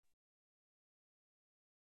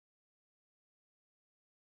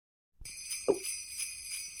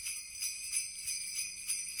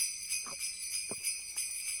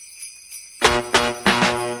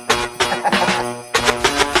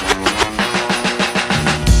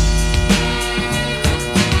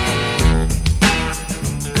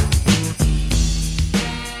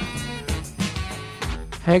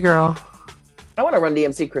Hey, girl. I want to run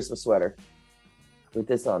DMC Christmas sweater with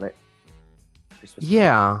this on it. Christmas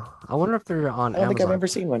Yeah, I wonder if they're on I don't think I've Amazon. ever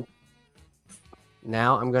seen one.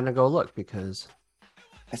 Now I'm gonna go look because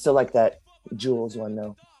I still like that Jules one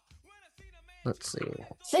though. let's see.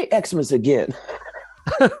 Say Xmas again.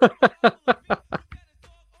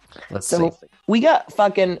 Let's So see. we got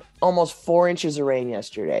fucking almost 4 inches of rain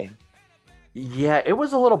yesterday. Yeah, it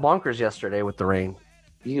was a little bonkers yesterday with the rain,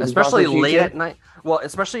 It was especially bonkers for you late too? at night. Well,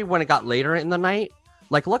 especially when it got later in the night.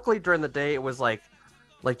 Like, luckily during the day it was like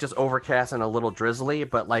just overcast and a little drizzly,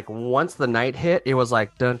 but like once the night hit, it was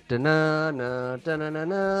like dun dun na na dun na na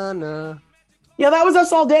na na. Yeah, that was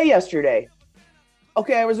us all day yesterday.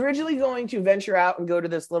 Okay, I was originally going to venture out and go to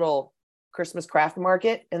this little Christmas craft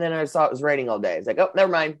market, and then I saw it was raining all day. It's like, oh,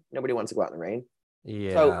 never mind. Nobody wants to go out in the rain.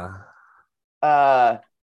 Yeah.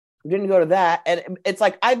 Didn't go to that, and it's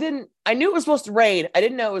like I knew it was supposed to rain. I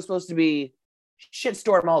didn't know it was supposed to be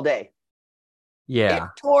shitstorm all day. Yeah. It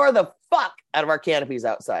tore the fuck out of our canopies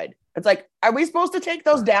outside. It's like, are we supposed to take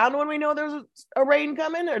those down when we know there's a rain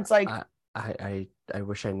coming? Or it's like, I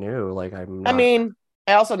wish I knew. Like, I'm I not mean,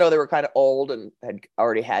 I also know they were kind of old and had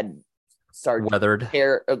already had started weathered.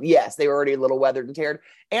 tear. Yes, they were already a little weathered and teared.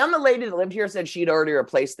 And the lady that lived here said she'd already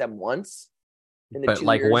replaced them once in the But 2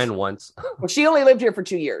 like years. when once? Well, she only lived here for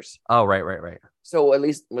 2 years. Oh, right. So at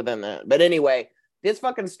least within that. But anyway, this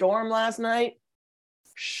fucking storm last night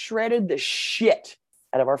shredded the shit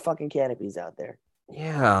out of our fucking canopies out there.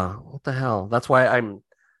 Yeah, what the hell? That's why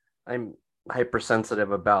I'm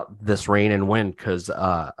hypersensitive about this rain and wind because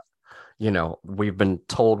we've been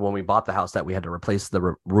told when we bought the house that we had to replace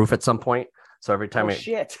the roof at some point. So every time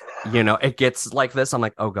Shit. it gets like this, I'm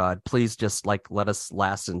like, oh God, please just like let us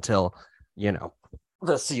last until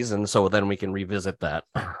the season, so then we can revisit that.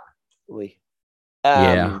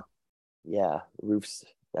 Yeah, roofs.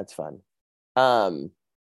 That's fun.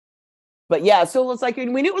 But yeah, so it's like we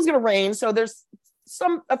knew it was gonna rain. So there's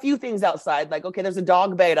a few things outside. Like, okay, there's a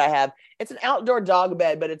dog bed I have. It's an outdoor dog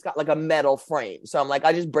bed, but it's got like a metal frame. So I'm like,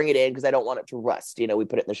 I just bring it in because I don't want it to rust. We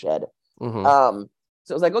put it in the shed. Mm-hmm.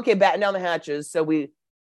 So it was like, okay, batten down the hatches. So we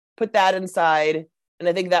put that inside, and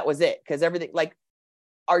I think that was it because everything, like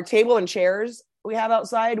our table and chairs we have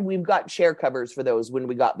outside, we've got chair covers for those when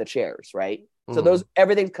we got the chairs, right? Mm-hmm. So those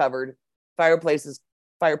everything's covered. Fire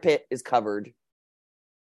pit is covered.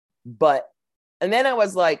 And then I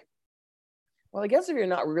was like, well, I guess if you're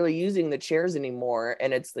not really using the chairs anymore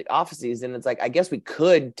and it's the off season, it's like, I guess we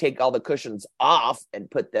could take all the cushions off and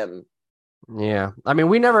put them. Yeah. I mean,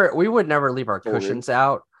 we would never leave our cushions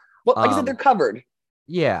out. Well, like I said, they're covered.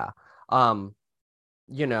 Yeah. Even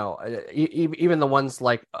the ones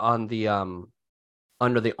like on the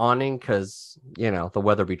under the awning, because the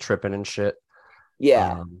weather be tripping and shit.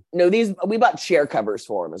 Yeah. No, we bought chair covers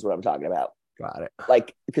for them is what I'm talking about. Got it.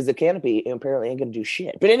 Like, because the canopy apparently ain't gonna do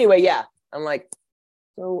shit. But anyway, yeah. I'm like,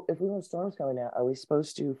 so if we have storms coming out, are we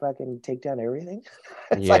supposed to fucking take down everything?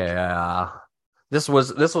 Yeah. This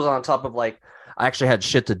was on top of like I actually had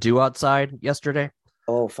shit to do outside yesterday.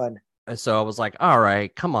 Oh, fun. And so I was like, all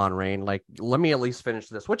right, come on, rain. Like, let me at least finish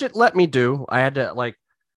this, which it let me do. I had to like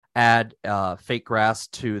add fake grass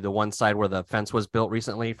to the one side where the fence was built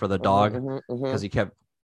recently for the dog because he kept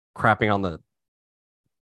crapping on the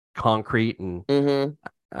concrete and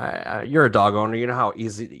you're a dog owner, you know how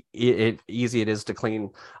easy it is to clean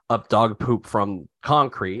up dog poop from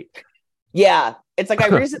concrete. Yeah, it's like I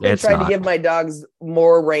recently tried to give my dogs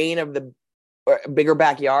more reign of the bigger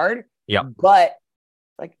backyard. Yeah, but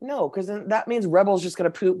like no, because that means Rebel's just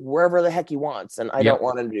gonna poop wherever the heck he wants, and I don't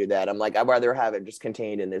want him to do that. I'm like, I'd rather have it just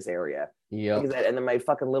contained in this area. Yeah, and then my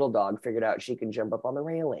fucking little dog figured out she can jump up on the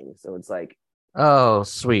railing, so it's like, oh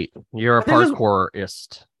sweet, you're a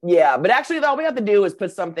parkourist. Yeah, but actually, all we have to do is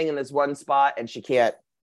put something in this one spot, and she can't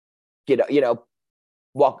get,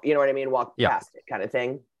 walk. You know what I mean? Walk past it, kind of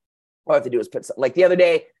thing. All I have to do is put like the other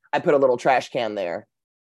day, I put a little trash can there.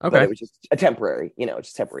 Okay, but it was just a temporary,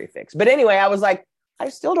 just temporary fix. But anyway, I was like, I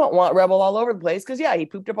still don't want Rebel all over the place because he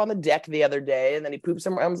pooped up on the deck the other day, and then he pooped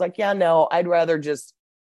somewhere. I was like, yeah, no, I'd rather just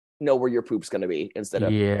know where your poop's going to be instead of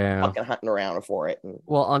fucking hunting around for it.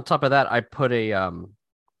 Well, on top of that, I put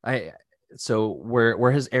so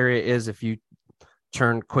where his area is, if you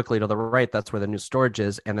turn quickly to the right, that's where the new storage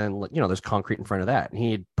is, and then there's concrete in front of that. And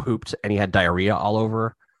he had pooped and he had diarrhea all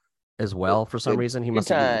over as well for some reason. He must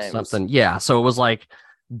have eaten something. Yeah, so it was like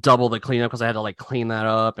double the cleanup because I had to like clean that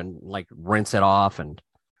up and like rinse it off, and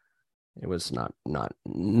it was not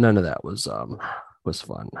none of that was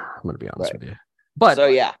fun. I'm gonna be honest with you. But so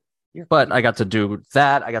yeah. But I got to do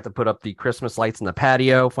that. I got to put up the Christmas lights in the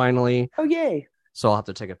patio finally. Oh, yay. So I'll have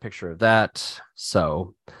to take a picture of that.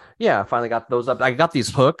 So, Yeah, I finally got those up. I got these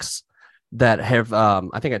hooks that have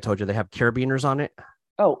I think I told you they have carabiners on it.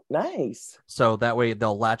 Oh, nice. So that way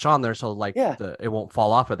they'll latch on there so like Yeah. it won't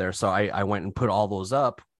fall off of there. So I went and put all those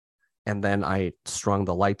up and then I strung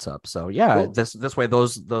the lights up. So yeah, Cool. this way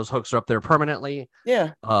those hooks are up there permanently.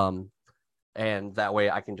 Yeah. And that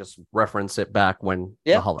way I can just reference it back when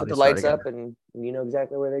the Yeah. Put the holidays start lights again. up and you know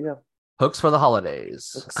exactly where they go. Hooks for the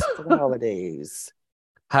holidays. Looks for the holidays.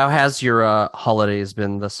 How has your holidays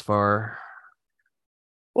been thus far?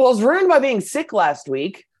 Well, it was ruined by being sick last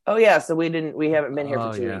week. Oh yeah, so we haven't been here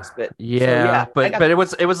Oh for 2 yeah, weeks, but so yeah, yeah, but it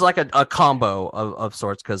was like a combo of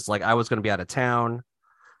sorts because like I was going to be out of town,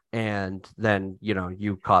 and then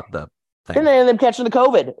you caught the thing. and then I ended up catching the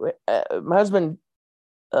COVID. My husband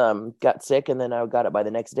got sick, and then I got it by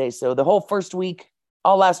the next day. So the whole first week,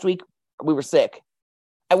 all last week, we were sick.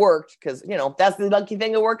 I worked because that's the lucky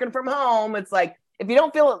thing of working from home. It's like if you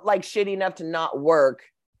don't feel like shitty enough to not work,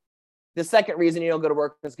 the second reason you don't go to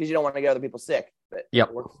work is because you don't want to get other people sick. But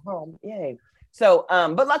Yep. work from home, yay. So,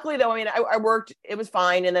 but luckily though, I mean, I worked. It was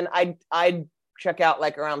fine, and then I'd check out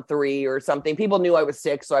like around 3 or something. People knew I was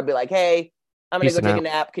sick, so I'd be like, "Hey, I'm gonna go take a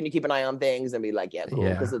nap. Can you keep an eye on things?" And be like, "Yeah, cool."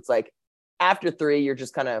 Because it's like after 3, you're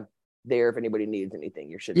just kind of there if anybody needs anything.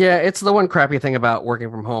 You're shit. Yeah, it's the one crappy thing about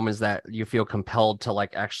working from home is that you feel compelled to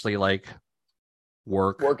like actually like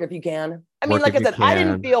work if you can. I mean, like I said, I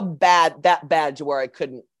didn't feel that bad to where I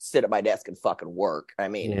couldn't sit at my desk and fucking work. I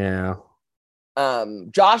mean, yeah.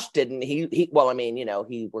 Josh didn't. He well, I mean,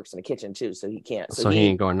 he works in the kitchen too, so he can't. So he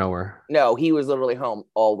ain't going nowhere. No, he was literally home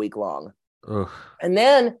all week long. Ugh. And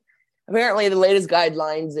then apparently the latest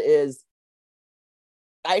guidelines is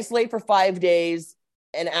isolate for 5 days,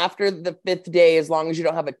 and after the 5th day, as long as you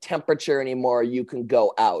don't have a temperature anymore, you can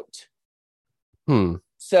go out.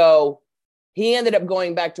 So he ended up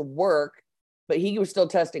going back to work, but he was still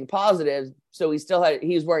testing positive. So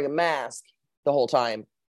he was wearing a mask the whole time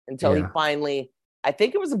until he finally, I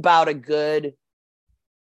think it was about a good,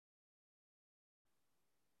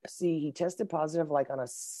 he tested positive like on a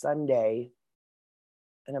Sunday.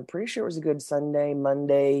 And I'm pretty sure it was a good Sunday,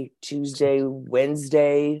 Monday, Tuesday,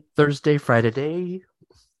 Wednesday, Thursday, Friday.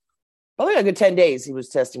 Probably a good 10 days he was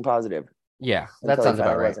testing positive. Yeah, that sounds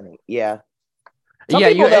about right. Yeah. Some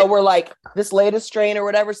people, though, were like, this latest strain or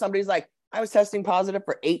whatever, somebody's like, I was testing positive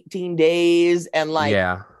for 18 days. And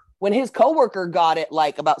like, when his coworker got it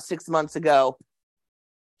like about 6 months ago,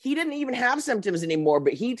 he didn't even have symptoms anymore,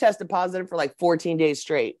 but he tested positive for like 14 days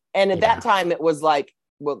straight. And at that time, it was like,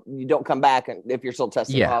 well, you don't come back if you're still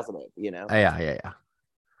testing positive, Yeah,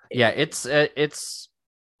 it's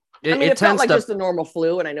I mean, it felt like just a normal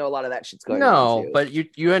flu, and I know a lot of that shit's going on. No, but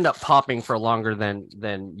you end up popping for longer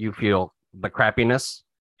than you feel the crappiness.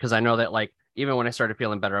 Because I know that like even when I started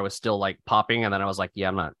feeling better, I was still like popping, and then I was like, yeah,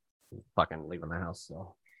 I'm not fucking leaving the house.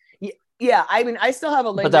 So yeah, I mean, I still have a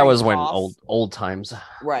lingering but that was cough. when old times,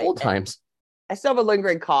 right? Old times. I still have a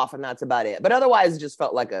lingering cough, and that's about it. But otherwise, it just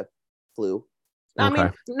felt like a flu. I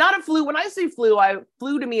mean, not a flu. When I say flu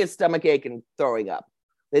to me is stomach ache and throwing up.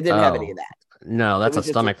 They didn't have any of that. No, that's a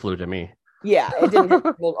stomach flu to me. Yeah, it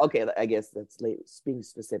didn't. Well, okay, I guess that's being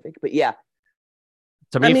specific, but yeah.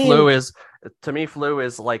 To me, flu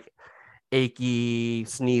is like achy,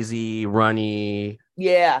 sneezy, runny.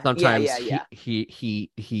 Yeah. Sometimes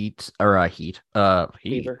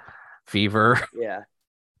fever. Yeah.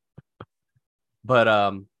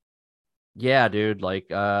 But yeah, dude, like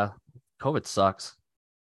COVID sucks.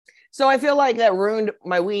 So I feel like that ruined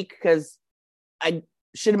my week because I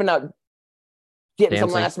should have been out getting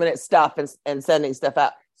some last minute stuff and sending stuff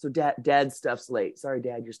out. So dad's stuff's late. Sorry,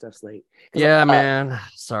 Dad, your stuff's late. Yeah, man.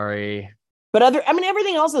 Sorry. But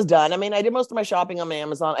everything else is done. I mean, I did most of my shopping on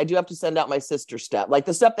Amazon. I do have to send out my sister's stuff. Like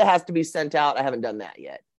the stuff that has to be sent out, I haven't done that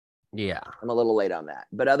yet. Yeah. I'm a little late on that.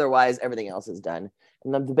 But otherwise, everything else is done.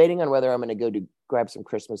 And I'm debating on whether I'm going to go to grab some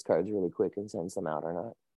Christmas cards really quick and send some out or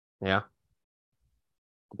not. Yeah.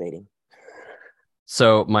 Debating.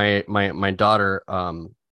 So my daughter,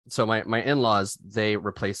 so my in-laws, they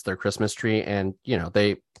replaced their Christmas tree, and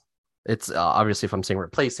it's obviously, if I'm saying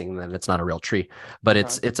replacing, then it's not a real tree, but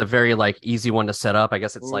it's a very like easy one to set up. I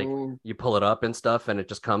guess it's like you pull it up and stuff and it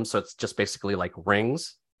just comes. So it's just basically like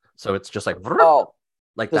rings. So it's just like,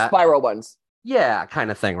 like the spiral ones. Yeah, kind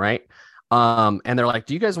of thing. Right. And they're like,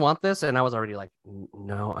 do you guys want this? And I was already like,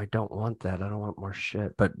 no, I don't want that. I don't want more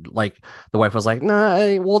shit. But like the wife was like,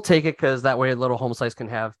 nah, we'll take it. Cause that way little home slice can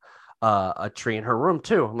have a tree in her room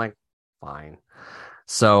too. I'm like, fine.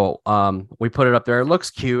 So we put it up there. It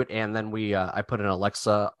looks cute. And then I put an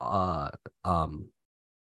Alexa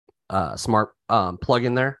smart plug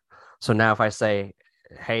in there. So now if I say,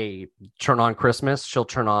 hey, turn on Christmas, she'll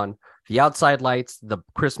turn on The outside lights, the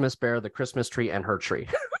Christmas bear, the Christmas tree, and her tree.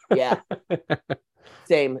 Yeah.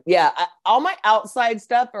 Same. Yeah. All my outside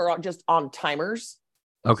stuff are just on timers.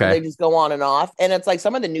 Okay. So they just go on and off. And it's like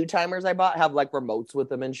some of the new timers I bought have like remotes with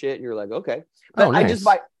them and shit. And you're like, okay. But nice.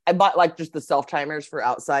 I bought like just the self timers for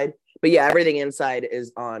outside. But yeah, everything inside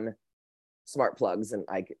is on smart plugs. And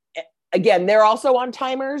again, they're also on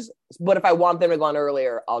timers. But if I want them to go on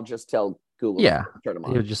earlier, I'll just tell Google to turn them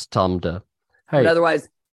on. You just tell them to, hey, but otherwise,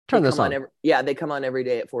 turn this on. They come on every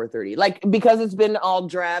day at 4:30. Like, because it's been all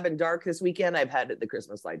drab and dark this weekend, I've had the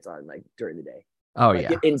Christmas lights on like during the day. Oh,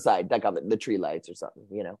 like, inside, like on the tree lights or something,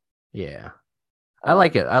 you know. Yeah, I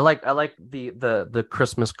like it. I like the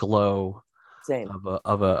Christmas glow. Same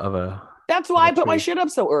of a. That's why I put my shit up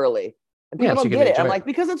so early. And people don't get it. I'm like,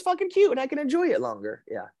 because it's fucking cute and I can enjoy it longer.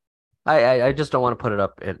 Yeah. I just don't want to put it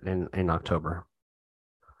up in October.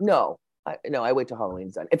 No, I wait till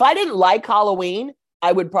Halloween's done. If I didn't like Halloween,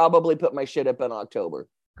 I would probably put my shit up in October.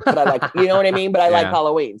 But I like, you know what I mean? But I like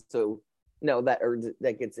Halloween, so no, that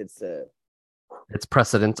gets it's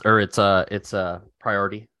precedence, or it's a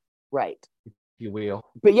priority, right? If you will.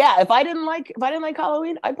 But yeah, if I didn't like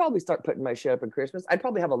Halloween, I'd probably start putting my shit up in Christmas. I'd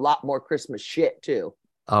probably have a lot more Christmas shit too.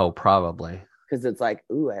 Oh, probably. Because it's like,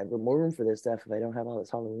 ooh, I have more room for this stuff if I don't have all this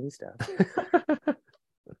Halloween stuff.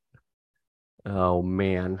 Oh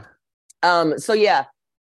man. So yeah,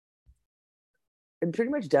 I'm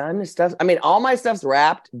pretty much done. Stuff. I mean, all my stuff's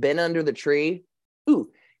wrapped, been under the tree. Ooh,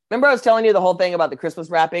 remember I was telling you the whole thing about the Christmas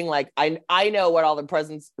wrapping? Like, I know what all the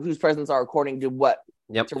presents, whose presents are according to what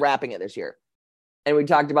to wrapping it this year. And we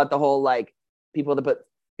talked about the whole like people that put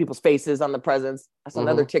people's faces on the presents. I saw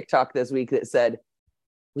another TikTok this week that said,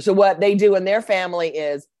 so what they do in their family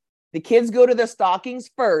is the kids go to the stockings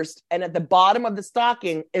first, and at the bottom of the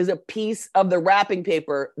stocking is a piece of the wrapping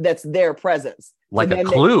paper that's their presents. Like so a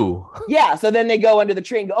clue. So then they go under the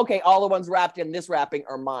tree and go, okay, all the ones wrapped in this wrapping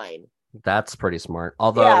are mine. That's pretty smart.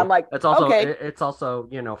 Although I'm like, it's also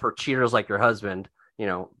you know, for cheaters like your husband, you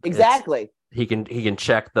know, exactly. He can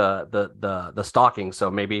check the stocking. So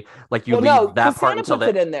maybe like you leave that part until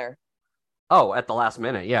it in there. Oh, at the last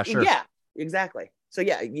minute. Yeah, sure. Yeah, exactly. So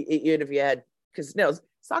yeah, even if you had, because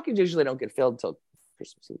stockings usually don't get filled until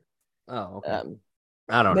Christmas Eve. Oh, okay.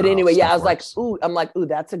 I don't know. But anyway, I was like, ooh,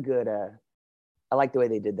 that's a good. I like the way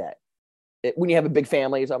they did that. When you have a big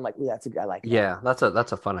family, so I'm like, ooh, that's a good. I like that. Yeah,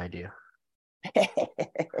 that's a fun idea.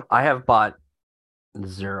 I have bought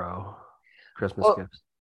 0 Christmas gifts.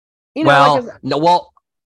 You know,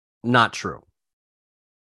 not true.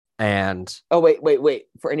 And wait,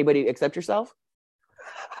 for anybody except yourself?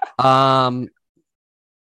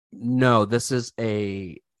 No, this is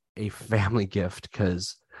a family gift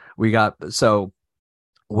because we haven't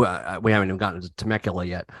even gotten to Temecula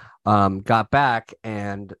yet. Got back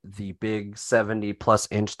and the big 70+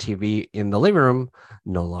 inch TV in the living room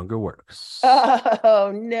no longer works.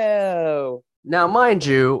 Oh no. Now, mind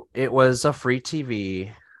you, it was a free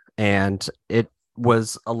TV and it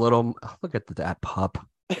was a little, look at that pup.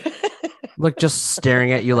 Look, just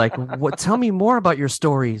staring at you like, what? Tell me more about your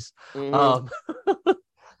stories.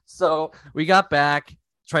 So we got back,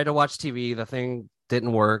 tried to watch TV. The thing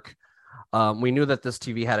didn't work. We knew that this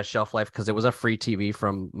TV had a shelf life because it was a free TV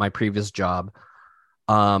from my previous job.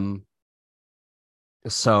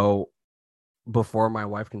 So before my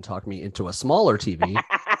wife can talk me into a smaller TV,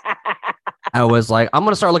 I was like, I'm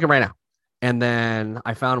going to start looking right now. And then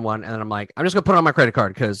I found one and then I'm like, I'm just going to put it on my credit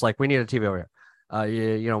card because like we need a TV over here.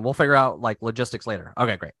 You know, we'll figure out like logistics later.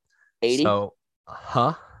 Okay, great. 80? So,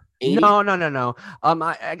 80? No.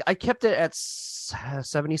 I kept it at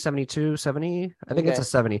 70, 72, 70. I think it's a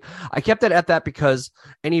 70. I kept it at that because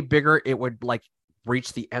any bigger, it would like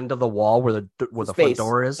reach the end of the wall where the front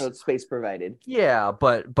door is. So it's space provided. Yeah,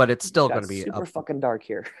 but it's still going to be super fucking dark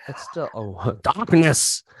here. It's still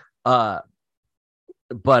darkness.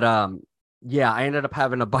 Yeah, I ended up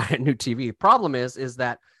having to buy a new TV. Problem is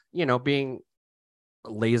that, you know, being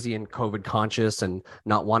lazy and COVID conscious and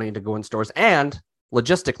not wanting to go in stores and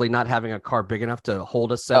logistically not having a car big enough to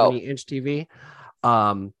hold a 70-inch TV.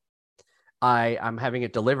 I'm having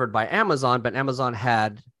it delivered by Amazon, but Amazon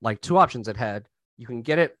had like 2 options. It had, you can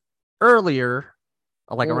get it earlier,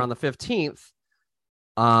 like around the 15th.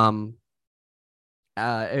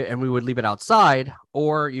 And we would leave it outside,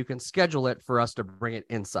 or you can schedule it for us to bring it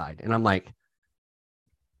inside. And I'm like,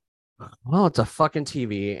 well, it's a fucking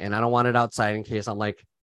TV and I don't want it outside in case I'm like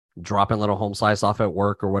dropping little home slice off at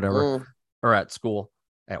work or whatever, or at school,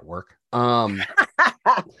 at work.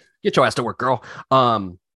 Get your ass to work, girl.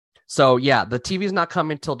 So yeah, the TV's not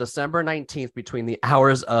coming till December 19th between the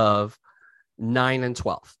hours of 9 and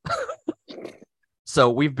 12. So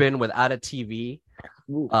we've been without a TV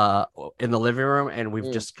in the living room, and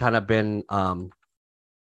we've just kind of been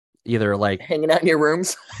either like hanging out in your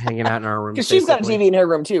rooms, hanging out in our rooms. Because she's got a TV in her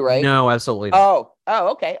room too, right? No, absolutely not.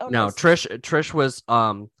 Oh, okay. Oh, no, nice. Trish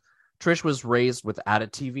was raised without a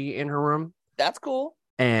TV in her room. That's cool.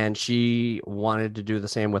 And she wanted to do the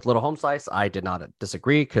same with Little Home Slice. I did not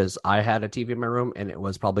disagree because I had a TV in my room, and it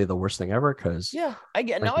was probably the worst thing ever. Because I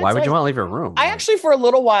get. Like, why would you want to leave your room? I actually, for a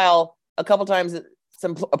little while, a couple times,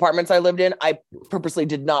 some apartments I lived in, I purposely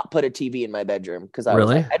did not put a TV in my bedroom because I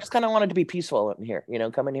I just kind of wanted to be peaceful in here.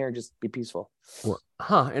 Come in here and just be peaceful.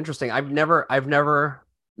 Interesting. I've never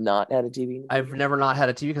not had a TV. I've never not had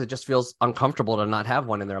a TV because it just feels uncomfortable to not have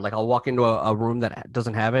one in there. Like I'll walk into a room that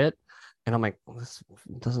doesn't have it, and I'm like, this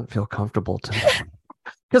doesn't feel comfortable to me.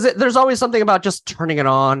 Because there's always something about just turning it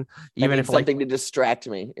on, even if something to distract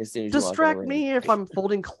me as soon as distract me if I'm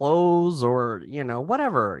folding clothes or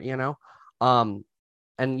whatever.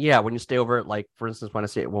 And yeah, when you stay over, like for instance,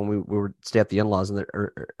 when we would stay at the in-laws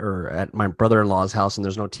or at my brother-in-law's house, and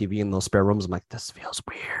there's no TV in those spare rooms, I'm like, this feels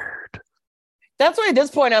weird. That's why at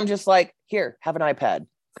this point I'm just like, here, have an iPad.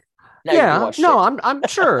 Now I'm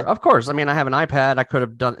sure, of course. I mean, I have an iPad. I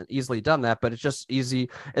could have easily done that, but it's just easy.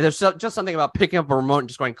 And there's just something about picking up a remote and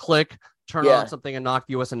just going click, turn on something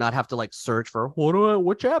innocuous, and not have to like search for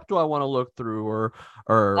which app do I want to look through or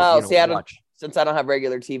watch. Since I don't have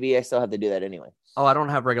regular TV, I still have to do that anyway. Oh, I don't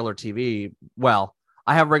have regular TV. Well,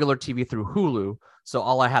 I have regular TV through Hulu, so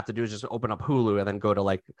all I have to do is just open up Hulu and then go to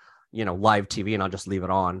like live TV, and I'll just leave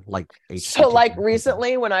it on like HDTV. So like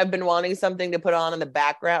recently when I've been wanting something to put on in the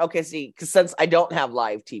background, because since I don't have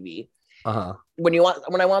live TV, when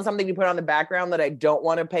I want something to put on the background that I don't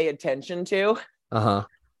want to pay attention to,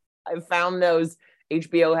 I've found those.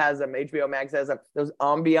 HBO has them. HBO Max has them. Those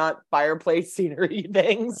ambient fireplace scenery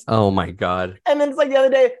things. Oh my god! And then it's like the other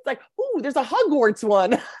day, it's like, ooh, there's a Hogwarts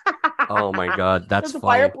one. Oh my god, that's there's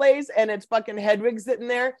funny. A fireplace, and it's fucking Hedwig sitting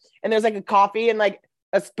there, and there's like a coffee and like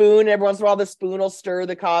a spoon. And every once in a while, the spoon will stir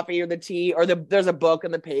the coffee or the tea, or there's a book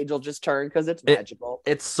and the page will just turn because it's magical.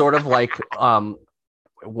 It's sort of like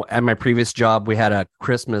at my previous job, we had a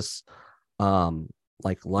Christmas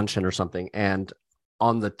like luncheon or something, and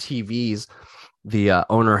on the TVs. The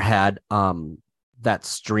owner had that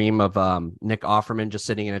stream of Nick Offerman just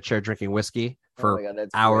sitting in a chair drinking whiskey for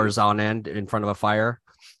hours on end in front of a fire.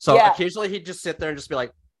 So occasionally he'd just sit there and just be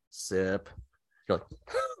like, sip. You're like,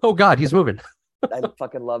 oh God, he's moving. I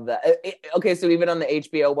fucking love that. Okay, so even on the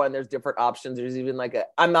HBO one, there's different options. There's even like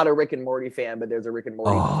I'm not a Rick and Morty fan, but there's a Rick and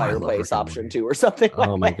Morty fireplace option too, or something.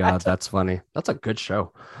 Oh my God, that's funny. That's a good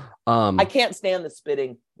show. I can't stand the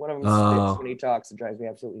spitting. One of them spits when he talks. It drives me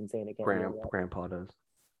absolutely insane. I can't. Grandpa does.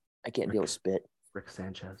 I can't deal with spit. Rick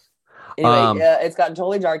Sanchez. Anyway, it's gotten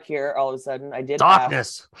totally dark here. All of a sudden, I did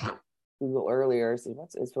darkness. Google earlier. See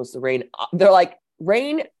what's it's supposed to rain. They're like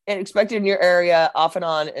rain expected in your area off and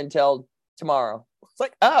on until tomorrow. It's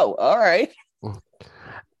like, oh, all right.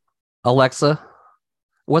 Alexa,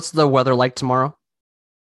 what's the weather like tomorrow?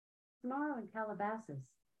 Tomorrow in Calabasas,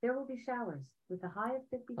 there will be showers with a high of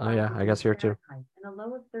 55. Oh yeah, I guess here too. And a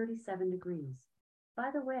low of 37 degrees. By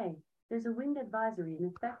the way, there's a wind advisory in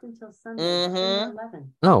effect until Sunday, December 11th.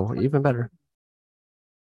 Oh, even better.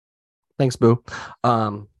 Thanks, Boo.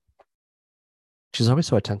 She's always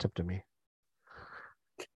so attentive to me.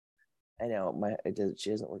 I know she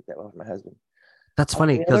doesn't work that well with my husband. That's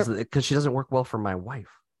funny because she doesn't work well for my wife.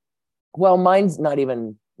 Well, mine's not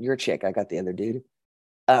even your chick. I got the other dude.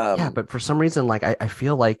 Yeah, but for some reason, like I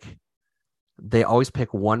feel like they always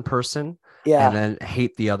pick one person, and then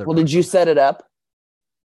hate the other. Well, did you set it up?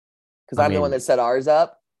 Because I'm the one that set ours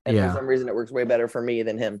up, and for some reason, it works way better for me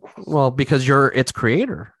than him. Well, because you're its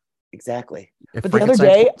creator. Exactly. But the other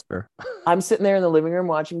day, I'm sitting there in the living room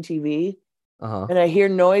watching TV. And I hear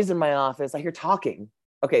noise in my office. I hear talking.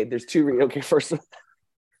 Okay, there's two. Okay, first,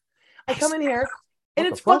 I come in here and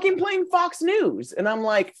it's fucking playing Fox News, and I'm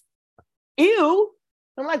like, "Ew!"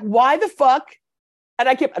 I'm like, "Why the fuck?" And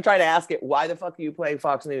I kept trying to ask it, "Why the fuck are you playing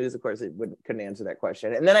Fox News?" Of course, it couldn't answer that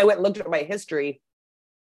question. And then I went and looked at my history,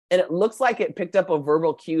 and it looks like it picked up a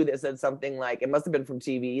verbal cue that said something like, it must have been from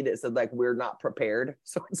TV that said like, "We're not prepared,"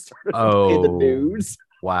 so it started to play the news.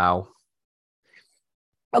 Wow.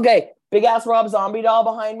 Okay. Big ass Rob Zombie doll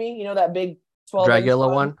behind me. You know that big 12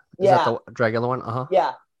 Dragula one? Yeah. Is that the Dragula one?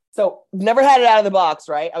 Yeah. So never had it out of the box,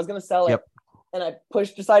 right? I was gonna sell it. And I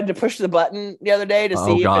decided to push the button the other day to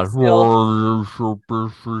see if it's still.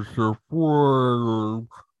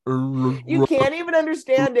 You can't even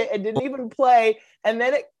understand it. It didn't even play. And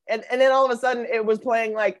then and then all of a sudden it was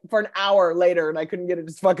playing like for an hour later, and I couldn't get it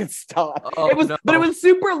to fucking stop. But it was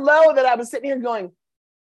super low that I was sitting here going,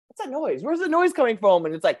 what's that noise? Where's the noise coming from?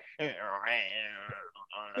 And it's like,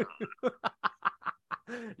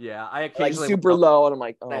 Yeah, I like occasionally super low, and I'm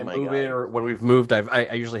like, when oh I my move god. it or when we've moved,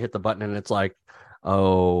 I usually hit the button and it's like,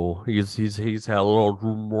 oh, he's had a little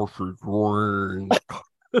more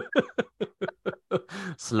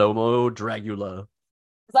slow mo Dracula.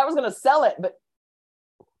 Because I was gonna sell it, but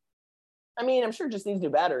I mean, I'm sure it just needs new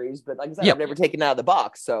batteries. But like I said, Yep. I've never taken it out of the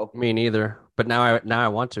box, so Me neither. But now I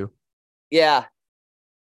want to. yeah.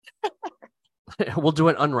 We'll do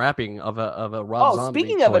an unwrapping of a Rob Oh, Zombie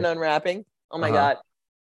speaking of toy. an unwrapping, oh my Uh-huh. god,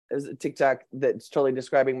 there's a TikTok that's totally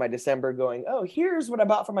describing my December. Going, oh, here's what I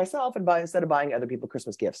bought for myself, and buy instead of buying other people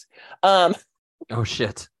Christmas gifts. Oh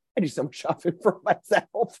shit. I do so much shopping for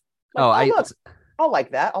myself. Like, Oh, look, I'll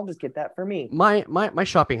like that. I'll just get that for me. my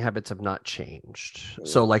shopping habits have not changed.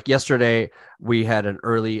 So like yesterday we had an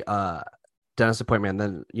early dentist appointment,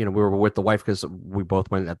 and then we were with the wife because we both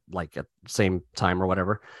went at the same time or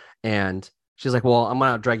whatever. And she's like, well, I'm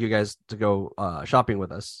gonna drag you guys to go shopping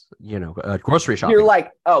with us, grocery shopping. You're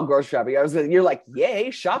like, oh, grocery shopping. You're like,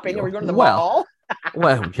 yay, shopping. Are we going to the mall?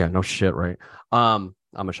 Well, yeah, no shit, right? I'm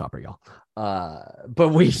a shopper, y'all. But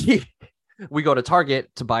we go to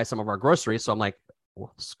Target to buy some of our groceries. So I'm like,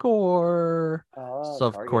 score. So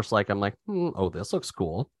of course, I'm like, oh, this looks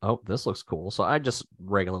cool. Oh, this looks cool. So I just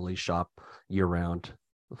regularly shop year round.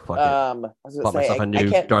 Fuck it. Bought myself a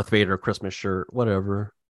new Darth Vader Christmas shirt,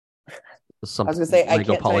 whatever. I was gonna say, I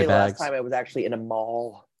can't tell you the last bags. time I was actually in a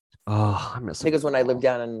mall. Oh, I miss it. I think it was when I lived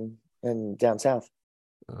down down south.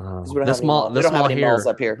 This mall here, malls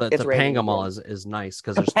up here. The Topanga Mall is nice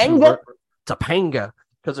because there's Topanga,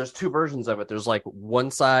 because there's two versions of it. There's like one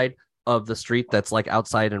side of the street that's like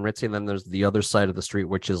outside and ritzy, and then there's the other side of the street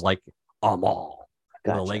which is like a mall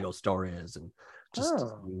where the Lego store is, and just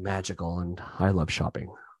magical. And I love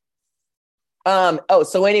shopping.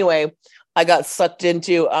 So anyway, I got sucked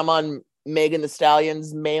into. I'm on Megan Thee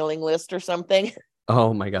Stallion's mailing list or something.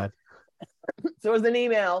 Oh my god! So it was an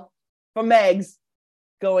email from Megs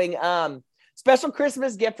going, special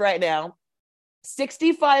Christmas gift right now,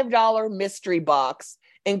 $65 mystery box,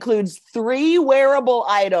 includes 3 wearable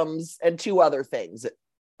items and 2 other things.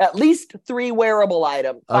 At least 3 wearable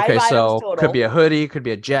items. 5 okay, so total. Could be a hoodie, could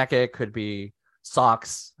be a jacket, could be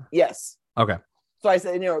socks. Yes. Okay. So I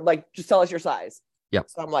said, just tell us your size.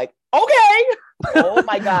 Yep. So I'm like, okay. Oh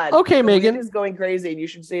my god. Okay, Megan is going crazy, and you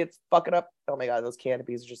should see it's fucking up. Oh my god, those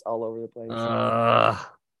canopies are just all over the place.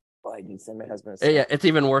 I need to send my husband. Yeah, it's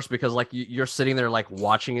even worse because you're sitting there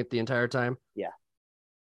watching it the entire time. Yeah.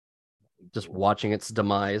 Just watching its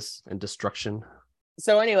demise and destruction.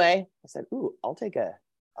 So anyway, I said, ooh, I'll take a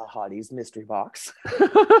Hottie's mystery box.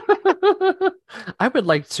 I would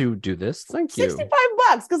like to do this. Thank you.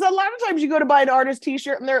 $65, because a lot of times you go to buy an artist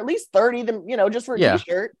t-shirt and they're at least 30, just for a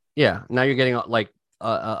t-shirt. Yeah. Now you're getting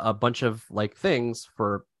a bunch of things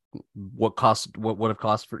for what would have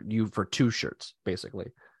cost for you for 2 shirts,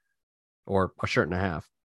 basically. Or a shirt and a half.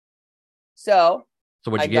 So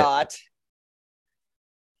what'd you get?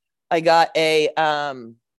 I got a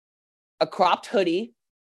cropped hoodie.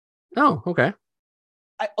 Oh, okay.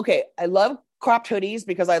 I love cropped hoodies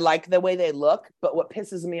because I like the way they look, but what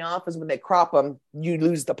pisses me off is when they crop them, you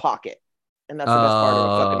lose the pocket. And that's the best part of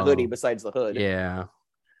a fucking hoodie besides the hood. Yeah.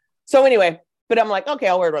 So anyway, but I'm like, okay,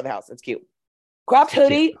 I'll wear it around the house. It's cute. Cropped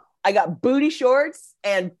hoodie. Cute. I got booty shorts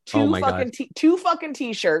and 2 fucking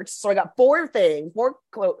t-shirts. So I got 4 things,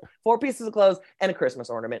 4 pieces of clothes and a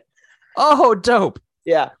Christmas ornament. Oh, dope.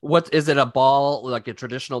 Yeah. What is it? A ball, like a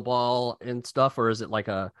traditional ball and stuff, or is it it's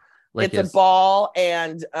a ball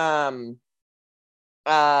and it's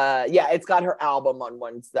got her album on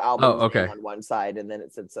one. The album on one side, and then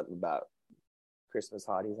it said something about Christmas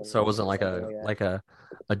hotties. So it wasn't like a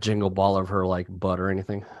jingle ball of her butt or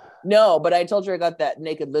anything. No, but I told you I got that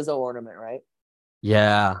naked Lizzo ornament, right?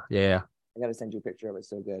 Yeah. I gotta send you a picture of it. It's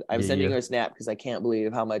so good. I'm sending her a snap because I can't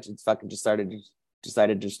believe how much it's fucking decided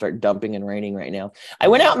to start dumping and raining right now. I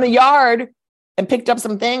went out in the yard and picked up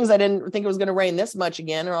some things. I didn't think it was going to rain this much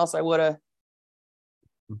again, or else I would have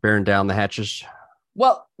burned down the hatches.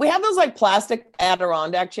 Well, we have those plastic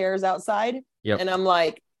Adirondack chairs outside. Yep. And I'm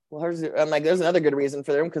like, there's another good reason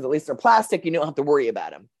for them because at least they're plastic. You don't have to worry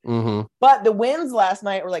about them. Mm-hmm. But the winds last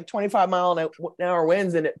night were 25 mile an hour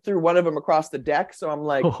winds, and it threw one of them across the deck. So I'm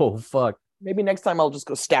like, oh fuck. Maybe next time I'll just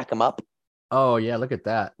go stack them up. Oh yeah, look at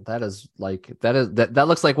that. That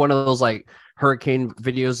looks like one of those hurricane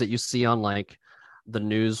videos that you see on the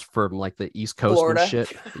news from the East Coast Florida. And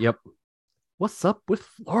shit. Yep. What's up with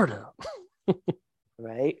Florida?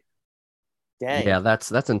 Right. Dang. Yeah,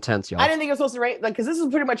 that's intense, y'all. I didn't think it was supposed to rain because this is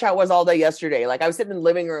pretty much how it was all day yesterday. I was sitting in the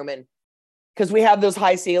living room, and because we have those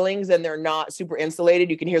high ceilings and they're not super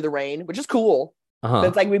insulated, you can hear the rain, which is cool. Uh-huh.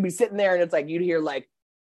 But it's we'd be sitting there and it's you'd hear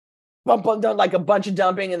done like a bunch of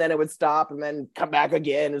dumping, and then it would stop and then come back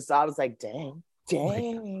again and stop. It's like, dang.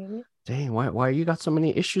 Why you got so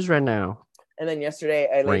many issues right now? And then yesterday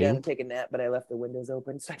I lay down Rain? to take a nap, but I left the windows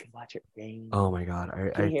open so I could watch it rain. Oh my God.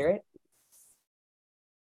 Can you hear it?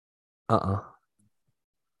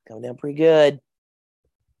 Coming down pretty good.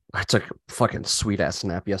 I took a fucking sweet ass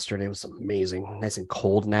nap yesterday. It was amazing. Nice and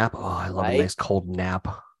cold nap. Oh, I love a nice cold nap.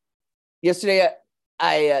 Yesterday,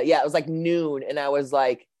 it was like noon, and I was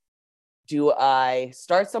like, do I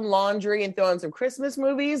start some laundry and throw on some Christmas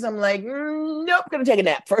movies? I'm like, nope, gonna take a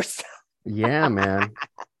nap first. Yeah, man.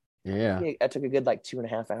 Yeah. I took a good like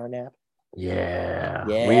 2.5 hour nap. Yeah.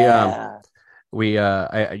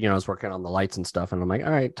 I was working on the lights and stuff, and I'm like,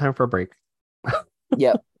 all right, time for a break.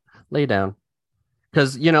 Yep. Lay down.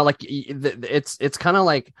 Because, like it's kind of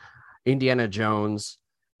like Indiana Jones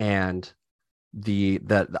and the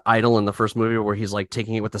idol in the first movie where he's like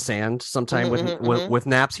taking it with the sand sometime with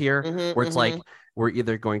naps here, where it's like we're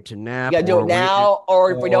either going to nap, do it now,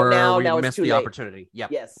 or if we don't now it's too late. Opportunity.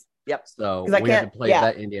 Yep. Yes. Yep. So we had to play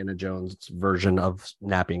that Indiana Jones version of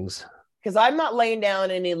nappings. Because I'm not laying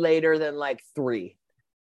down any later than like 3.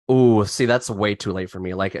 Ooh, see, that's way too late for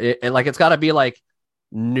me. Like it's got to be like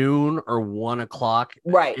noon or 1 o'clock,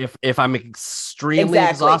 right? If I'm extremely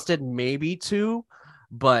exhausted, maybe 2,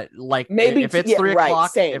 but like maybe if it's 3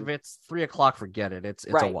 o'clock, same. If it's 3 o'clock, forget it. It's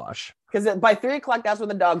a wash. Because by 3 o'clock, that's when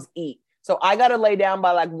the dogs eat. So I gotta lay down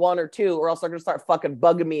by like 1 or 2, or else they're gonna start fucking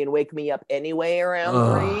bugging me and wake me up anyway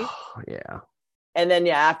around 3. Yeah. And then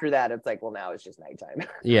after that, it's like, well, now it's just nighttime.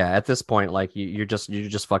 Yeah, at this point, like you're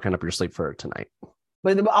just fucking up your sleep for tonight.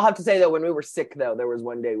 But I'll have to say though, when we were sick though, there was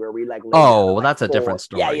one day where we like. That's 4. a different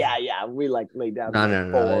story. Yeah. We like laid down.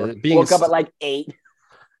 No. Woke up at like 8.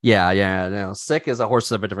 Yeah. No, sick is a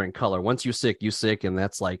horse of a different color. Once you sick, and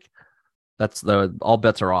that's all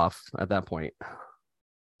bets are off at that point.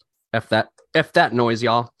 F that noise,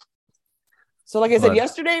 y'all. So like I said,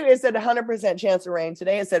 yesterday it said 100% chance of rain.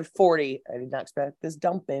 Today it said 40. I did not expect this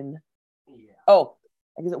dumping. Yeah. Oh,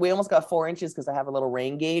 I guess we almost got 4 inches because I have a little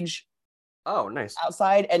rain gauge. Oh, nice.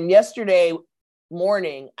 Outside. And yesterday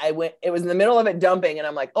morning, it was in the middle of it dumping, and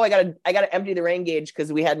I'm like, oh, I gotta empty the rain gauge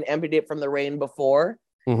because we hadn't emptied it from the rain before.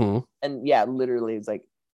 Mm-hmm. And yeah, literally it's like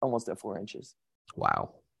almost at 4 inches.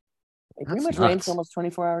 Wow. It pretty much rained for almost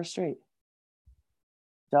 24 hours straight.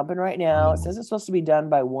 Dumping right now. It says it's supposed to be done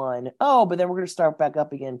by 1. Oh, but then we're going to start back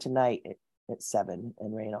up again tonight at 7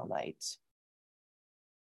 and rain all night.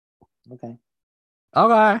 Okay.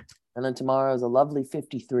 And then tomorrow is a lovely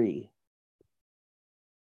 53.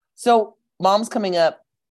 So mom's coming up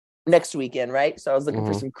next weekend, right? So I was looking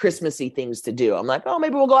for some Christmassy things to do. I'm like, oh,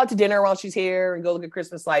 maybe we'll go out to dinner while she's here and go look at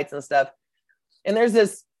Christmas lights and stuff. And there's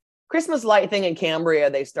this Christmas light thing in Cambria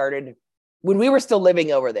they started when we were still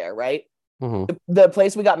living over there, right? Mm-hmm. The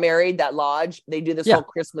place we got married, that lodge, they do this whole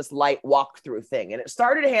Christmas light walkthrough thing. And it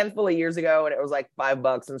started a handful of years ago, and it was like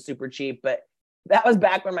 $5 and super cheap. But that was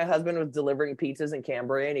back when my husband was delivering pizzas in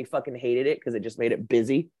Cambria, and he fucking hated it because it just made it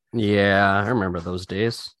busy. Yeah, I remember those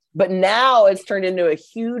days. But now it's turned into a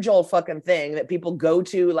huge old fucking thing that people go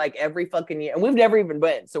to like every fucking year. And we've never even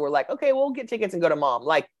been. So we're like, okay, we'll get tickets and go to mom.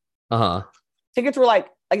 Like, tickets were like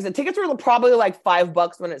I said, tickets were probably like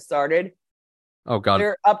 $5 when it started. Oh God,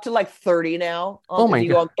 they're up to like 30 now. Oh my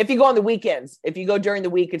God! If you go on the weekends, if you go during the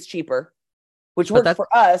week, it's cheaper, which works for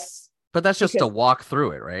us. But that's just to walk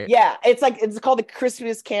through it, right? Yeah, it's called the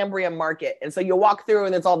Christmas Cambria Market, and so you walk through,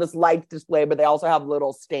 and it's all this light display, but they also have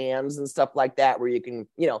little stands and stuff like that where you can,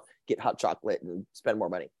 get hot chocolate and spend more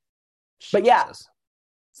money. Jesus. But yeah,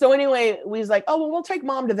 so anyway, we was like, oh well, we'll take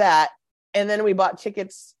mom to that, and then we bought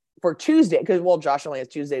tickets for Tuesday, because Josh only has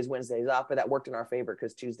Tuesdays, Wednesdays off, but that worked in our favor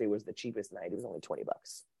because Tuesday was the cheapest night. It was only $20.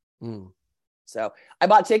 So I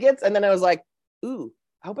bought tickets, and then I was like, ooh,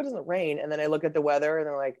 I hope it doesn't rain. And then I look at the weather, and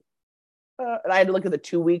they're like, and I had to look at the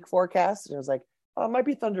 2-week forecast, and I was like, oh, it might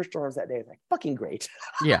be thunderstorms that day. It's like, fucking great.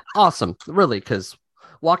 Yeah, awesome. Really, because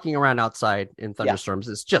walking around outside in thunderstorms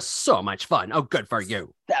is just so much fun. Oh, good for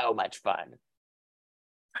you. So much fun.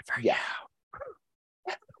 Good for you.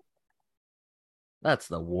 That's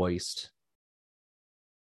the worst.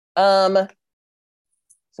 So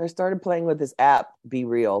I started playing with this app, Be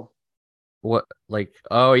Real. What? Like,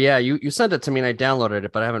 oh yeah, you sent it to me and I downloaded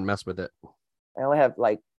it, but I haven't messed with it. I only have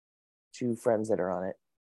like 2 friends that are on it.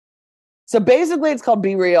 So basically it's called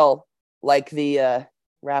Be Real, like the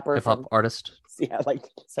rapper. Hip-hop artist. Yeah, like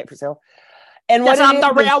Cypress Hill. And yes, I'm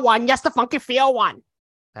the real one. Yes, the funky feel one.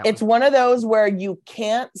 It's one of those where you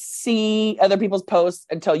can't see other people's posts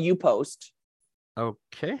until you post.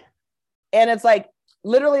 Okay. And it's like,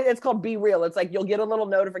 literally, it's called Be Real. It's like, you'll get a little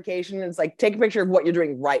notification. And it's like, take a picture of what you're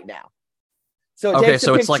doing right now. So it Okay, takes a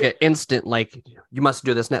so it's like picture. an instant, like you must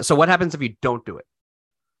do this now. So what happens if you don't do it?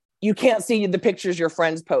 You can't see the pictures your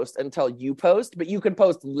friends post until you post, but you can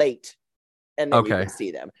post late and then you Okay. can see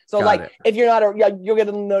them. So Got like it. if you're not you'll get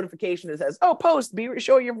a notification that says, "Oh, post,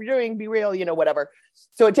 show what you're doing, be real," whatever.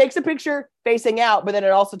 So it takes a picture facing out, but then it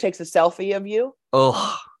also takes a selfie of you.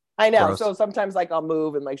 Oh, I know. gross. So sometimes like I'll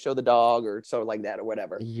move and like show the dog or so like that or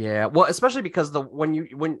whatever. Yeah, well, especially because when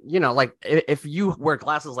you know, like if you wear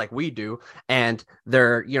glasses like we do and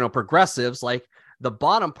they're, progressives, like the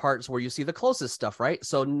bottom parts where you see the closest stuff, right?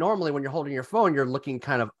 So normally when you're holding your phone, you're looking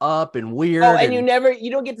kind of up and weird. Oh, and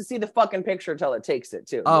you don't get to see the fucking picture until it takes it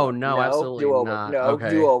too. Oh, no, absolutely do over. not. No,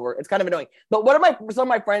 Okay. do over. It's kind of annoying. But what some of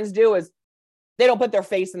my friends do is they don't put their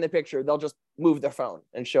face in the picture. They'll just move their phone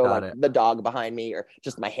and show the dog behind me or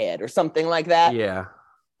just my head or something like that. Yeah.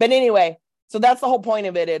 But anyway, so that's the whole point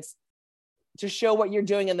of it. It's to show what you're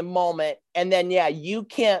doing in the moment. And then, you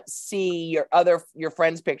can't see your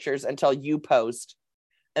friends' pictures until you post.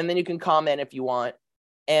 And then you can comment if you want.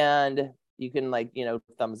 And you can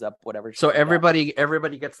thumbs up, whatever. So everybody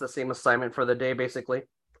gets the same assignment for the day, basically.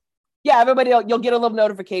 Yeah, you'll get a little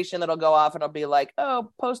notification that'll go off and I'll be like, oh,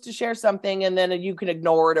 post to share something. And then you can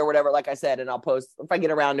ignore it or whatever, like I said, and I'll post if I get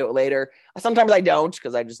around to it later. Sometimes I don't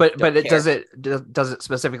because I just but don't care. Does it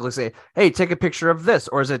specifically say, hey, take a picture of this?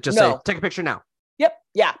 Or is it just say, take a picture now? Yep.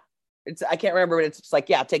 Yeah. I can't remember, but it's just like,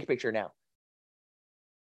 yeah, take a picture now.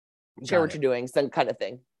 Share what you're doing, some kind of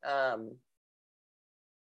thing.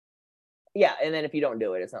 Yeah, and then if you don't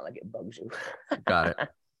do it, it's not like it bugs you. Got it.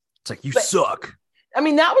 It's like you suck. I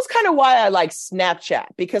mean, that was kind of why I like Snapchat,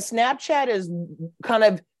 because Snapchat is kind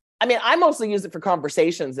of, I mostly use it for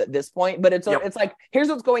conversations at this point, but it's like, here's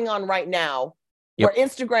what's going on right now. Where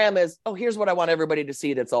Instagram is, oh, here's what I want everybody to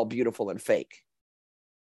see that's all beautiful and fake.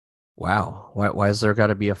 Wow. Why is there got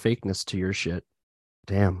to be a fakeness to your shit?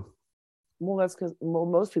 Damn. Well, that's because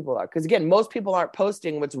most people are. Because again, most people aren't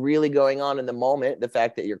posting what's really going on in the moment. The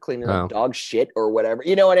fact that you're cleaning up dog shit or whatever.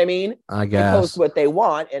 You know what I mean? I guess. They post what they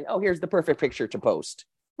want, and here's the perfect picture to post.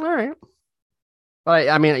 All right.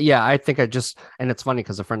 I mean, yeah, I think and it's funny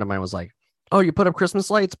because a friend of mine was like, "Oh, you put up Christmas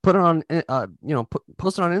lights? Put it on,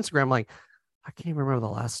 post it on Instagram." I'm like, I can't remember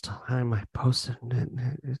the last time I posted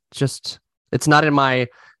it. It's not in my.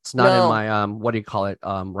 It's not in my what do you call it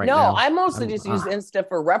right now? No, I mostly just use Insta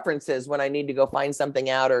for references when I need to go find something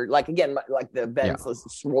out, or like again, like the events,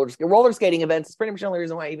 roller skating events. It's pretty much the only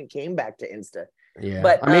reason why I even came back to Insta. Yeah,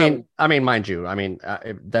 but I mean, mind you,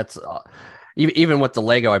 that's even with the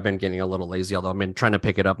Lego, I've been getting a little lazy. Although I've been trying to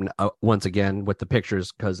pick it up once again with the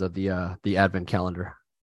pictures because of the advent calendar.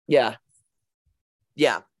 Yeah,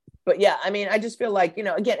 but yeah, I just feel like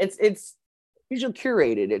again, it's usually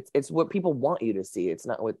curated. It's what people want you to see. It's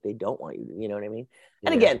not what they don't want you to. You know what I mean?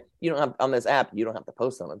 And again, you don't have on this app. You don't have to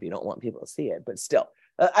post them if you don't want people to see it. But still,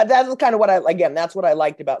 that's kind of that's what I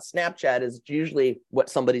liked about Snapchat is it's usually what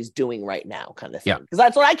somebody's doing right now, kind of thing. Because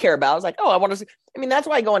that's what I care about. It's like, oh, I want to see. That's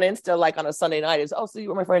why I go on Insta like on a Sunday night is see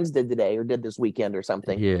what my friends did today or did this weekend or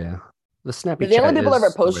something. Yeah, the Snappy. The only people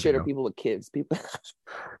ever post shit are people with kids. People.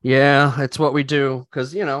 Yeah, it's what we do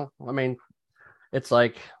because it's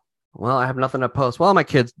like. Well, I have nothing to post. Well, my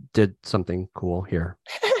kids did something cool here.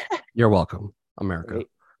 You're welcome, America. Right.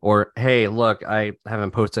 Or, hey, look, I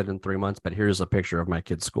haven't posted in 3 months, but here's a picture of my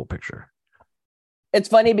kid's school picture. It's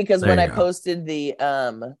funny because when I posted the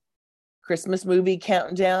Christmas movie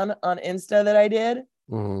countdown on Insta that I did,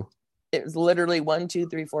 it was literally 1, 2,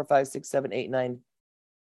 3, 4, 5, 6, 7, 8,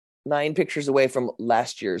 9 pictures away from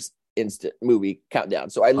last year's Insta movie countdown.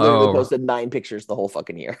 So I literally posted 9 pictures the whole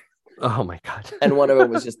fucking year. Oh my God. And one of them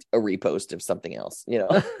was just a repost of something else,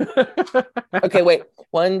 Okay, wait.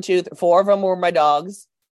 1, 2, 3, 4 of them were my dogs.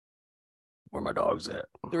 Where my dogs at?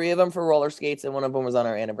 3 of them for roller skates, and one of them was on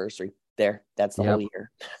our anniversary. There. That's the whole year.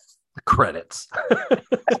 The credits.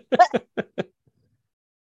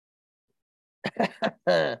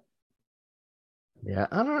 Yeah,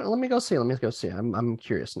 I don't know. Let me go see. I'm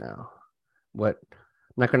curious now.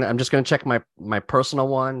 I'm just gonna check my personal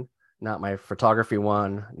one. Not my photography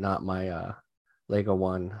one, not my Lego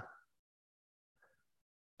one.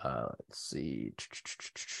 Let's see.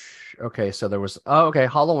 Okay, so there was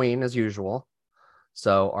Halloween as usual.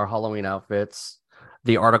 So our Halloween outfits,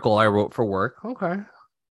 the article I wrote for work. Okay.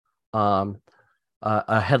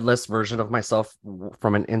 A headless version of myself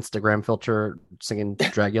from an Instagram filter singing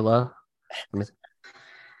Dragula.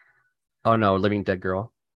 Oh no, Living Dead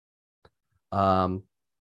Girl.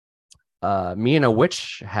 Me in a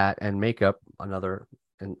witch hat and makeup, another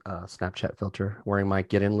Snapchat filter, wearing my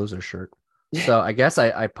Get In Loser shirt. So I guess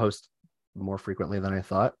I post more frequently than I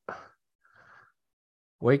thought.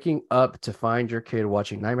 Waking up to find your kid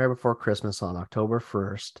watching Nightmare Before Christmas on October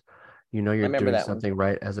 1st. You know you're doing something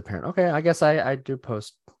right as a parent. Okay, I guess I do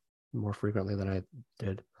post more frequently than I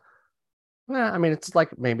did. Yeah, I mean, it's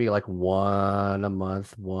like maybe like one a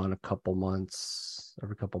month, one a couple months,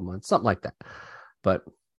 every couple months, something like that. But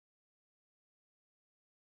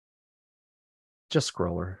just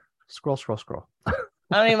scroller. Scroll. I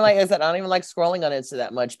don't even like, I said, I don't even like scrolling on Insta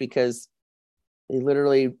that much because they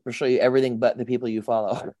literally will show you everything but the people you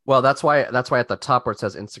follow. Well, that's why at the top where it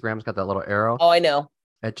says Instagram's got that little arrow. Oh, I know.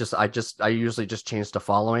 I usually just change to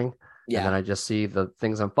following. Yeah. And then I just see the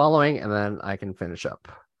things I'm following and then I can finish up.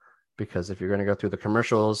 Because if you're going to go through the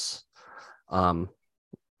commercials, or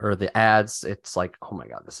the ads, it's like, oh my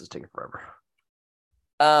God, this is taking forever.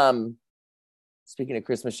 Speaking of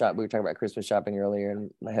Christmas shop, we were talking about Christmas shopping earlier,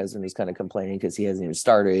 and my husband was kind of complaining because he hasn't even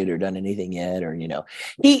started or done anything yet, or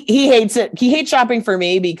he hates it. He hates shopping for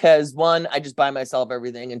me because one, I just buy myself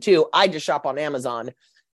everything, and two, I just shop on Amazon,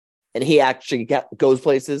 and he actually goes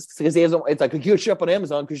places because he hasn't. It's like you shop on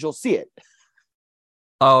Amazon because you'll see it.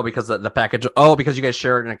 Oh, because the package. Oh, because you guys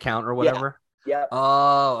share an account or whatever. Yeah.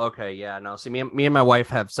 Oh, okay. Yeah. No. See, me and my wife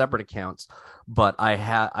have separate accounts, but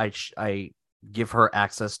I give her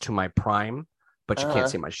access to my Prime. But you can't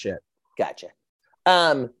see my shit. Gotcha.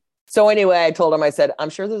 So anyway, I told him, I said, I'm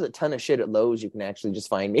sure there's a ton of shit at Lowe's you can actually just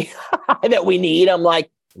find me that we need. I'm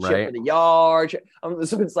like, shit for the yard.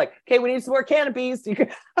 So it's like, okay, we need some more canopies. You can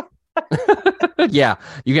yeah,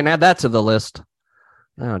 you can add that to the list.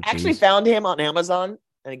 Oh, actually found him on Amazon.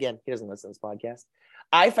 And again, he doesn't listen to this podcast.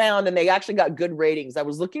 I found, and they actually got good ratings. I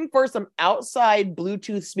was looking for some outside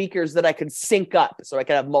Bluetooth speakers that I could sync up so I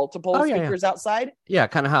could have multiple speakers outside. Yeah,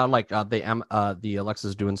 kind of how like the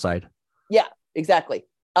Alexas do inside. Yeah, exactly.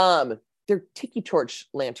 They're tiki torch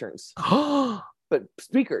lanterns, but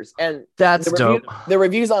speakers, and that's dope. The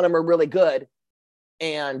reviews on them are really good,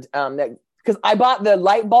 and because I bought the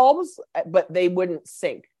light bulbs, but they wouldn't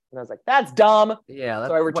sync, and I was like, that's dumb. Yeah,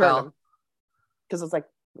 so I returned them because it's like,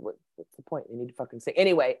 what's the point? You need to fucking sync.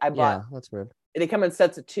 Anyway, I bought. Yeah, that's weird. They come in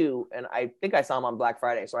sets of 2, and I think I saw them on Black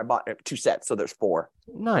Friday, so I bought 2 sets, so there's 4.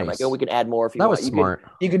 Nice. I'm like, oh, we can add more if you want. That was smart.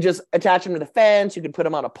 You could just attach them to the fence. You could put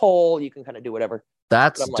them on a pole. You can kind of do whatever.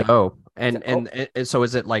 That's dope. Like, and so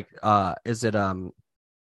is it like is it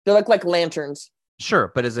They look like lanterns.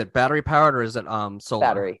 Sure, but is it battery powered or is it solar?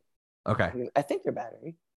 Battery. Okay. I think they're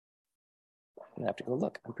battery. I'm gonna have to go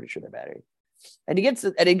look. I'm pretty sure they're battery. I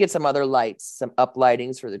did get some other lights, some up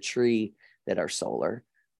lightings for the tree that are solar.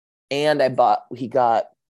 And he got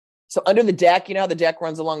so under the deck, you know how the deck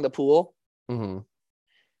runs along the pool? Mm-hmm.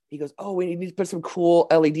 He goes, oh, we need to put some cool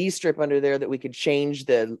LED strip under there that we could change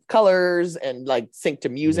the colors and like sync to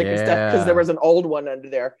music and stuff. Because there was an old one under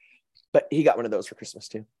there. But he got one of those for Christmas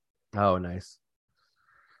too. Oh, nice.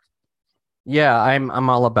 Yeah, I'm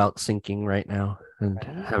all about syncing right now and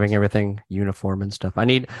having everything uniform and stuff. I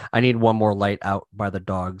need one more light out by the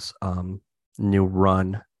dog's new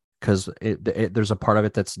run. Because there's a part of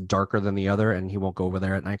it that's darker than the other, and he won't go over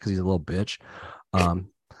there at night because he's a little bitch.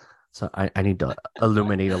 So I need to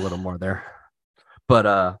illuminate a little more there.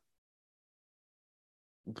 But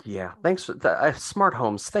yeah, thanks for that. Smart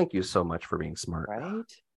homes. Thank you so much for being smart. Right?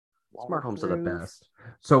 Smart homes are the best.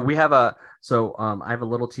 So we have I have a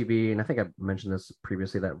little TV, and I think I mentioned this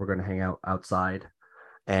previously that we're going to hang out outside,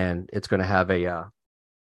 and it's going to have a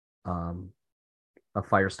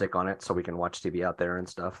Fire Stick on it, so we can watch TV out there and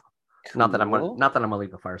stuff. Cool. Not that I'm gonna leave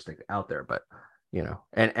the Fire Stick out there, but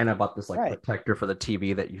and I bought this protector for the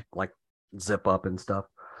TV that you like zip up and stuff.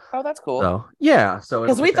 Oh, that's cool. So yeah, so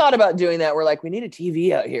because we thought about doing that, we're like, we need a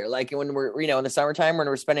TV out here, like when we're in the summertime when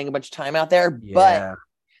we're spending a bunch of time out there. Yeah. But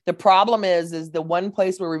the problem is the one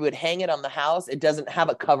place where we would hang it on the house, it doesn't have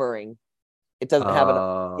a covering. It doesn't have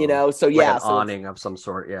so like yeah, an awning of some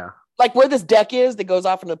sort. Yeah, like where this deck is that goes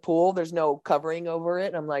off in the pool, there's no covering over it.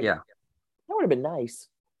 And I'm like, yeah, that would have been nice.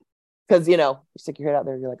 Because, you stick your head out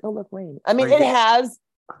there and you're like, oh, look, rain. I mean, it has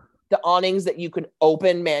the awnings that you can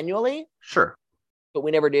open manually. Sure. But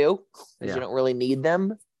we never do because you don't really need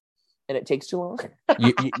them. And it takes too long.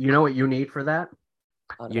 you know what you need for that?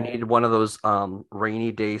 You need one of those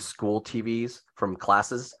rainy day school TVs from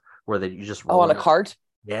classes where you just roll on a cart?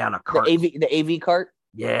 Yeah, on a cart. The AV cart?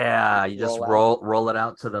 Yeah, you just roll it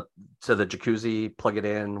out to the jacuzzi, plug it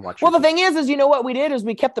in, watch. Well, the thing is you know what we did is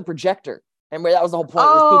we kept the projector. Remember, that was the whole point.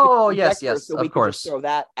 Oh, yes, so we of course. Just throw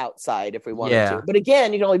that outside if we wanted to. But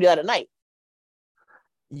again, you can only do that at night.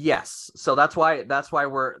 Yes, so that's why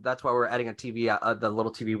we're adding a TV, the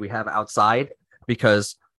little TV we have outside,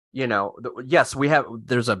 because yes,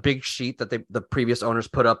 there's a big sheet that the previous owners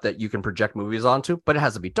put up that you can project movies onto, but it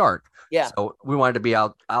has to be dark. Yeah. So we wanted to be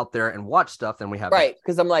out there and watch stuff. Then we have right.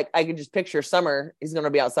 Because I'm like, I can just picture summer. He's going to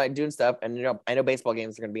be outside doing stuff. And, I know baseball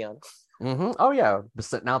games are going to be on. Mm-hmm. Oh, yeah.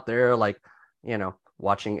 Sitting out there, like,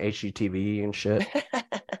 watching HGTV and shit.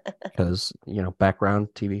 Because, background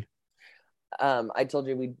TV. I told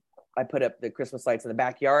you I put up the Christmas lights in the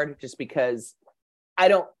backyard just because I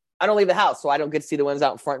don't leave the house, so I don't get to see the ones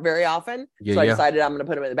out in front very often. Yeah, so I decided I'm going to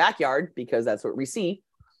put them in the backyard because that's what we see.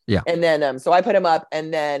 Yeah. And then, so I put them up,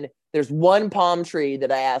 and then there's one palm tree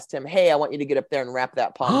that I asked him, hey, I want you to get up there and wrap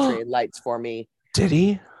that palm tree in lights for me. Did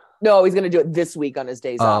he? No, he's going to do it this week on his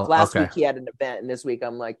days off. Last okay. week he had an event, and this week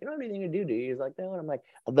I'm like, you don't have anything to do, do you? He's like, no. And I'm like,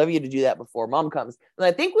 I'd love you to do that before Mom comes. And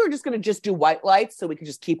I think we were just going to just do white lights so we could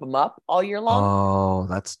just keep them up all year long. Oh,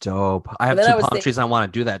 that's dope. I have two palm trees I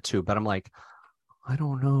want to do that too, but I'm like, I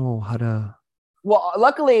don't know how to. Well,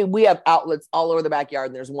 luckily we have outlets all over the backyard,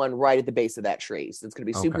 and there's one right at the base of that tree. So it's going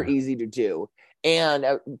to be super easy to do. And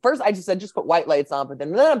first I just said, just put white lights on, but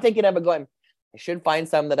then I'm thinking of it going, I should find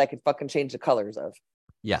some that I could fucking change the colors of.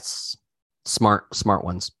 Yes. Smart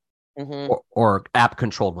ones. Mm-hmm. Or app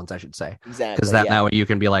controlled ones, I should say. Exactly. Because that way you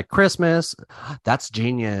can be like, Christmas. That's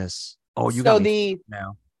genius. Oh, you got me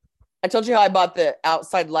now. I told you how I bought the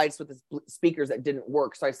outside lights with the speakers that didn't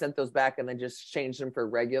work. So I sent those back and then just changed them for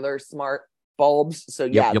regular smart bulbs. So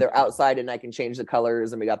they're outside and I can change the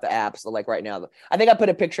colors, and we got the app. So like right now, I think I put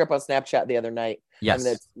a picture up on Snapchat the other night. Yes.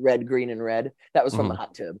 And it's red, green, and red. That was from the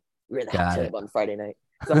hot tub. We were in the hot tub on Friday night.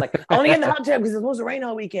 So I'm like, I only in the hot tub because it's supposed to rain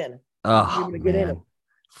all weekend. Oh, man.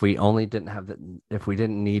 If we only if we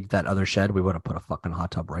didn't need that other shed, we would have put a fucking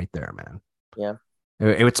hot tub right there, man. Yeah.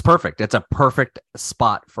 It's perfect. It's a perfect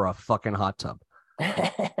spot for a fucking hot tub.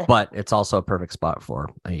 But it's also a perfect spot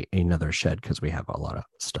for another shed because we have a lot of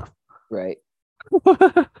stuff. Right.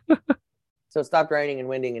 So it stopped raining and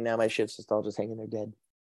winding, and now my shit's all just hanging there dead.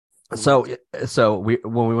 So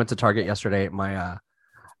when we went to Target yesterday, my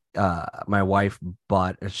wife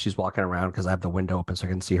bought, she's walking around because I have the window open so I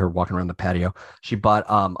can see her walking around the patio. She bought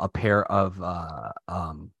a pair of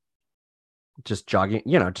just jogging,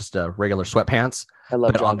 just regular sweatpants. I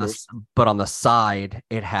love joggers. But on the side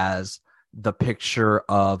it has the picture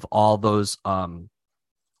of all those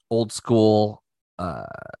old school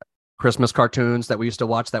Christmas cartoons that we used to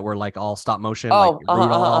watch that were like all stop motion, like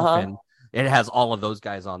Rudolph, and it has all of those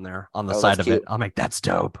guys on there on the side of it. I'm like, that's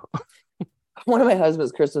dope. One of my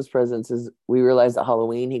husband's Christmas presents is we realized at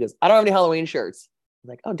Halloween, he goes, I don't have any Halloween shirts. I'm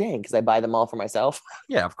like, oh, dang, because I buy them all for myself.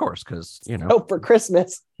 Yeah, of course, because, So for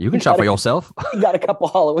Christmas. You can shop for yourself. He got a couple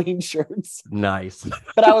Halloween shirds. Nice.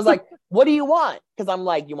 But I was like, what do you want? Because I'm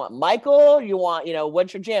like, you want Michael? You want,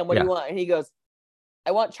 what's your jam? What do you want? And he goes,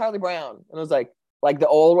 I want Charlie Brown. And I was like the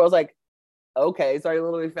old, I was like, okay. So I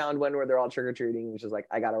literally found one where they're all trick-or-treating, which is like,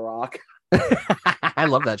 I got a rock. I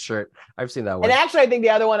love that shirt. I've seen that one. And actually, I think the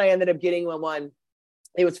other one I ended up getting one.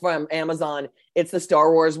 It was from Amazon. It's the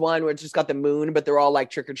Star Wars one, which just got the moon, but they're all like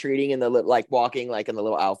trick or treating and the like walking like in the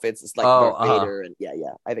little outfits. It's like Darth Vader, and yeah.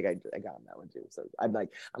 I think I got him that one too. So I'm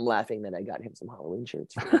laughing that I got him some Halloween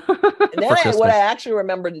shirts. And then what I actually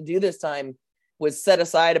remembered to do this time was set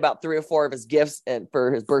aside about 3 or 4 of his gifts and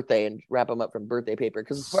for his birthday and wrap them up from birthday paper.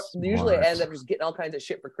 Because usually I end up just getting all kinds of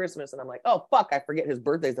shit for Christmas, and I'm like, oh fuck, I forget his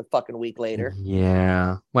birthday's a fucking week later.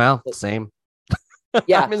 Yeah. Well, same.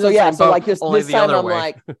 Yeah. So like this time I'm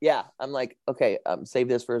like, I'm like, okay, save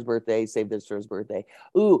this for his birthday, save this for his birthday.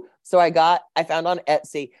 Ooh, so I found on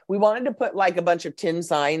Etsy, we wanted to put like a bunch of tin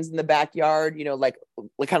signs in the backyard, like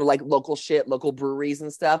kind of like local shit, local breweries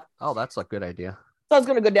and stuff. Oh, that's a good idea. So I was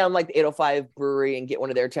going to go down like the 805 brewery and get one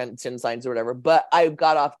of their tin signs or whatever. But I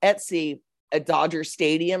got off Etsy a Dodger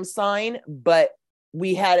Stadium sign, but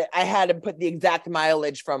I had to put the exact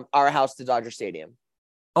mileage from our house to Dodger Stadium.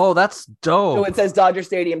 Oh, that's dope. So it says Dodger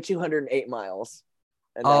Stadium 208 miles.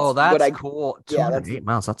 And that's cool. 208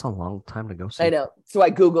 miles. That's a long time to go see. I know. So I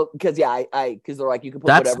Googled because because they're like, you can put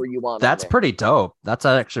whatever you want. That's pretty dope. That's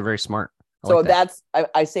actually very smart.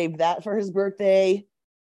 I saved that for his birthday.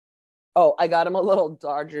 Oh, I got him a little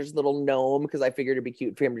Dodgers little gnome because I figured it'd be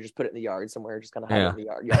cute for him to just put it in the yard somewhere, just kind of hide it in the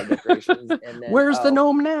yard decorations. And then, where's the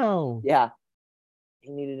gnome now? Yeah,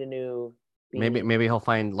 he needed a new. Maybe he'll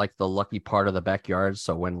find like the lucky part of the backyard.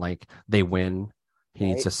 So when like they win, he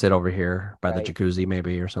needs to sit over here by the jacuzzi,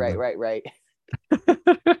 maybe or something. Right.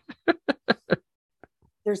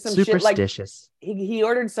 There's some superstitious. Shit, like, he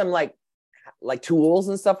ordered some like tools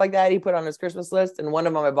and stuff like that he put on his Christmas list, and one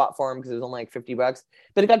of them I bought for him because it was only like $50,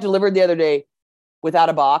 but it got delivered the other day without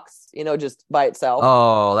a box, just by itself.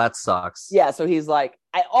 Oh, that sucks. Yeah, so he's like,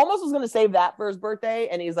 I almost was going to save that for his birthday,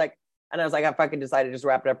 and he's like, And I was like, I fucking decided to just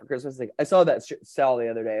wrap it up for Christmas. Like, I saw that sell the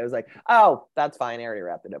other day. I was like, oh, that's fine. I already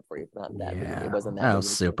wrapped it up for you. Not that big. It wasn't that. That was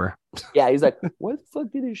super. Yeah, he's like, why the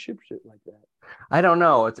fuck do they ship shit like that? I don't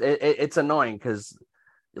know. It's annoying because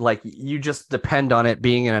like you just depend on it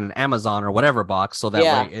being in an Amazon or whatever box, so that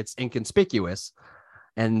way it's inconspicuous.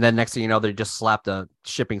 And then next thing you know, they just slapped a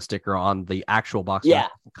shipping sticker on the actual box. Yeah,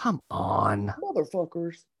 like, come on,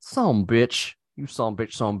 motherfuckers. Some bitch. You some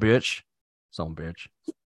bitch, some bitch. Some bitch.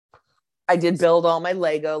 I did build all my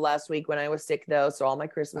Lego last week when I was sick, though. So all my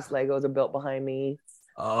Christmas Legos are built behind me.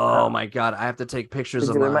 Oh my God. I have to take pictures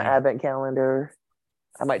of my advent calendar.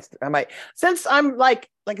 I might, since I'm like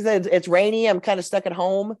I said, it's rainy. I'm kind of stuck at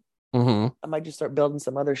home. Mm-hmm. I might just start building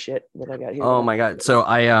some other shit that I got here. Oh my God. So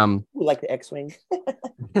I like the X-Wing.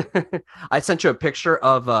 I sent you a picture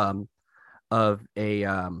of a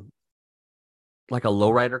like a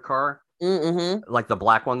lowrider car. Mm-hmm. Like the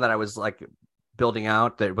black one that I was like building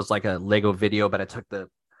out. That was like a Lego video, but I took the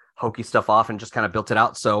hokey stuff off and just kind of built it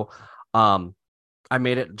out. So I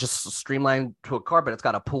made it just streamlined to a car, but it's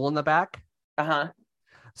got a pool in the back.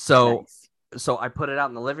 So nice. So I put it out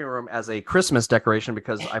in the living room as a Christmas decoration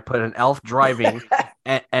because I put an elf driving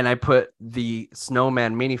and I put the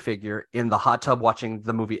snowman minifigure in the hot tub watching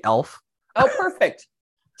the movie Elf. Oh, perfect.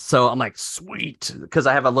 So I'm like, sweet, because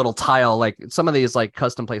I have a little tile. Like some of these like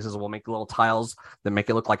custom places will make little tiles that make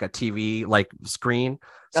it look like a TV like screen.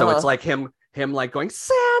 So it's like him like going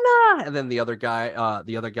Santa, and then the other guy,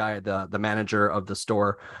 the manager of the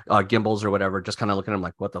store, Gimbals or whatever, just kind of looking at him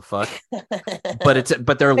like, what the fuck?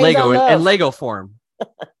 but they're Lego in Lego form.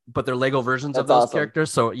 But they're Lego versions of those characters.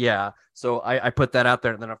 So yeah. So I put that out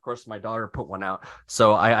there. And then of course my daughter put one out.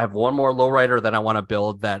 So I have one more lowrider that I want to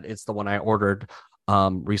build. That it's the one I ordered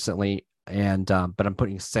recently. And but I'm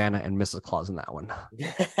putting Santa and Mrs. Claus in that one.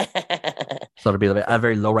 So it'll be a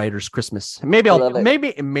very lowriders Christmas. Maybe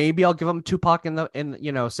I'll give him Tupac in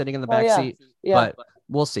sitting in the back seat. Yeah. But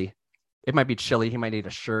we'll see. It might be chilly. He might need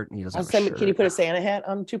a shirt. And he doesn't have a shirt. Can you put a Santa hat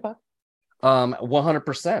on Tupac?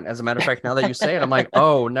 100%. As a matter of fact, now that you say it, I'm like,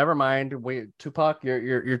 oh, never mind. Wait, Tupac,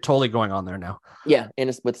 you're totally going on there now. Yeah, and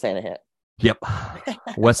it's with Santa hat. Yep.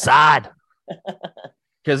 West Side.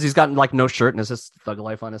 Because he's got like no shirt and it's just Thug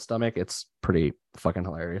Life on his stomach. It's pretty fucking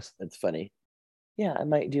hilarious. That's funny. Yeah, I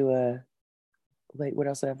might do what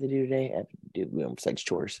else do I have to do today? I have to do besides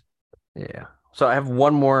chores. Yeah. So I have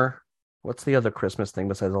one more. What's the other Christmas thing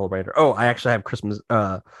besides Old Rider? Oh, I actually have Christmas,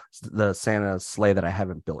 the Santa sleigh that I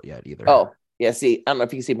haven't built yet either. Oh, yeah. See, I don't know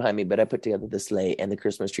if you can see behind me, but I put together the sleigh and the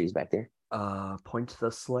Christmas trees back there. Point to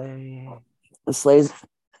the sleigh. The sleigh's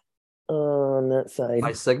on that side.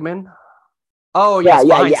 By Sigmund? Oh, yes,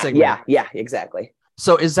 yeah, exactly.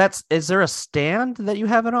 So is there a stand that you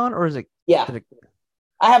have it on, or is it? Yeah.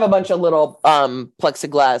 I have a bunch of little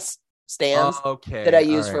plexiglass stands that I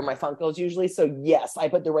use for my Funkos usually. So yes, I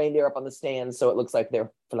put the reindeer up on the stand so it looks like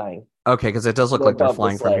they're flying. Okay, because it does look like they're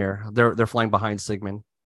flying from here. They're flying behind Sigmund.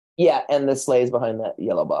 Yeah, and the sleigh is behind that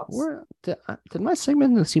yellow box. Did my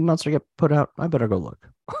Sigmund and the Sea Monster get put out? I better go look.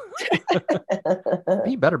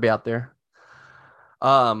 He better be out there.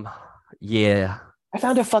 Yeah. I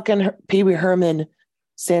found a fucking Pee Wee Herman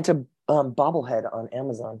Santa bobblehead on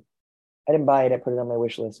Amazon. I didn't buy it. I put it on my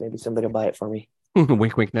wish list. Maybe somebody will buy it for me.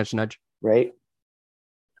 Wink, wink, nudge, nudge. Right.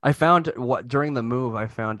 I found during the move. I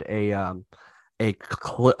found a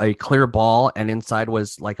clear ball, and inside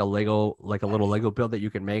was like a little Lego build that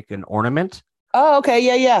you can make an ornament. Oh,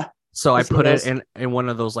 okay, yeah. So I put it in one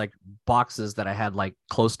of those like boxes that I had like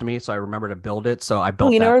close to me, so I remember to build it. So I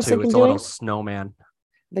built that too. It's a little snowman.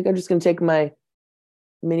 I think I'm just gonna take my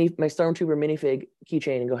Stormtrooper minifig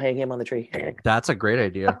keychain and go hang him on the tree. That's a great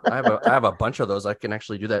idea. I have a bunch of those. I can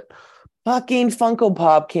actually do that. Fucking Funko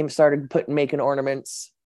Pop started making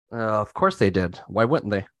ornaments. Of course they did. Why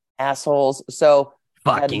wouldn't they? Assholes. So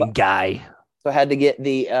fucking guy. So I had to get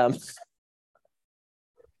the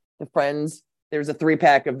Friends. There's a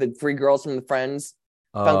 3-pack of the 3 girls from the Friends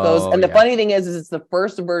Funkos. And the funny thing is it's the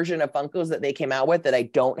first version of Funkos that they came out with that I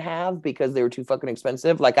don't have because they were too fucking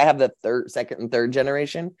expensive. Like I have the second and third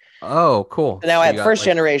generation. Oh, cool. So now I have first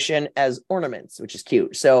generation as ornaments, which is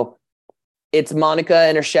cute. So it's Monica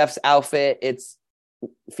in her chef's outfit. It's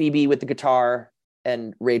Phoebe with the guitar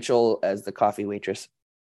and Rachel as the coffee waitress.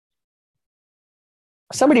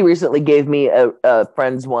 Somebody recently gave me a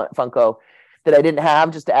Friends Funko that I didn't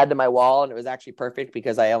have just to add to my wall. And it was actually perfect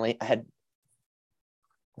because I had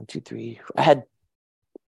 1, 2, 3.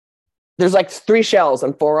 There's like 3 shelves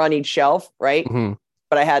and 4 on each shelf, right? Mm-hmm.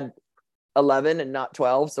 But I had 11 and not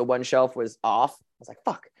 12. So one shelf was off. I was like,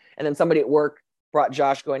 fuck. And then somebody at work brought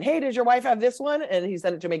Josh going, hey, does your wife have this one? And he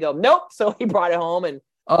sent it to me, go, nope. So he brought it home and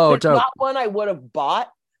dope. Not one I would have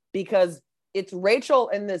bought, because it's Rachel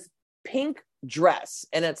in this pink dress.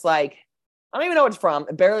 And it's like, I don't even know what it's from.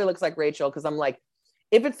 It barely looks like Rachel because I'm like,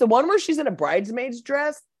 if it's the one where she's in a bridesmaid's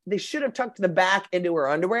dress, they should have tucked the back into her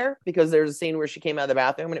underwear because there's a scene where she came out of the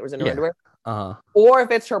bathroom and it was in her underwear. Or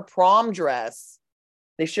if it's her prom dress,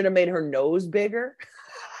 they should have made her nose bigger.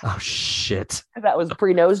 Oh, shit. That was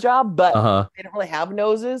pre-nose job, but they don't really have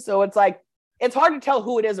noses. So it's like, it's hard to tell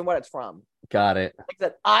who it is and what it's from. Got it. Like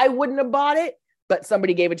that, I wouldn't have bought it, but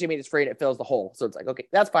somebody gave it to me. It's free and it fills the hole. So it's like, okay,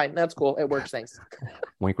 that's fine. That's cool. It works. Thanks.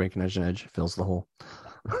 Wink, wink, nudge, nudge. Fills the hole.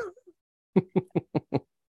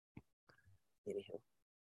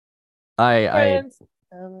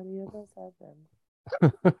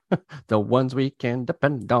 The ones we can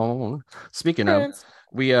depend on. Speaking of,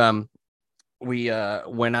 we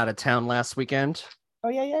went out of town last weekend. Oh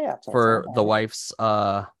yeah. For the wife's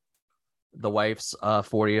 40th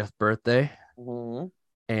birthday.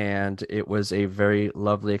 And it was a very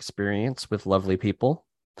lovely experience with lovely people.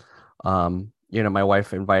 My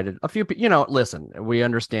wife invited a few people. Listen, we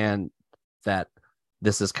understand that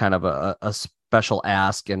this is kind of a special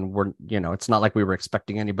ask, and we're, it's not like we were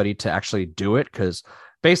expecting anybody to actually do it, because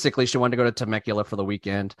basically she wanted to go to Temecula for the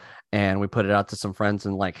weekend, and we put it out to some friends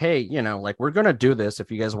and like, hey, we're gonna do this. If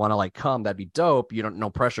you guys want to like come, that'd be dope. No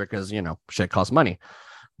pressure, because shit costs money.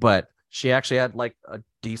 But she actually had like a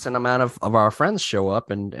decent amount of our friends show up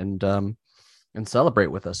and celebrate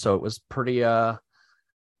with us. So it was pretty dope,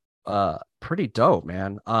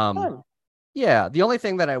 man. Yeah. The only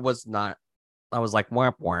thing that I was like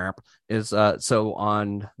whap whap is so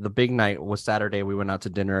on the big night was Saturday, we went out to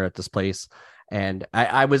dinner at this place, and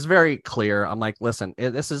I was very clear. I'm like, listen,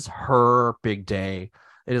 this is her big day.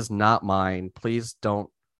 It is not mine. Please don't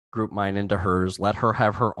group mine into hers. Let her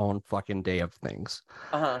have her own fucking day of things.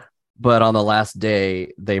 But on the last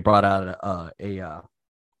day, they brought out a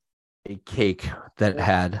cake that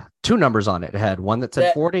had two numbers on it. It had one that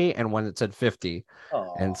said 40 and one that said 50.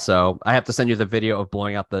 And so I have to send you the video of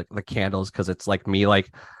blowing out the candles, because it's like me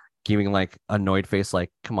like giving like annoyed face, like,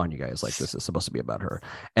 come on, you guys, like this is supposed to be about her.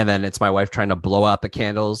 And then it's my wife trying to blow out the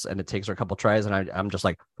candles, and it takes her a couple tries, and I'm just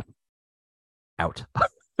like out.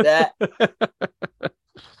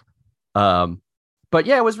 But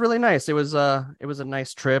yeah, it was really nice. It was a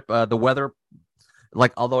nice trip. The weather,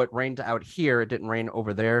 like, although it rained out here, it didn't rain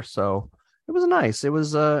over there, so it was nice. It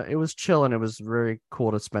was chill, and it was very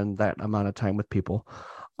cool to spend that amount of time with people.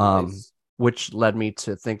 Nice. Which led me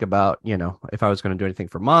to think about, if I was going to do anything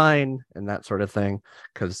for mine and that sort of thing,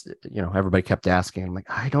 because everybody kept asking. I'm like,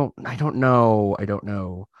 I don't know.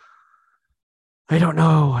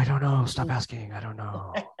 Stop asking. I don't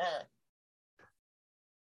know.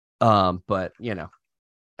 But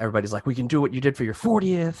everybody's like, we can do what you did for your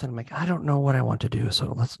 40th. And I'm like, I don't know what I want to do.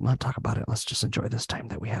 So let's not talk about it. Let's just enjoy this time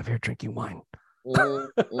that we have here drinking wine. But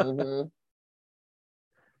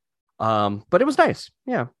it was nice.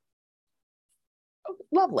 Yeah. Oh,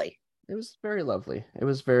 lovely. It was very lovely. It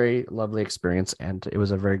was very lovely experience. And it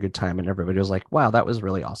was a very good time. And everybody was like, wow, that was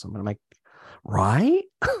really awesome. And I'm like, right?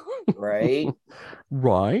 Right.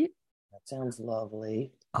 Right. That sounds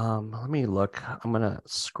lovely. Let me look. I'm gonna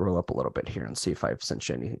scroll up a little bit here and see if I've sent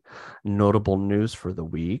you any notable news for the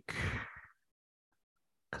week,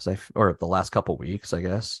 or the last couple weeks, I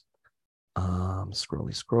guess.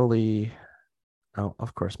 Scrolly. Oh,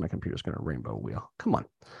 of course, my computer's gonna rainbow wheel. Come on.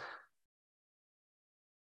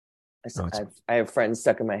 I have friends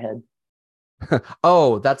stuck in my head.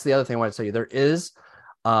 Oh, that's the other thing I want to tell you. There is,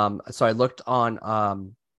 so I looked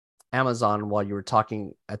on Amazon while you were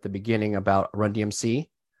talking at the beginning about Run DMC.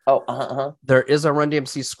 Oh, There is a Run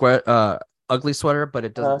DMC ugly sweater, but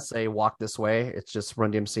it doesn't say walk this way. It's just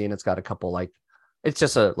Run DMC, and it's got a couple it's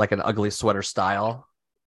just an ugly sweater style.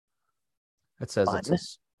 It says it's a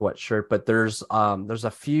sweatshirt, but there's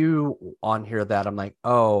a few on here that I'm like,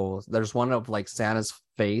 oh, there's one of like Santa's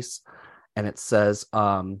face, and it says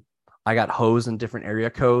I got hoes in different area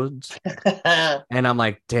codes. And I'm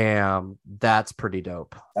like, damn, that's pretty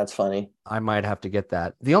dope. That's funny. I might have to get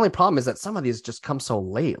that. The only problem is that some of these just come so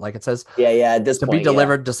late. Like it says, at this to point, be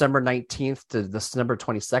delivered December 19th to December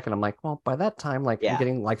 22nd. I'm like, well, by that time, like I'm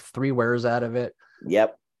getting like 3 wears out of it.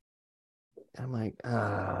 Yep. I'm like,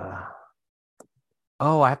 I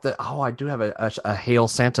do have a Hail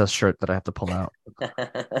Santa shirt that I have to pull out.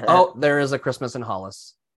 Oh, there is a Christmas in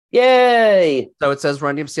Hollis. Yay! So it says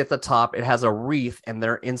Run DMC at the top. It has a wreath, and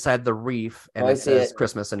they're inside the wreath, and it says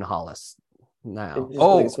Christmas in Hollis. Now,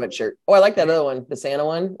 a sweatshirt. Oh, I like that other one, the Santa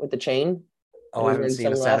one with the chain. Oh, I haven't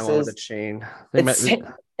seen a Santa one with a chain.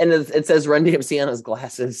 And it says Run DMC on his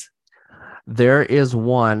glasses. There is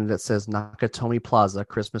one that says Nakatomi Plaza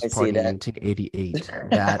Christmas I see Party that. 1988.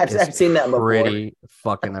 That is I've seen that before. pretty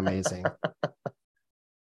fucking amazing.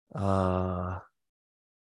 There's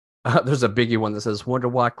a biggie one that says, "Wonder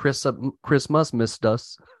why Christmas missed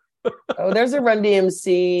us." Oh, there's a Run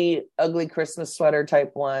DMC ugly Christmas sweater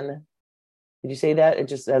type one. Did you say that? It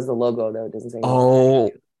just has the logo though. It doesn't say anything.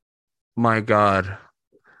 Oh my God.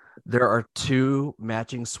 There are two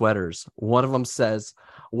matching sweaters. One of them says,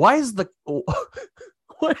 why is the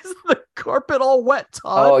carpet all wet,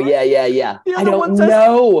 Todd? Oh, yeah. The I other don't one says,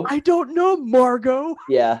 know. I don't know, Margot.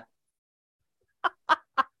 Yeah.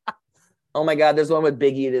 Oh my God, there's one with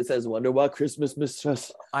Biggie that says, "Wonder why Christmas missed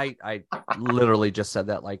us." I literally just said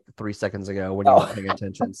that like 3 seconds ago when you weren't paying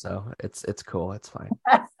attention. So it's cool. It's fine.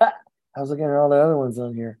 I was looking at all the other ones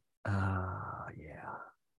on here.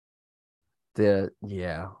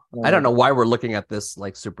 Yeah. I don't know why we're looking at this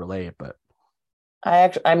like super late, but I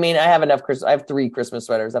have enough I have 3 Christmas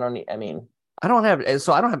sweaters. I don't have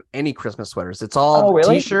any Christmas sweaters. It's all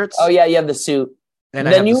really? T-shirts. Oh yeah, you have the suit. And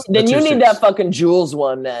then you need that fucking Jules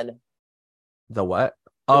one then. The what?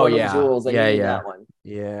 Oh yeah. Jules, that one.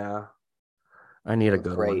 Yeah. I need a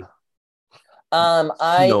good one.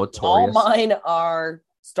 All mine are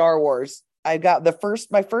Star Wars. I got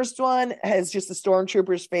my first one has just a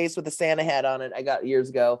stormtrooper's face with a Santa hat on it. I got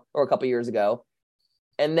a couple years ago.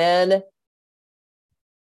 And then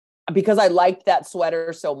because I liked that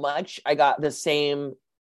sweater so much, I got the same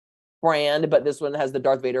brand, but this one has the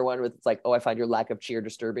Darth Vader one with it's like, "Oh, I find your lack of cheer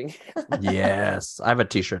disturbing." Yes. I have a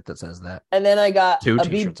t-shirt that says that. And then I got 2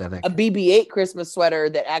 t-shirts, I think. A BB-8 Christmas sweater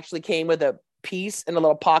that actually came with a piece in a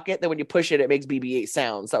little pocket that when you push it, it makes BB-8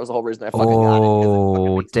 sounds. That was the whole reason I fucking got it.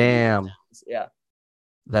 Oh, damn. Yeah.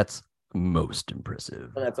 That's most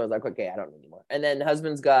impressive. And that's why I was like, okay, I don't need anymore. And then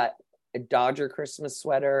husband's got a Dodger Christmas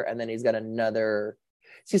sweater, and then he's got another.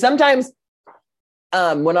 See, sometimes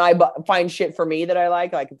when I find shit for me that I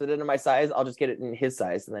like if it's in my size, I'll just get it in his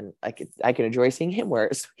size, and then I can enjoy seeing him wear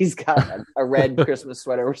it. So he's got a red Christmas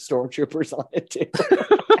sweater with stormtroopers on it too.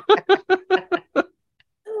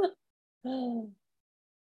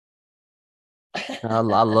 I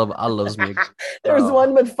love me. There's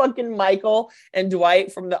one with fucking Michael and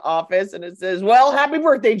Dwight from The Office, and it says, "Well, happy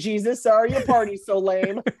birthday, Jesus. Sorry your party's so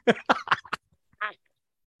lame."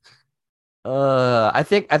 I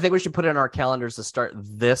think we should put it in our calendars to start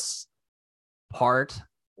this part.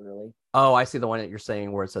 Really? Oh, I see the one that you're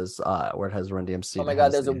saying where it says where it has Run DMC. Oh my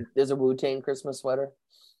God, there's a Wu-Tang Christmas sweater.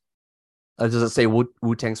 Does it say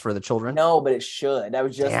Wu-Tang's for the children? No, but it should. That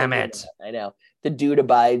was just damn it. I know. The Dude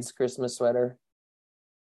Abides Christmas sweater.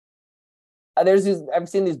 I've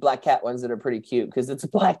seen these black cat ones that are pretty cute because it's a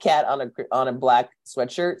black cat on a black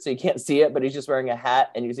sweatshirt, so you can't see it, but he's just wearing a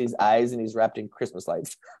hat and you see his eyes and he's wrapped in Christmas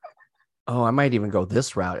lights. Oh, I might even go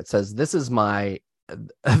this route. It says, this is my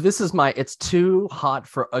it's too hot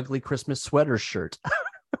for ugly Christmas sweater shirt.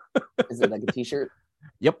 Is it like a t-shirt?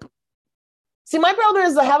 Yep. See, my problem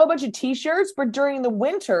is I have a bunch of t-shirts, but during the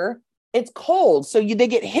winter, it's cold. So they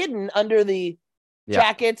get hidden under the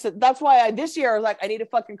jackets. That's why this year I was like, I need a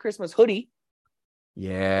fucking Christmas hoodie.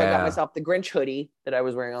 Yeah. So I got myself the Grinch hoodie that I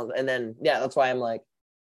was wearing. And then, that's why I'm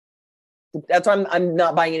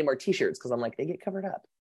not buying any more t-shirts because I'm like, they get covered up.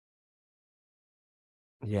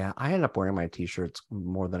 Yeah, I end up wearing my t-shirts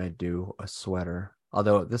more than I do a sweater.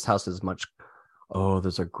 Although this house is much. Oh,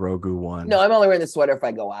 there's a Grogu one. No, I'm only wearing the sweater if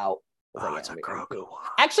I go out. It's a Grogu one.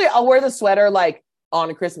 Actually, I'll wear the sweater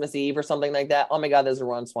on Christmas Eve or something like that. Oh my God, there's a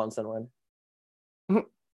Ron Swanson one.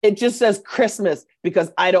 It just says Christmas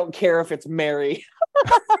because I don't care if it's Merry.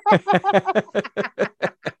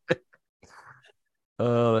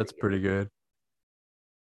 Oh, that's pretty good.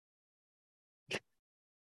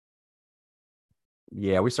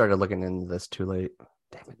 Yeah, we started looking into this too late.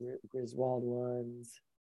 Damn it. Griswold ones.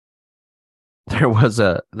 There was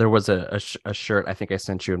a shirt I think I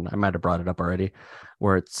sent you, and I might have brought it up already,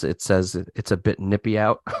 where it says it's a bit nippy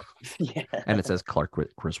out. Yeah. And it says Clark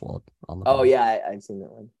Griswold on the. Oh yeah, I've seen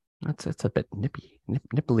that one. It's a bit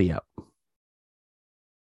nipply out.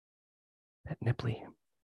 Bit nipply.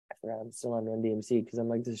 I forgot I'm still on Run DMC because I'm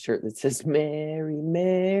like this shirt that says Mary,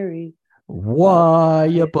 Mary. Why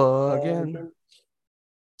you bugging?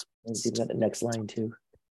 And see about the next line too.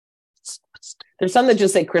 There's some that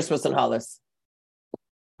just say Christmas and Hollis.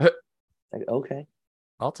 Like, okay.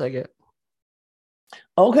 I'll take it.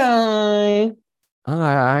 Okay.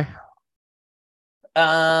 Aye.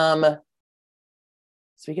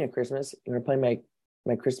 Speaking of Christmas, you want to play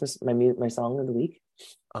my Christmas my song of the week?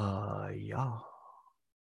 Yeah.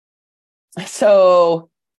 So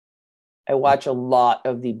I watch a lot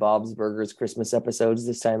of the Bob's Burgers Christmas episodes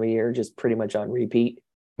this time of year, just pretty much on repeat.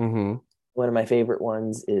 Mm-hmm. One of my favorite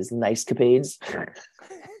ones is Nice Capades.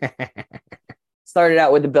 Started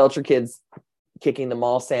out with the Belcher kids kicking the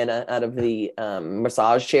mall Santa out of the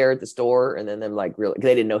massage chair at the store, and then them like really,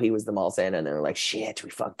 they didn't know he was the mall Santa, and they're like, "Shit, we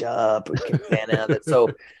fucked up. We kicked Santa out of it." So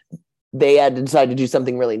they had to decide to do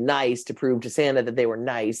something really nice to prove to Santa that they were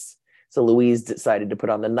nice. So Louise decided to put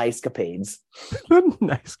on the Nice Capades.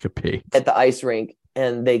 Nice Capades at the ice rink,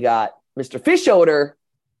 and they got Mr. Fishoder.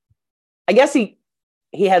 I guess he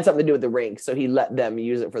had something to do with the rink, so he let them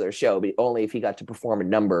use it for their show, but only if he got to perform a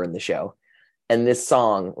number in the show. And this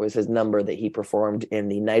song was his number that he performed in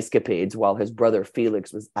the Nice Capades while his brother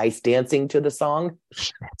Felix was ice dancing to the song.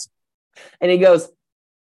 And he goes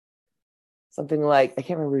something like, I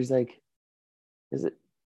can't remember. He's like,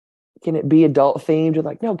 can it be adult themed? And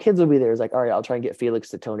like, no, kids will be there. He's like, all right, I'll try and get Felix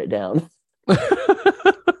to tone it down.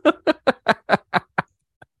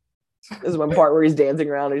 There's one part where he's dancing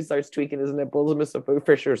around and he starts tweaking his nipples, and Mr.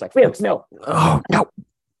 Fisher's like, Felix, no. Oh, no.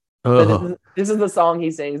 This is the song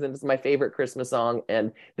he sings, and it's my favorite Christmas song.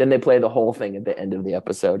 And then they play the whole thing at the end of the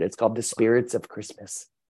episode. It's called The Spirits of Christmas.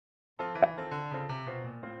 Well,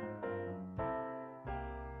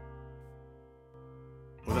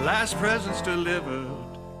 the last present's delivered,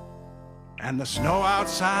 and the snow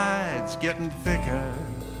outside's getting thicker.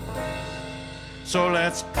 So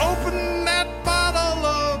let's open that bottle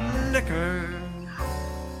of liquor.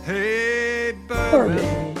 Hey,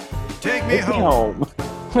 bourbon, take me home.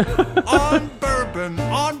 On bourbon,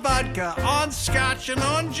 on vodka, on scotch, and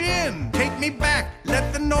on gin. Take me back,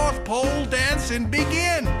 let the North Pole dancing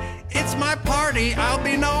begin. It's my party, I'll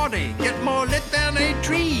be naughty, get more lit than a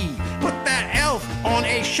tree. Put that elf on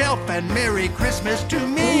a shelf and Merry Christmas to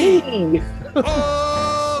me.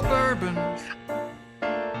 Oh, bourbon.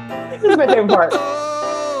 This is my favorite part.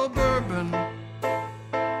 Oh, bourbon.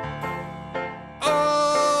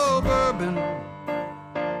 Oh, bourbon.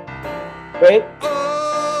 Wait.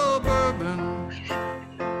 Oh, bourbon.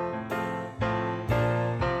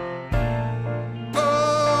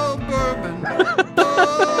 Oh, bourbon.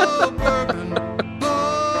 Oh, bourbon.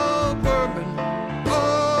 Oh, bourbon.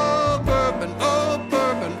 Oh, bourbon.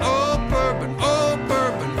 Oh, bourbon. Oh,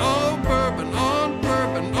 bourbon. Oh,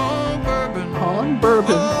 bourbon. Oh, bourbon. On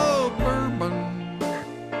bourbon. Oh, bourbon.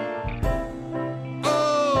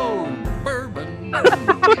 On bourbon. Oh, bourbon.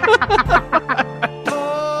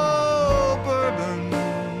 Oh, bourbon.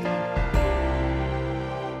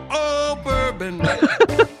 Oh, bourbon. Oh, bourbon.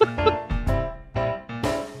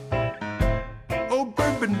 Oh,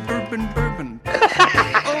 bourbon, bourbon, bourbon.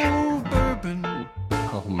 Oh, bourbon.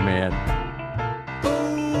 Oh, man. Oh,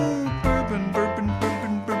 bourbon, bourbon,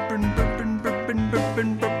 bourbon, bourbon, bourbon, bourbon, bourbon,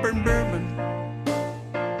 bourbon, bourbon.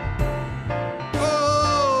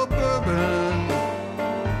 Oh, bourbon.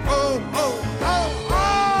 Oh, oh, oh,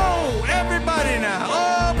 oh! Everybody now.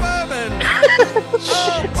 Oh, bourbon.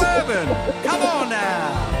 Oh, bourbon. Come on now.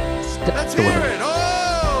 Let's hear it.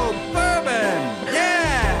 Oh, bourbon.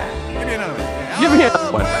 Yeah. Give me another. Give me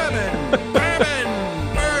another one. Bourbon.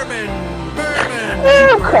 Bourbon. Bourbon.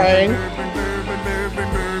 Bourbon. I'm crying.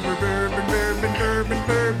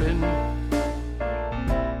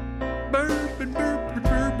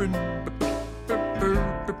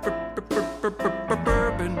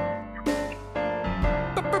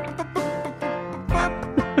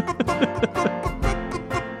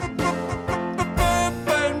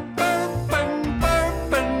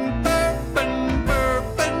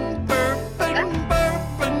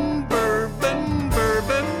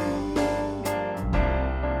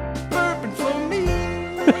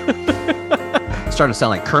 Starting to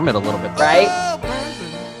sound like Kermit a little bit. Right?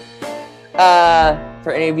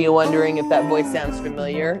 For any of you wondering if that voice sounds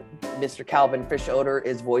familiar, Mr. Calvin Fishoder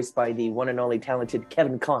is voiced by the one and only talented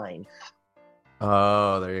Kevin Kline.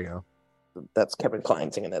 Oh, there you go. That's Kevin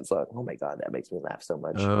Kline singing that song. Oh my God, that makes me laugh so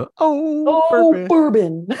much. Oh,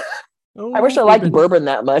 bourbon. Oh, I wish I liked bourbon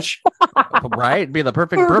that much. Right? It'd be the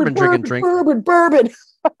perfect bourbon drinking drink. Bourbon.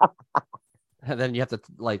 And then you have to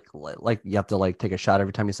like you have to take a shot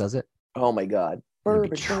every time he says it. Oh my God. You'd be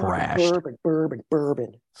Bourbon, trashed.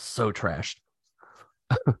 bourbon. So trashed.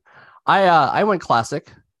 I went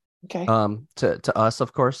classic. Okay. To us,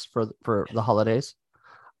 of course, for the holidays.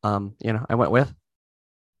 I went with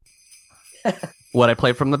what I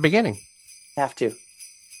played from the beginning. Have to.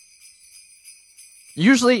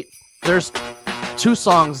 Usually there's two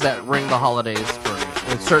songs that ring the holidays for me.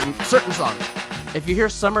 With certain songs. If you hear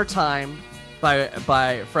Summertime by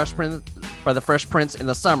the Fresh Prince in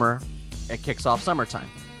the summer, it kicks off summertime.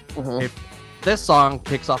 Mm-hmm. If this song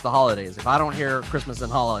kicks off the holidays, if I don't hear Christmas and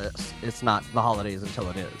holidays, it's not the holidays until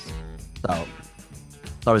it is. So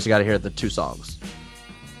it's always you got to hear the two songs.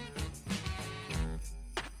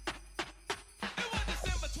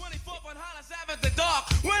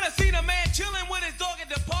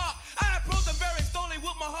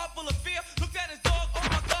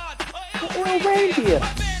 reindeer.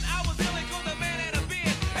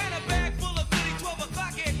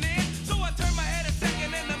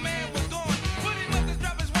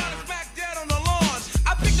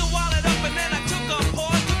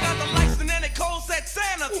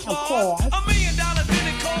 $1 million in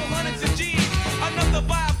it, cold hundreds of G's. Enough to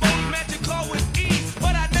buy a phone magic car with ease.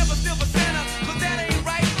 But I never steal for Santa, cause that ain't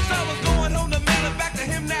right. So I was going home to mail it back to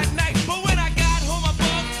him that night. But when I got home, I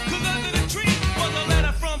bugged, cause under the tree was a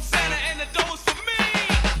letter from Santa and the door was for me.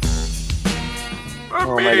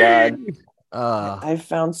 Oh my God. I've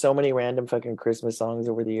found so many random fucking Christmas songs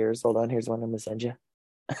over the years. Hold on, here's one I'm gonna send you.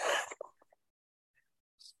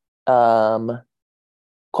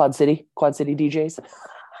 Quad City DJs.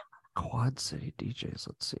 Quad City DJs.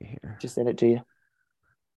 Let's see here. Just send it to you.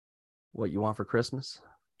 What you want for Christmas?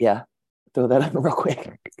 Yeah, throw that on real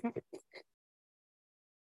quick.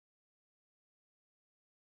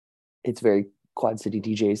 It's very Quad City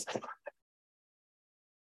DJs.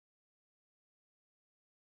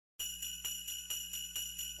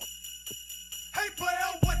 Hey,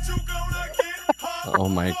 player, what you gonna get? Oh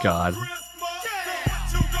my God.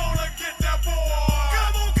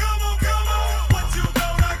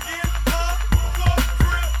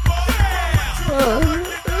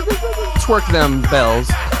 Twerk them bells.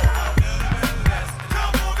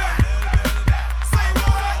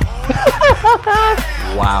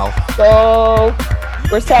 Wow. So,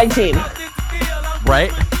 where's tag team?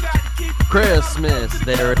 Right? Christmas.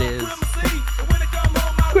 There it is.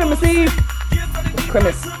 Christmas Eve.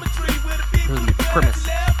 Christmas. Christmas.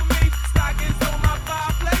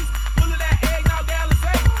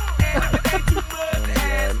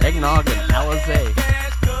 Eggnog and Alizé.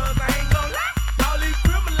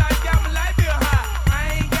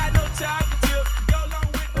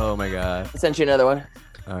 Oh my God. I sent you another one.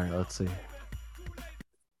 All right, let's see.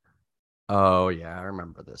 Oh yeah, I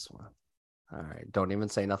remember this one. All right, don't even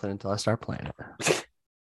say nothing until I start playing it.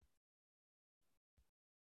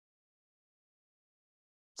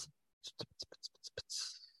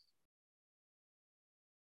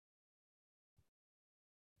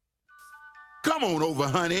 Come on over,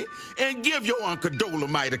 honey, and give your Uncle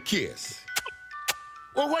Dolomite a kiss.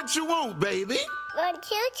 Well, what you want, baby?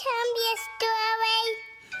 Won't you tell me a story?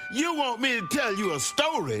 You want me to tell you a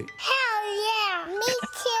story? Hell yeah, me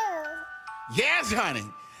too. Yes, honey.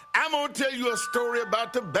 I'm going to tell you a story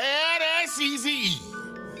about the badass Eazy-E.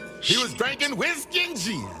 He was drinking whiskey and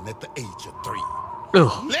gin at the age of 3.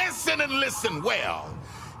 Ugh. Listen and listen well.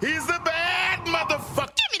 He's a bad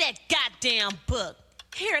motherfucker. Give me that goddamn book.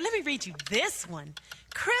 Here, let me read you this one.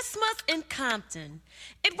 Christmas in Compton.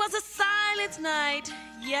 It was a silent night,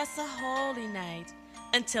 yes, a holy night,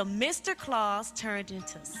 until Mr. Claus turned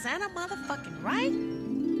into Santa motherfucking right.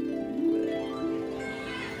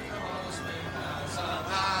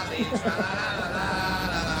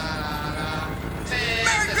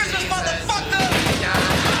 Merry Christmas, motherfucker!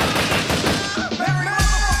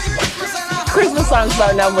 Christmas song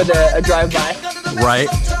starting out with a drive-by. Right?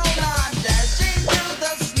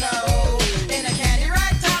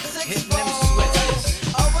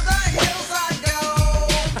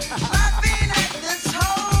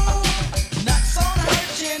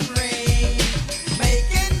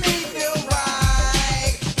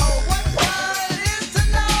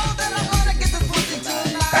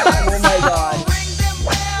 Oh my God.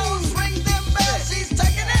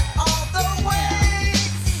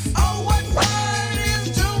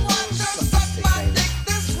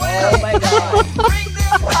 Oh my God.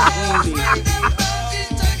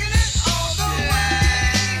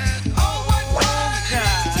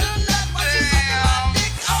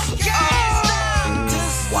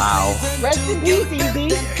 Wow. Rest in peace, Easy.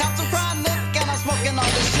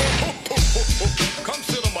 Come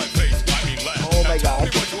sit on my face, I mean laugh. Oh my Now tell God. me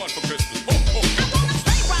what you want for Christmas.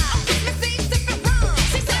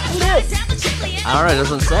 I don't know, it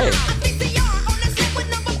doesn't say.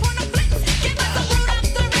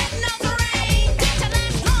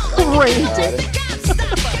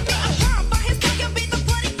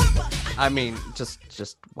 I mean, just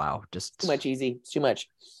wow, just Too much, Easy. It's too much.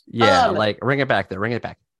 yeah, like ring it back there, ring it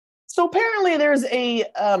back. So apparently there's a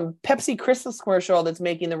Pepsi Christmas commercial that's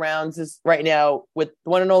making the rounds right now with the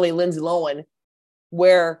one and only Lindsay Lohan,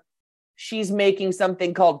 where she's making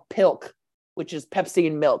something called Pilk, which is Pepsi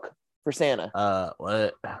and milk for Santa.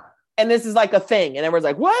 What? And this is like a thing. And everyone's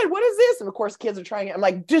like, what? What is this? And of course, kids are trying it. I'm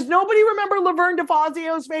like, does nobody remember Laverne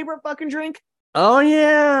DeFazio's favorite fucking drink? Oh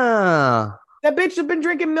yeah. That bitch has been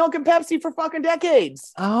drinking milk and Pepsi for fucking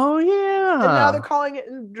decades. Oh yeah. And now they're calling it,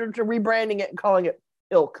 rebranding it and calling it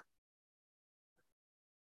Pilk.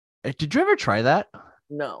 Did you ever try that?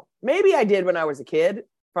 No. Maybe I did when I was a kid.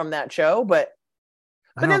 from that show, but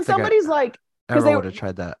I don't then think somebody's like, because ever would have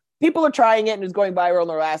tried that. people are trying it and it's going viral and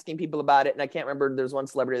they're asking people about it. And I can't remember, there's one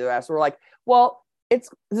celebrity that asked, we're like, well, it's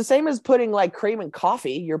the same as putting like cream in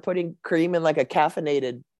coffee. You're putting cream in like a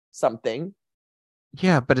caffeinated something.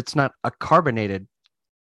 Yeah, but it's not a carbonated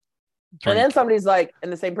drink. And then somebody's like,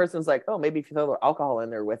 and the same person's like, oh, maybe if you throw alcohol in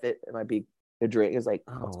there with it, it might be a drink. It's like,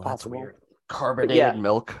 Oh, that's that's possible. weird. Carbonated Yeah.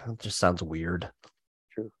 milk. It just sounds weird.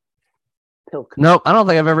 True. Pilk. Nope, I don't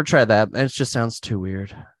think I've ever tried that. It just sounds too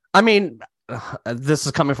weird. I mean, this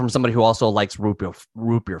is coming from somebody who also likes root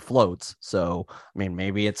beer floats. So, I mean,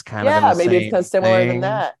 maybe it's kind of Yeah, maybe it's kind of similar thing. than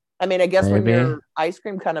that. I mean, I guess when Maybe. your ice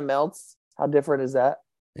cream kind of melts, how different is that?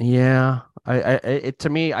 Yeah, to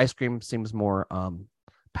me, ice cream seems more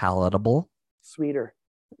palatable. Sweeter.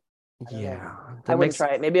 I don't know. Yeah, I wouldn't try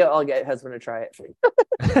it. Maybe I'll get husband to try it.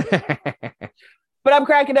 But I'm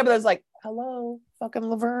cracking up and I was like, hello, fucking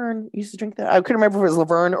Laverne. Used to drink that. I couldn't remember if it was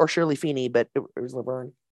Laverne or Shirley Feeney, but it was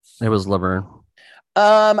Laverne. It was Laverne.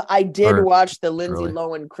 I did Or watch the Lindsay Shirley.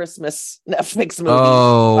 Lohan Christmas Netflix movie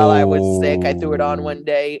while I was sick. I threw it on Oh. one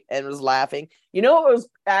day and was laughing. You know, it was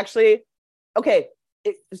actually okay.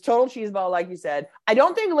 It's total cheeseball, like you said. I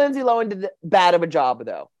don't think Lindsay Lohan did bad of a job,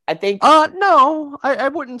 though. I think No, I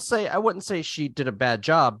wouldn't say she did a bad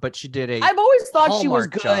job, but she did a I've always thought she was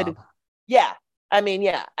Hallmark good. job. Yeah. I mean,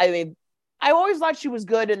 I always thought she was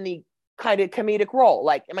good in the kind of comedic role.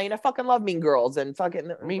 Like, I mean, I fucking love Mean Girls and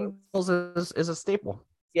fucking Mean Girls is a staple.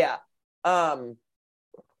 yeah. I'm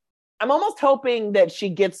almost hoping that she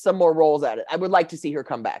gets some more roles at it. I would like to see her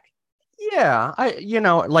come back. Yeah,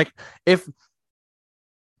 like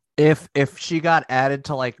if she got added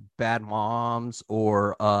to like Bad Moms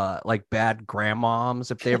or like Bad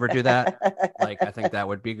Grandmoms, if they ever do that, like I think that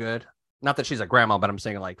would be good. Not that she's a grandma, but I'm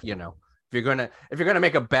saying like, if you're gonna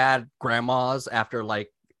make a Bad Grandmas after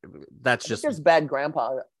like that's just there's Bad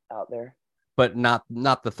Grandpa out there. But not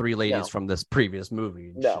the three ladies No. from this previous movie.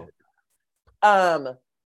 and No. shit.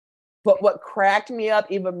 But what cracked me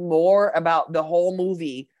up even more about the whole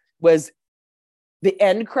movie was the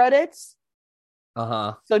end credits.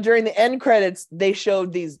 Uh-huh. So during the end credits, they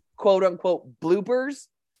showed these quote unquote bloopers.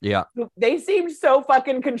 Yeah. They seemed so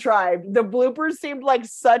fucking contrived. The bloopers seemed like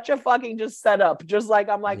such a fucking just setup. Just like,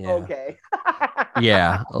 I'm like, Yeah. okay.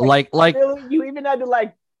 Yeah. like Really? You even had to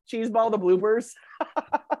like cheeseball the bloopers?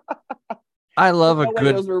 I love No a way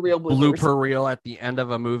good those were real bloopers. blooper reel at the end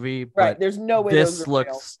of a movie, but Right. There's no way those this were looks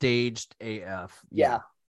real. staged AF. Yeah.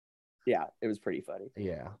 Yeah. It was pretty funny.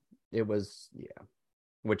 Yeah. It was, yeah.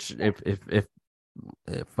 Which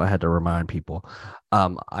if I had to remind people,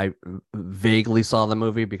 I vaguely saw the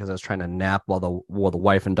movie because I was trying to nap while the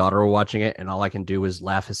wife and daughter were watching it, and all I can do is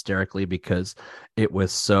laugh hysterically because it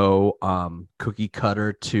was so cookie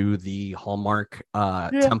cutter to the Hallmark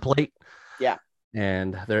template. Yeah.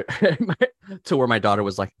 And there to where my daughter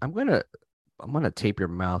was like, I'm gonna tape your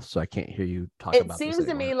mouth so I can't hear you talk It about seems this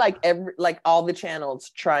to me anymore. like all the channels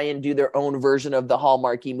try and do their own version of the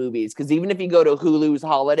Hallmarky movies. Because even if you go to Hulu's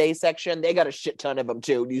holiday section, they got a shit ton of them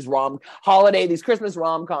too. These Christmas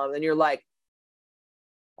rom-coms, and you're like,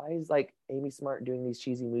 why is like Amy Smart doing these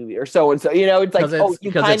cheesy movies or so and so? You know, it's like,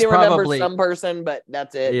 you kind of remember some person, but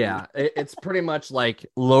that's it. Yeah, it's pretty much like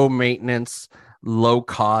low maintenance, low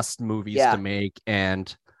cost movies to make,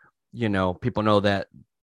 and people know that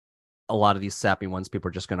a lot of these sappy ones people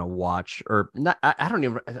are just going to watch, or not. I don't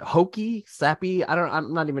even hokey, sappy.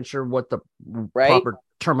 I'm not even sure what the proper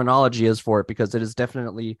terminology is for it, because it is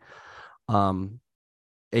definitely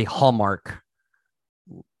a Hallmark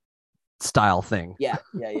style thing. Yeah.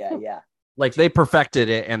 Like they perfected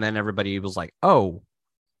it, and then everybody was like, "Oh,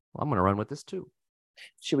 well, I'm going to run with this too."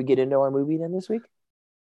 Should we get into our movie then this week?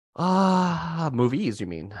 Movies, you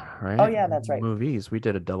mean, right? Oh yeah, that's right. Movies. We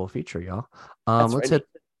did a double feature, y'all. That's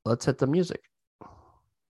Let's hit the music. 1,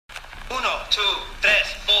 2, 3,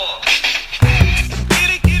 4. Get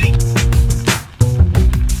it, get it.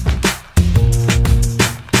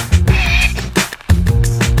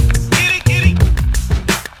 Get it, get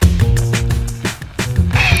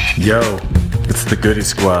it. Yo, it's the Goody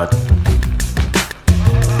Squad. Get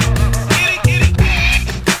it, get it.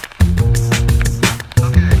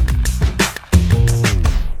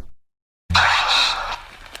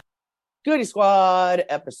 Goody Squad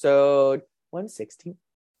episode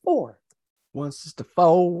 164.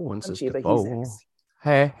 164. I'm Chiba, he's X.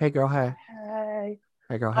 Hey, girl. Hey.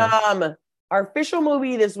 Hey, girl. Hey. Our official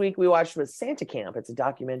movie this week we watched was Santa Camp. It's a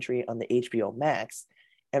documentary on the HBO Max.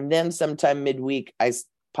 And then sometime midweek, I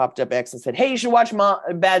popped up X and said, "Hey, you should watch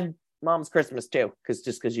Bad Mom's Christmas too,"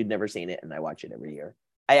 because you'd never seen it, and I watch it every year.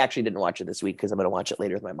 I actually didn't watch it this week because I'm going to watch it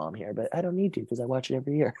later with my mom here, but I don't need to because I watch it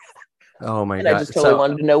every year. Oh my And God. I just totally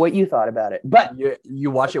wanted to know what you thought about it. But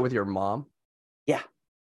you watch it with your mom? Yeah.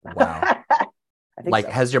 Wow. I think Like,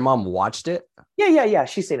 so. has your mom watched it? Yeah.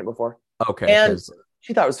 She's seen it before. Okay. And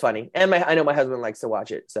she thought it was funny. And I know my husband likes to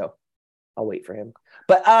watch it, so I'll wait for him.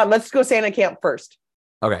 But let's go Santa Camp first.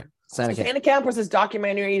 Okay. Santa Camp was this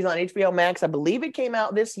documentary on HBO Max. I believe it came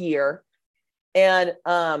out this year. And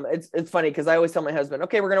it's funny because I always tell my husband,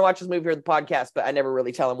 okay, we're going to watch this movie for the podcast, but I never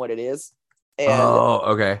really tell him what it is. And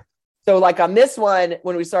okay. So like on this one,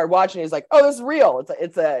 when we started watching, he's like, oh, this is real.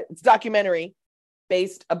 It's a documentary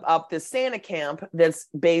based about this Santa camp that's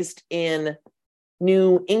based in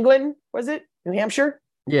New England. Was it New Hampshire?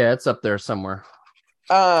 Yeah, it's up there somewhere.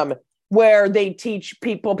 Where they teach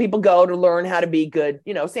people go to learn how to be good,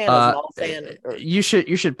 Santas and all Santa. You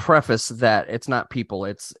should preface that it's not people,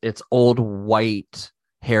 it's old white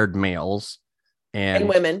haired males and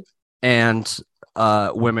women and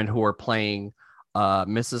women who are playing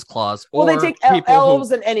Mrs. Claus. Well, they take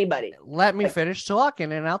elves and anybody. Let me finish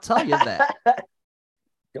talking and I'll tell you that.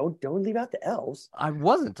 Don't leave out the elves. I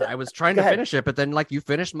wasn't. I was trying to finish it, but then you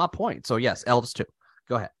finished my point. So yes, elves too.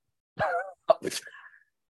 Go ahead.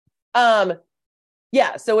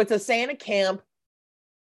 Yeah, so it's a Santa camp.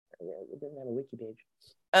 It doesn't have a wiki page.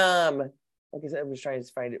 Like I said, I was trying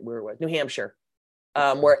to find it where it was. New Hampshire.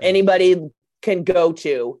 Where anybody can go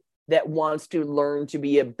to that wants to learn to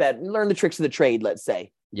be learn the tricks of the trade, let's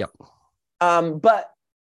say. Yep. But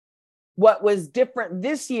what was different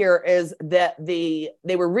this year is that they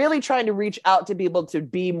were really trying to reach out to people to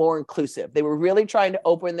be more inclusive. They were really trying to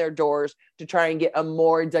open their doors to try and get a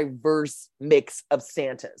more diverse mix of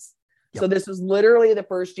Santas. Yep. So this was literally the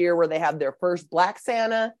first year where they had their first Black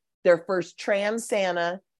Santa, their first trans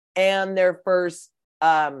Santa, and their first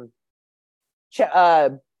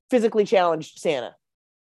physically challenged Santa.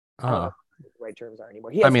 I don't know what the right terms are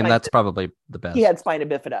anymore. That's probably the best. He had spina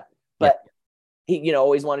bifida, but he,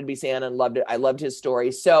 always wanted to be Santa and loved it. I loved his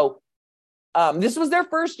story. So this was their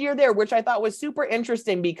first year there, which I thought was super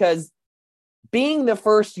interesting because being the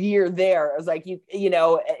first year there, it was like,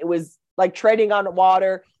 it was like treading on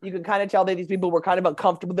water. You can kind of tell that these people were kind of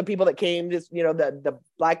uncomfortable. The people that came, the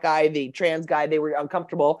black guy, the trans guy, they were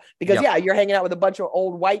uncomfortable because you're hanging out with a bunch of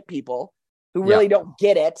old white people who really don't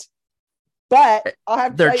get it. But I'll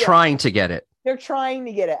have to they're trying to get it. They're trying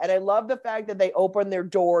to get it. And I love the fact that they open their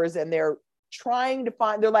doors and they're trying to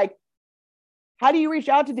find, they're like, how do you reach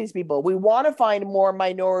out to these people? We want to find more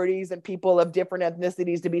minorities and people of different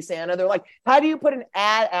ethnicities to be Santa. They're like, how do you put an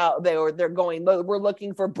ad out there? Or they're going, we're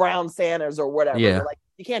looking for brown Santas or whatever. Yeah. They're like,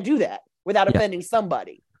 you can't do that without offending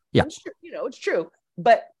somebody. Yeah. It's true, it's true.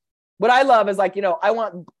 But what I love is like, I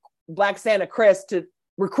want Black Santa Chris to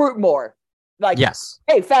recruit more. Like, yes.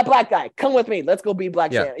 Hey, fat black guy, come with me. Let's go be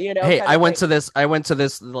Black Santa. Hey, I went to this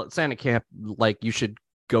Santa camp. Like, you should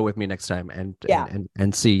go with me next time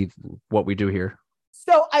and see what we do here.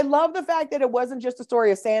 So I love the fact that it wasn't just a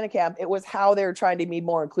story of Santa camp. It was how they were trying to be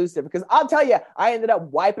more inclusive. Because I'll tell you, I ended up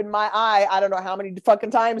wiping my eye. I don't know how many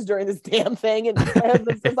fucking times during this damn thing. And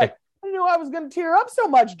it's like, I knew I was going to tear up so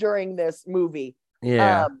much during this movie.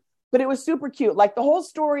 Yeah. But it was super cute. Like the whole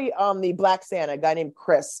story on the Black Santa, a guy named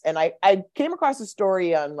Chris. And I came across a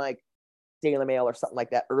story on like Daily Mail or something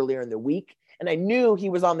like that earlier in the week. And I knew he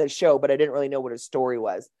was on this show, but I didn't really know what his story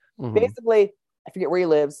was. Mm-hmm. Basically, I forget where he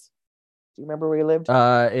lives. Do you remember where he lived?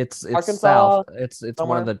 It's Arkansas, south. It's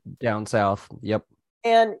one of the down south. Yep.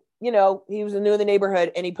 And he was new in the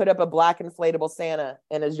neighborhood, and he put up a black inflatable Santa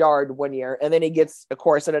in his yard one year, and then he gets, of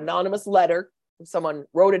course, an anonymous letter. Someone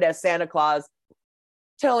wrote it as Santa Claus,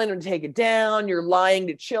 telling him to take it down. You're lying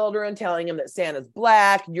to children, telling him that Santa's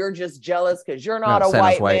black. You're just jealous because you're not a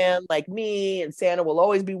white man like me, and Santa will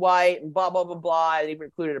always be white, and blah, blah, blah, blah. And even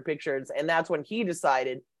included a picture. And that's when he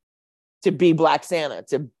decided to be Black Santa,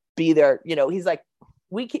 to be there. He's like,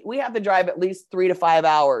 we have to drive at least 3 to 5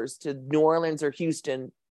 hours to New Orleans or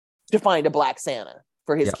Houston to find a Black Santa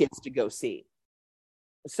for his kids to go see.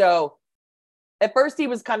 So at first he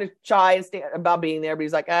was kind of shy about being there, but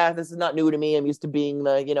he's like, this is not new to me. I'm used to being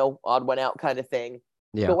the, odd one out kind of thing.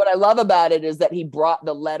 Yeah. But what I love about it is that he brought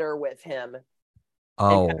the letter with him.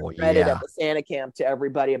 And read it at the Santa camp to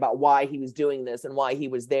everybody about why he was doing this and why he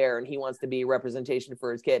was there. And he wants to be a representation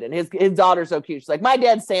for his kid. And his daughter's so cute. She's like, my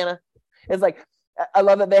dad's Santa. It's like, I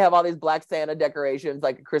love that they have all these Black Santa decorations,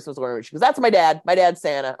 like a Christmas ornament. She goes, that's my dad. My dad's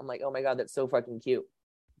Santa. I'm like, oh my God, that's so fucking cute.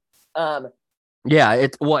 And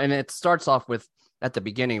it starts off with at the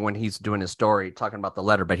beginning when he's doing his story, talking about the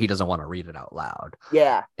letter, but he doesn't want to read it out loud.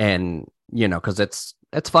 Yeah. And, because it's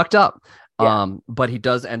fucked up. Yeah. But he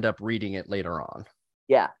does end up reading it later on.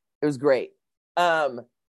 Yeah, it was great.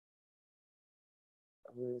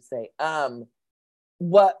 going to say?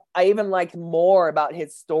 What I even liked more about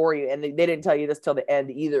his story, and they didn't tell you this till the end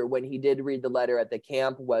either, when he did read the letter at the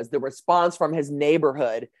camp, was the response from his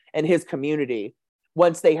neighborhood and his community.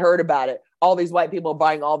 Once they heard about it, all these white people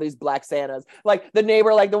buying all these black Santas. Like the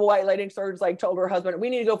neighbor, like the white lady starts like told her husband, we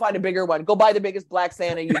need to go find a bigger one. Go buy the biggest black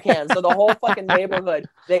Santa you can. So the whole fucking neighborhood,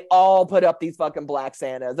 they all put up these fucking black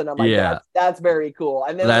Santas. And I'm like, that's very cool.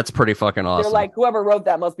 And then that's pretty fucking awesome. They're like, whoever wrote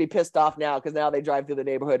that must be pissed off now because now they drive through the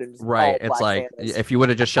neighborhood and just right. It's like Santas. If you would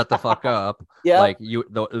have just shut the fuck up, like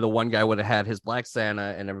the one guy would have had his black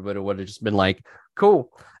Santa and everybody would have just been like,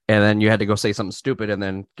 cool. And then you had to go say something stupid, and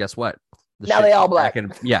then guess what? Now they all black.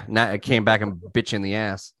 Now it came back and bitch in the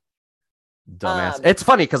ass. Dumbass. It's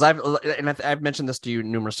funny because I've mentioned this to you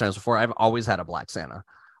numerous times before. I've always had a black Santa.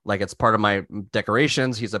 Like it's part of my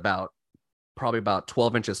decorations. He's probably about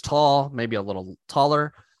 12 inches tall, maybe a little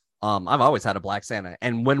taller. I've always had a black Santa.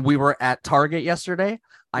 And when we were at Target yesterday,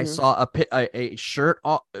 I saw a shirt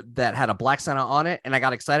that had a black Santa on it, and I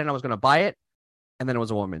got excited and I was going to buy it. And then it was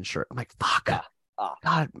a woman's shirt. I'm like, fuck.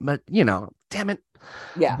 God, but damn it.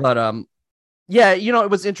 Yeah. But yeah, it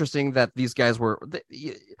was interesting that these guys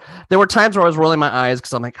there were times where I was rolling my eyes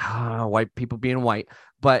because I'm like, white people being white.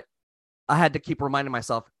 But I had to keep reminding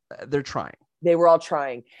myself, they're trying. They were all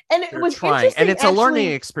trying. And it was trying. And it's a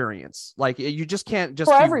learning experience. Like, you just can't just...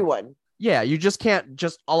 For everyone. Yeah, you just can't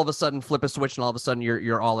just all of a sudden flip a switch and all of a sudden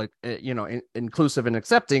you're all, inclusive and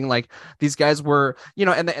accepting. Like, these guys were,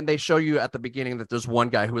 and they show you at the beginning that there's one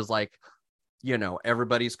guy who was like,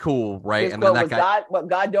 everybody's cool, right? His and then that guy...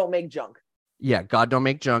 God don't make junk. Yeah, God don't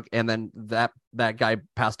make junk. And then that guy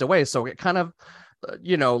passed away. So it kind of,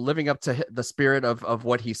 living up to the spirit of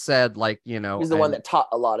what he said, like, he's the one that taught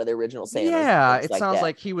a lot of the original Santas. Yeah, it sounds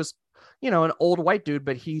like he was, an old white dude,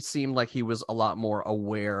 but he seemed like he was a lot more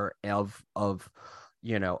aware of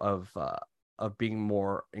being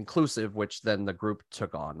more inclusive, which then the group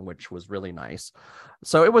took on, which was really nice.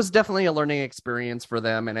 So it was definitely a learning experience for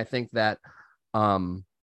them. And I think that, I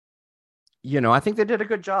think they did a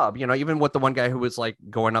good job, even with the one guy who was like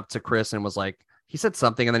going up to Chris and was like, he said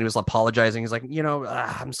something and then he was apologizing. He's like,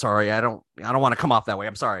 I'm sorry. I don't want to come off that way.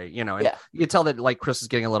 I'm sorry. And you can tell that like Chris is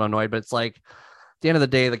getting a little annoyed, but it's like at the end of the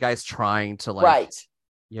day, the guy's trying to like,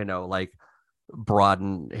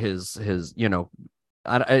 broaden his,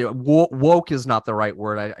 woke is not the right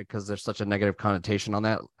word because there's such a negative connotation on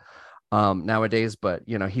that nowadays, but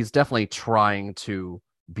he's definitely trying to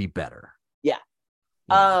be better. Yeah.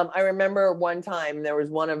 I remember one time there was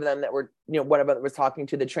one of them that one of them was talking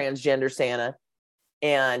to the transgender Santa,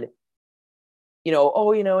 and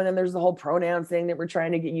and then there's the whole pronoun thing that we're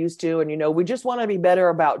trying to get used to, and we just want to be better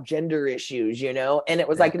about gender issues, and it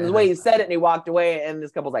was like in the way he said it, and he walked away, and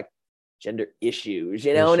this couple's like, gender issues,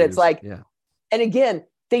 and it's like, and again,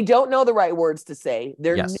 they don't know the right words to say.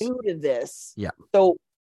 They're new to this, so.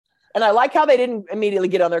 And I like how they didn't immediately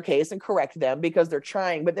get on their case and correct them because they're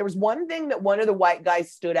trying. But there was one thing that one of the white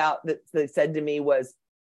guys stood out that they said to me was,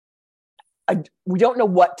 we don't know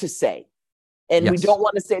what to say. And we don't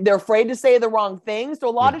want to say, they're afraid to say the wrong thing. So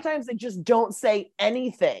a lot of times they just don't say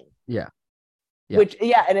anything. Yeah. Which,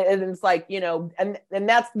 and it's like, and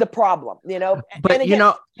that's the problem, But, and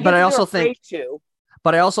again, but I also think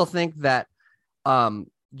that,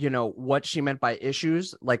 what she meant by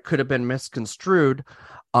issues, like, could have been misconstrued.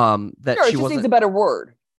 That she just needs a better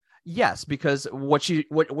word. Yes, because what she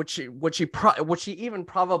even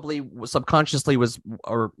probably subconsciously was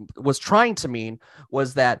trying to mean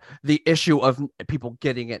was that the issue of people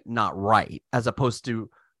getting it not right, as opposed to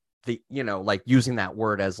the like using that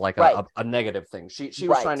word as like a negative thing. She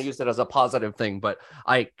was trying to use it as a positive thing, but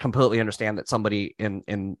I completely understand that somebody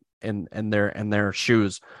in their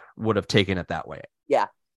shoes would have taken it that way. Yeah,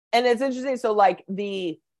 and it's interesting. So like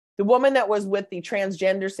the woman that was with the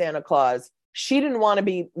transgender Santa Claus, she didn't want to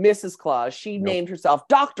be Mrs. Claus. She named herself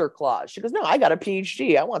Dr. Claus. She goes, no, I got a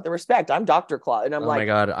PhD. I want the respect. I'm Dr. Claus. And I'm like, oh my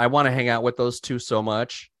God, I want to hang out with those two so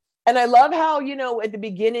much. And I love how, at the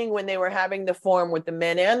beginning when they were having the forum with the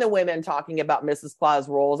men and the women talking about Mrs. Claus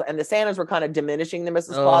roles, and the Santas were kind of diminishing the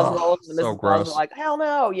Mrs. Claus roles. And the Mrs. Claus were like, hell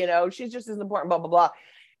no, she's just as important, blah, blah, blah.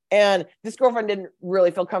 And this girlfriend didn't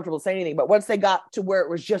really feel comfortable saying anything. But once they got to where it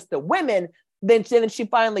was just the women, then she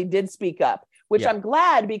finally did speak up, which I'm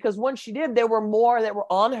glad, because once she did, there were more that were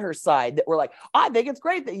on her side that were like, I think it's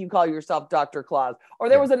great that you call yourself Dr. Claus. Or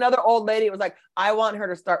there was another old lady. It was like, I want her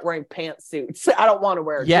to start wearing pantsuits. I don't want to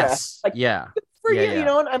wear a dress. Like, for you,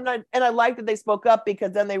 and I like that they spoke up,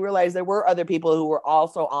 because then they realized there were other people who were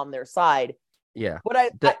also on their side. Yeah.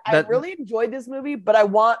 But I really enjoyed this movie, but I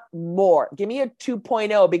want more. Give me a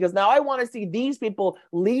 2.0 because now I want to see these people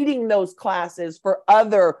leading those classes for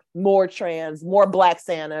other more trans, more Black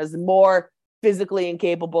Santas, more physically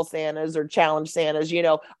incapable Santas or challenge Santas. You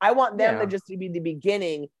know, I want them to just to be the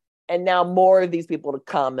beginning, and now more of these people to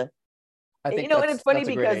come. I think and it's funny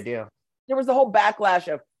because there was the whole backlash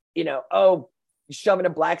of, shoving a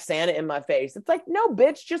Black Santa in my face. It's like, no,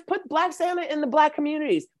 bitch, just put Black Santa in the Black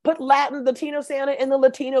communities. Put Latino Santa in the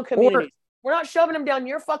Latino communities. We're not shoving them down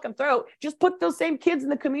your fucking throat. Just put those same kids in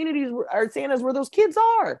the communities or Santas where those kids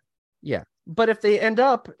are. Yeah. But if they end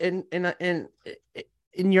up in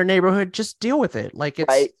your neighborhood, just deal with it. Like it's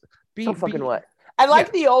right. What? I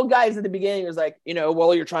like the old guys at the beginning was like,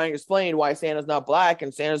 well, you're trying to explain why Santa's not Black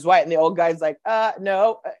and Santa's white. And the old guy's like,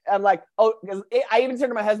 no. I'm like, because I even turned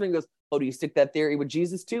to my husband and goes, oh, do you stick that theory with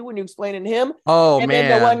Jesus too when you explain it to him? Oh, and man.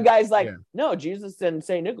 And then the one guy's like, no, Jesus and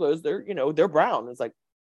St. Nicholas, they're brown. It's like,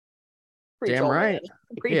 preach, damn old right.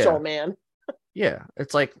 Man. Preach, old man. Yeah.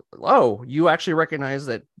 It's like, oh, you actually recognize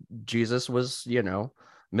that Jesus was,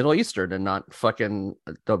 Middle Eastern and not fucking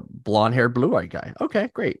the blonde-haired, blue-eyed guy. Okay,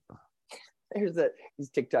 great. There's these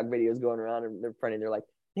TikTok videos going around and they're funny. They're like,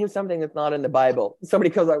 name something that's not in the Bible. Somebody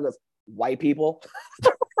comes out and goes, white people.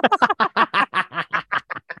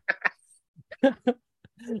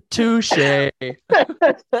 Touche.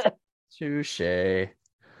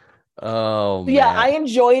 Oh man. Yeah, I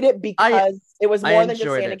enjoyed it because it was more than just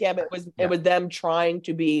Santa Camp. It was them trying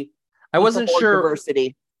to be. I wasn't sure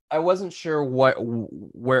diversity. I wasn't sure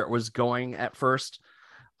where it was going at first.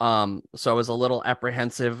 So I was a little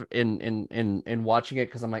apprehensive in watching it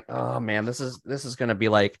because I'm like, oh man, this is gonna be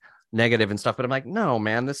like negative and stuff. But I'm like, no,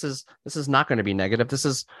 man, this is not going to be negative. This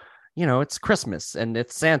is, it's Christmas and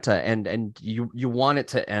it's Santa and you want it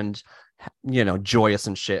to end, joyous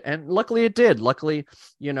and shit. And luckily it did. Luckily,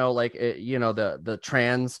 the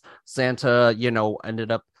trans Santa,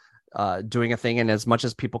 ended up doing a thing. And as much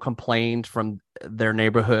as people complained from their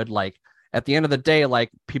neighborhood, like at the end of the day, like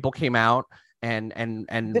people came out and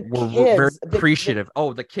were very appreciative.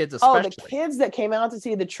 The kids, especially. The kids that came out to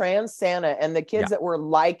see the trans Santa and the kids that were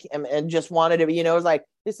like him and just wanted to be, it was like,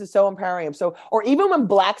 this is so empowering. So, or even when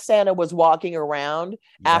Black Santa was walking around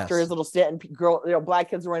after his little stint and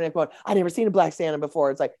Black kids were in it going, I never seen a Black Santa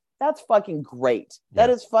before. It's like, that's fucking great. Yeah.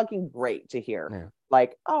 That is fucking great to hear. Yeah.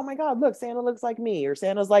 Like, oh my God, look, Santa looks like me or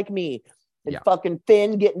Santa's like me. And fucking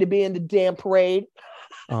Finn getting to be in the damn parade.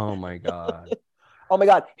 Oh my God. Oh my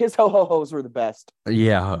God, his ho-ho-hos were the best.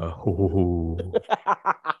 Yeah. I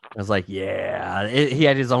was like, yeah. He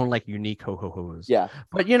had his own like unique ho-ho-hos. Yeah.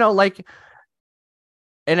 But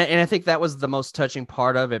and I think that was the most touching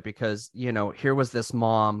part of it because, here was this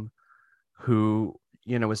mom who,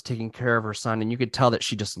 was taking care of her son and you could tell that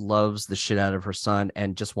she just loves the shit out of her son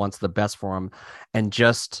and just wants the best for him. And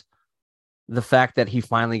just the fact that he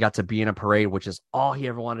finally got to be in a parade, which is all he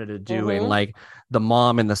ever wanted to do. Mm-hmm. And like the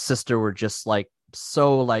mom and the sister were just like,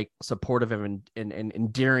 so like supportive and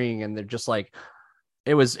endearing, and they're just like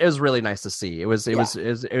it was really nice to see. It was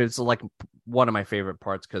like one of my favorite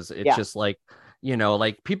parts because it's just like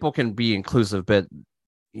like people can be inclusive, but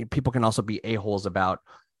people can also be a-holes about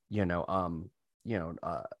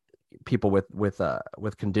people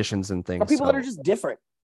with conditions and things. Or people that are just different.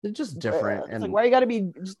 They're just different, and like why you got to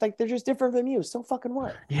be just like they're just different from you. So fucking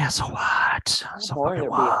what? Yeah, so what? So fucking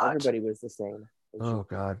what? Everybody was the same. Oh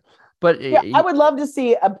God. But I would love to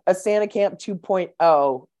see a Santa Camp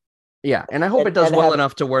 2.0. Yeah, and I hope it does well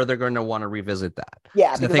enough to where they're going to want to revisit that.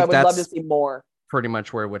 Yeah, because I would love to see more. Pretty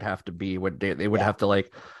much where it would have to be. They would have to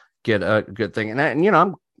like get a good thing. And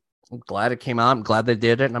I'm glad it came out. I'm glad they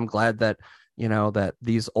did it, and I'm glad that that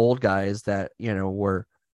these old guys that were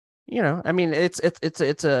I mean it's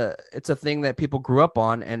a thing that people grew up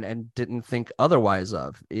on and didn't think otherwise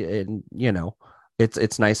of. And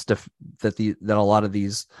it's nice that a lot of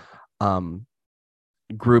these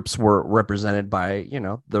groups were represented by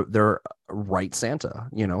their right Santa,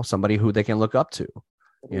 somebody who they can look up to,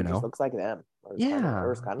 just looks like them.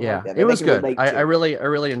 It was good. I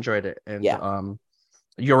really enjoyed it. And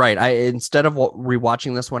you're right. Instead of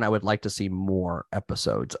rewatching this one, I would like to see more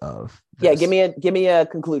episodes of this. Yeah, give me a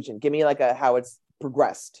conclusion. Give me like how it's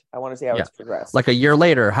progressed. I want to see how it's progressed. Like a year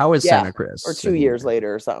later, how is Santa Chris? Or 2 years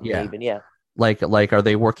later or something even. Like are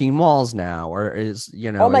they working malls now, or is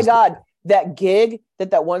oh my God, that gig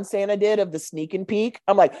that one Santa did of the sneak and peek,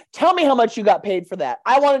 I'm like, tell me how much you got paid for that.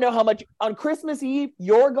 I want to know how much on Christmas Eve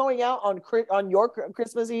you're going out on your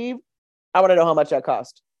Christmas Eve. I want to know how much that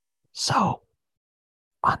cost. So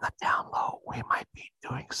on the down low, we might be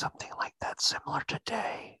doing something like that similar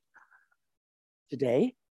today.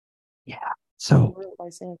 Yeah, So why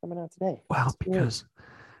is Santa coming out today? well,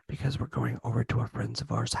 because we're going over to a friends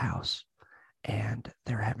of ours house, and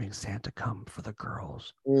they're having Santa come for the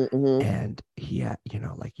girls. Mm-hmm. And he,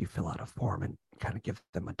 like you fill out a form and kind of give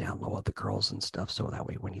them a down low of the girls and stuff, so that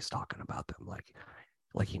way when he's talking about them,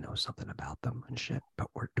 like he knows something about them and shit. But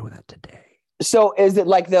we're doing that today. So is it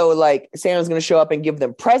like though, like Santa's going to show up and give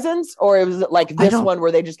them presents, or is it like this one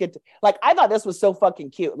where they just get to, like, I thought this was so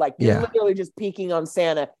fucking cute. Like you're literally just peeking on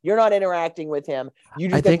Santa. You're not interacting with him. You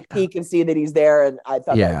just get to peek and see that he's there. And I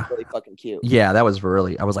thought that was really fucking cute. Yeah, that was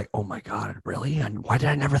really, I was like, oh my God, really? And why did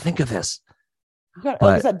I never think of this? Like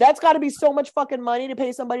I said, that's got to be so much fucking money to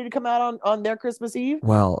pay somebody to come out on their Christmas Eve.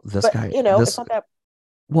 Well, this guy, it's not that.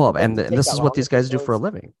 Well, and this is what these guys do for a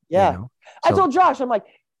living. Yeah. So, I told Josh, I'm like,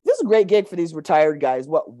 this is a great gig for these retired guys.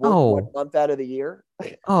 What work 1 month out of the year?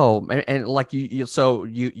 And like you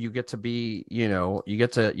get to be, you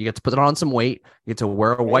get to put on some weight, you get to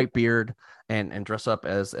wear a white beard and dress up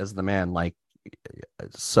as the man. Like,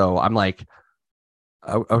 so I'm like,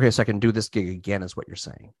 okay, so I can do this gig again, is what you're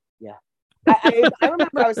saying. Yeah. I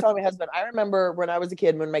remember I was telling my husband, I remember when I was a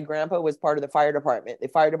kid, when my grandpa was part of the fire department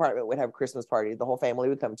would have Christmas parties. The whole family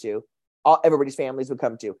would come to. Everybody's families would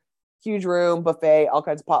come to. Huge room, buffet, all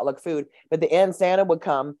kinds of potluck food. But at the end, Santa would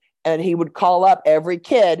come and he would call up every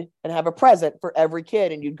kid and have a present for every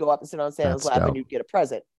kid. And you'd go up and sit on Santa's lap and you'd get a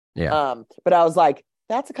present. Yeah. But I was like,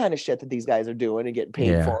 that's the kind of shit that these guys are doing and getting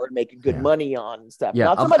paid for and making good money on and stuff. Yeah.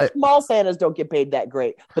 Not so much small Santas don't get paid that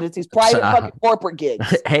great, but it's these private fucking corporate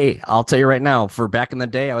gigs. Hey, I'll tell you right now, for back in the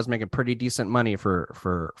day, I was making pretty decent money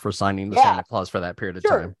for signing the Santa Claus for that period of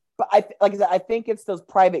time. But like I said, I think it's those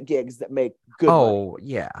private gigs that make good money. Oh,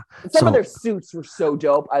 yeah. And some of their suits were so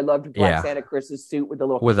dope. I loved Black Santa Chris's suit with the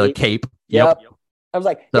little cape. Yep. I was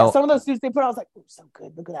like, some of those suits they put on, I was like, oh, so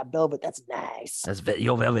good. Look at that velvet. That's nice. That's nice.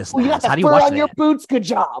 You got the How do you fur wash on that? your boots. Good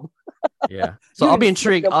job. Yeah. So I'll be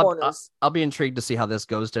intrigued. I'll be intrigued to see how this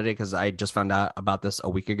goes today, because I just found out about this a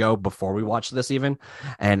week ago before we watched this even,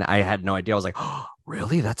 and I had no idea. I was like, oh,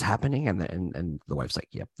 really? That's happening? And the wife's like,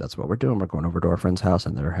 yep, that's what we're doing. We're going over to our friend's house,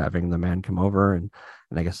 and they're having the man come over, and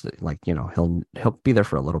I guess he'll be there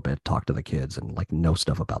for a little bit, talk to the kids, and like know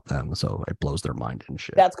stuff about them. So it blows their mind and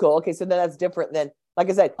shit. That's cool. Okay, so then that's different than, like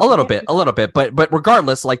I said, a little bit, but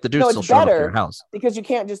regardless, like the dude's still showing up to your house, because you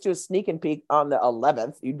can't just do a sneak and peek on the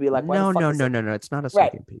 11th. You'd be like, no, it's not a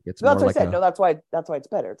sneak and peek. It's that's more what like I said. No, that's why it's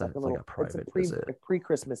better. It's like a private visit, a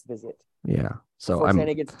pre-Christmas visit. Yeah, so before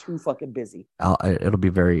Santa gets too fucking busy. It'll be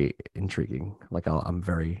very intriguing. Like I'm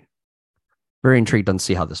very, very intrigued to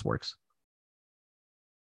see how this works.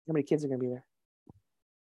 How many kids are gonna be there?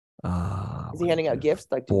 Is he handing out gifts?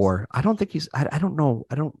 Like 4? I don't think he's. I don't know.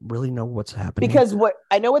 I don't really know what's happening. Because what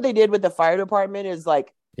they did with the fire department is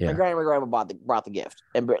like, my grandma brought the gift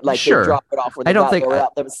and like they drop it off. I don't think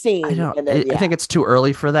without them seeing. I think it's too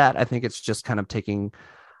early for that. I think it's just kind of taking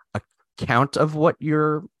account of what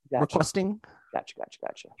you're requesting. Gotcha.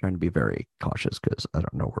 Trying to be very cautious because I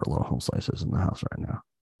don't know where little home slice is in the house right now.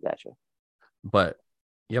 Gotcha. But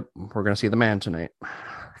yep, we're gonna see the man tonight.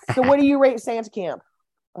 So what do you rate Santa Camp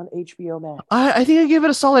on HBO Max? I think I give it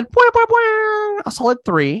a solid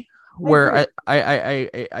 3. Where I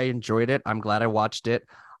enjoyed it. I'm glad I watched it.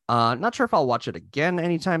 Not sure if I'll watch it again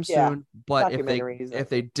anytime soon. But if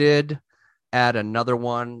they did add another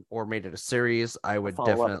one or made it a series, I would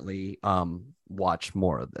definitely watch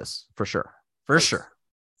more of this for sure.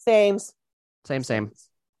 Same.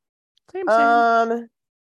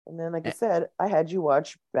 And then, like I said, I had you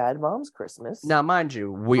watch Bad Moms Christmas. Now, mind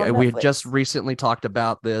you, we had just recently talked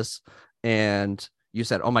about this, and you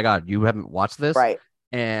said, "Oh my God, you haven't watched this?" Right.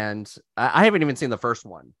 And I haven't even seen the first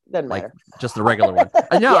one. Doesn't like matter. Just the regular one.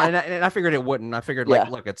 No, and I figured it wouldn't. I figured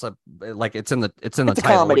look, it's in the title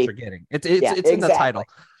comedy. what you're getting. It's in the title.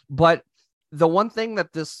 But the one thing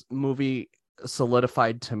that this movie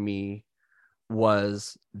solidified to me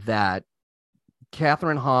was that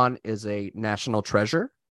Catherine Hahn is a national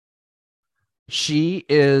treasure. She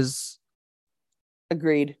is.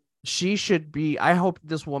 Agreed. She should be. I hope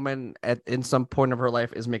this woman in some point of her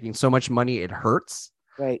life is making so much money it hurts.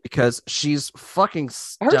 Right. Because she's fucking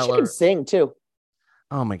stellar. I heard she can sing too.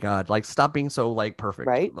 Oh my God. Like, stop being so like perfect.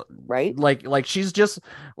 Right. Like she's just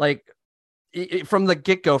like from the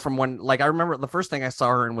get-go, from when, like, I remember the first thing I saw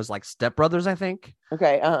her in was like Step Brothers, I think.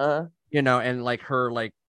 Okay. And like her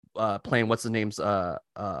like playing what's the name's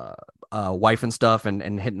wife and stuff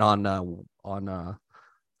and hitting on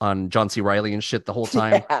John C. Reilly and shit the whole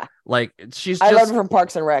time. Yeah. Like, she's I love her from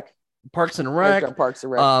Parks and Rec. She was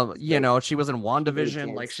in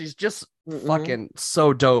WandaVision. Like, she's just fucking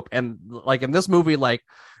so dope. And like in this movie, like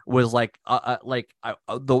was like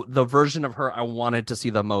the version of her I wanted to see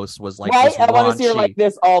the most was like right. this I want to see her raunchy- like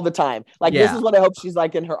this all the time. Like this Yeah. is what I hope she's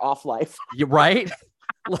like in her off life. You right?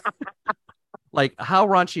 Like how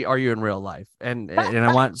raunchy are you in real life? And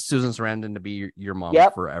I want Susan Sarandon to be your mom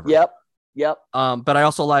forever. Yep. But I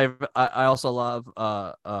also love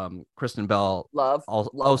Kristen Bell Love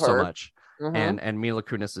so her. much. And Mila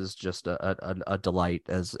Kunis is just a delight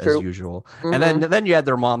as True. usual. And then you had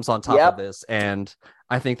their moms on top of this, and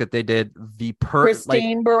I think that they did the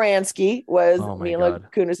Christine Baranski was Mila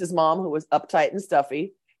God. Kunis's mom, who was uptight and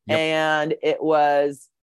stuffy, and it was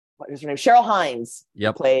what was her name? Cheryl Hines.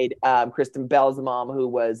 Yep. Played Kristen Bell's mom, who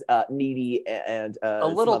was needy and a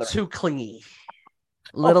little too clingy.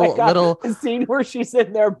 Little the scene where she's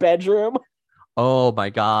in their bedroom. Oh my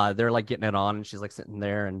God, they're like getting it on, and she's like sitting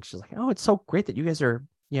there, and she's like, "Oh, it's so great that you guys are,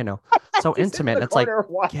 so intimate." And it's like,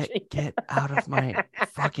 get out of my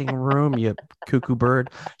fucking room, you cuckoo bird.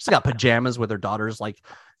 She's got pajamas with her daughter's like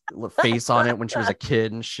face on it when she was a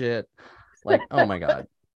kid and shit. Like, oh my God,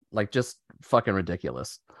 like just fucking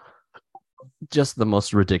ridiculous. Just the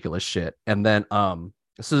most ridiculous shit. And then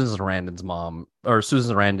Susan Sarandon's mom, or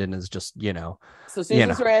Susan Sarandon is just, So Susan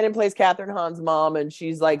Sarandon plays Catherine Hahn's mom, and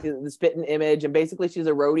she's like the spitting image, and basically she's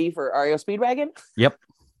a roadie for REO Speedwagon. Yep.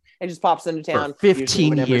 And just pops into town for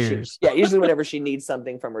 15 years. Usually whenever she needs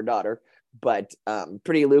something from her daughter. But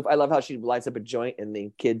pretty aloof. I love how she lights up a joint in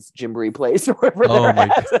the kids' gymboree place or wherever they're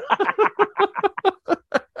at.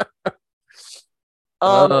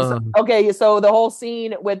 Okay, so the whole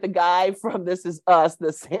scene with the guy from This Is Us,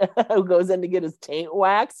 who goes in to get his taint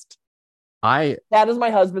waxed. That is my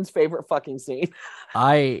husband's favorite fucking scene.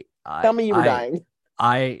 Tell me you were dying.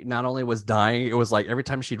 I not only was dying, it was like every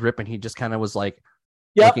time she'd rip and he just kind of was like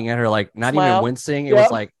looking at her, like not even wincing. It was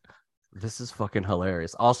like, this is fucking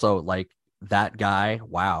hilarious. Also, like that guy,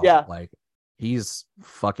 wow. Yeah. Like he's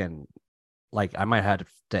fucking like I might have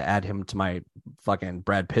to add him to my fucking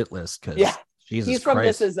Brad Pitt list because he's from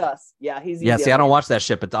Christ. This Is Us. Yeah, he's see, I don't watch that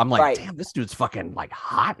shit, but I'm like, damn, this dude's fucking like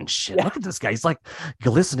hot and shit. Look at this guy. He's like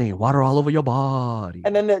glistening, water all over your body.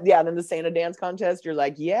 And then the Santa dance contest, you're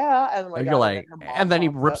like, and I'm like, you're like, and then he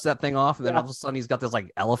rips that thing off, and then all of a sudden he's got this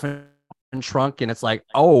like elephant trunk, and it's like,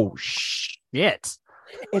 oh shit.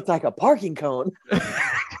 It's like a parking cone.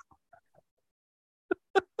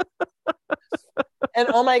 And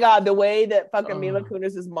oh my God, the way that fucking Mila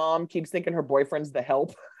Kunis's mom keeps thinking her boyfriend's the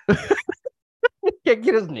help. Can't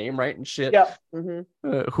get his name right and shit. Yeah.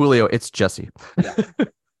 Julio, it's Jesse. Yeah.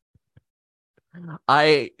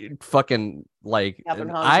 I fucking like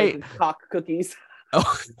cock cookies.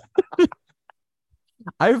 Oh.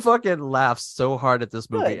 I fucking laughed so hard at this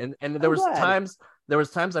movie. And there was times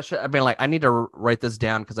I've been like, I need to write this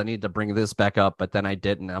down because I need to bring this back up, but then I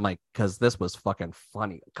didn't. I'm like, because this was fucking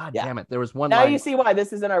funny. God damn it. There was one Now you see why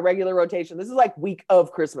this is in our regular rotation. This is like week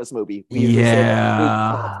of Christmas movie.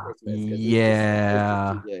 Yeah.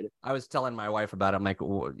 I was telling my wife about it. I'm like,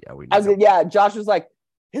 Josh was like,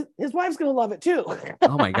 his wife's gonna love it too.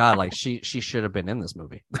 Oh my God, like she should have been in this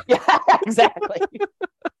movie. Yeah, exactly.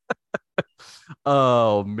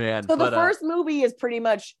 Oh man. So the first movie is pretty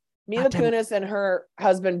much Mila Kunis and her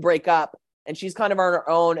husband break up, and she's kind of on her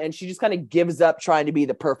own, and she just kind of gives up trying to be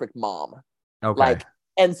the perfect mom. Okay.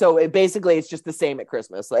 And so it's just the same at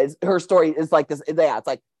Christmas. Her story is like this. Yeah, it's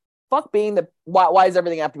like, fuck being why does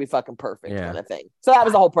everything have to be fucking perfect kind of thing. So that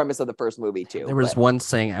was the whole premise of the first movie too. There was one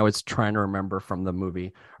saying I was trying to remember from the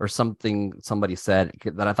movie, or something somebody said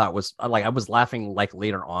that I thought was like, I was laughing like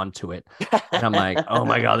later on to it, and I'm like, oh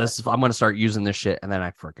my God, I'm gonna start using this shit, and then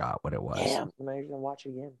I forgot what it was. Damn, now you're gonna watch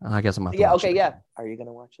it again. I guess I'm gonna watch it again. Are you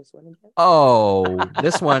gonna watch this one again? Oh,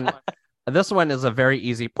 this one is a very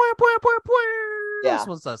easy. This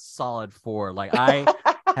was a solid 4. Like I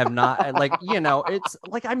have not, like, it's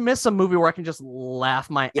like I miss a movie where I can just laugh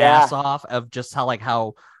my ass off of just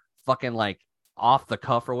how fucking like off the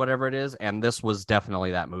cuff or whatever it is. And this was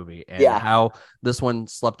definitely that movie. And how this one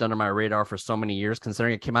slept under my radar for so many years,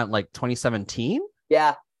 considering it came out in like 2017.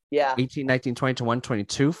 Yeah. 18, 19, 20, 21,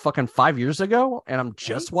 22, fucking 5 years ago. And I'm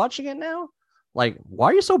just watching it now. Like,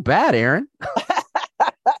 why are you so bad, Aaron?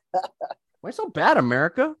 Why so bad,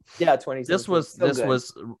 America? Yeah, 20. This was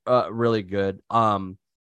really good.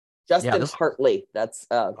 Justin Hartley, that's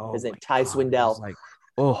his name. Ty Swindell. Like,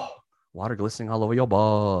 water glistening all over your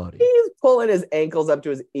body. He's pulling his ankles up to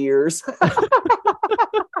his ears.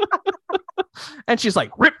 And she's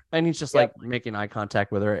like, rip, and he's just like making eye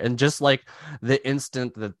contact with her. And just like the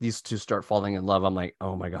instant that these two start falling in love, I'm like,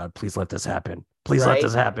 oh my God, please let this happen. Please let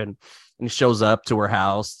this happen. And he shows up to her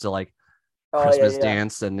house to like Christmas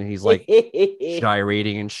dance, and he's like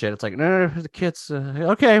gyrating and shit. It's like, no, the kids,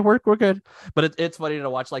 okay, we're good. But it's funny to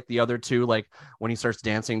watch like the other two, like when he starts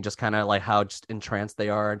dancing, just kind of like how just entranced they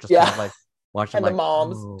are, and just kind of like watching and like, the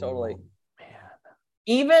moms, totally.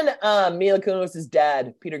 Even Mila Kunis's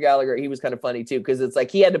dad, Peter Gallagher, he was kind of funny too, because it's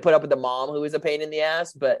like he had to put up with the mom who was a pain in the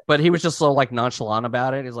ass, but he was just so like nonchalant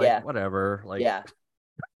about it. He's like, whatever, like,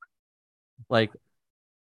 like,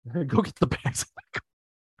 go get the bags.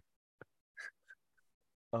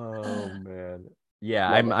 Oh man, yeah,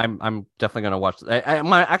 I'm definitely gonna watch.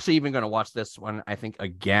 I'm actually even gonna watch this one. I think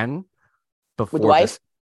again before with wife.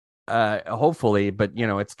 Hopefully, but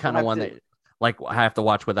it's kind of one that like I have to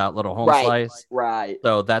watch without little home slice. Right.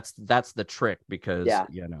 So that's the trick, because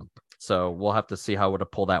So we'll have to see how to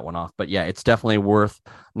pull that one off. But yeah, it's definitely worth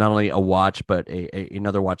not only a watch, but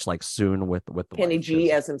another watch like soon with the Kenny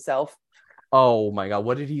G as himself. Oh my god,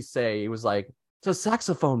 what did he say? He was like, "It's a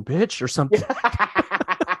saxophone, bitch," or something.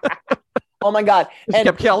 Oh my god! He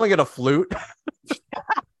kept calling it a flute.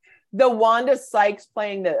 The Wanda Sykes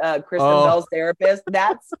playing the Kristen Bell's therapist.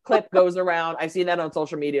 That clip goes around. I've seen that on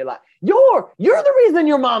social media. Like, you're the reason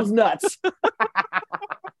your mom's nuts.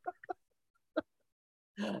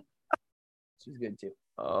 She's good too.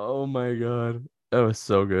 Oh my god, that was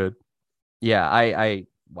so good. Yeah, I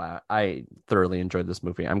thoroughly enjoyed this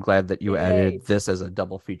movie. I'm glad that you added this as a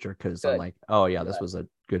double feature, because I'm like, oh yeah, this was a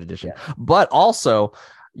good addition. Yeah. But also,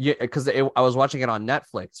 because I was watching it on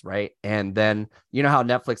Netflix, right? And then you know how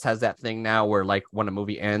Netflix has that thing now where like when a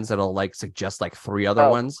movie ends, it'll like suggest like 3 other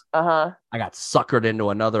ones. I got suckered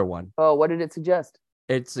into another one. Oh, what did it suggest?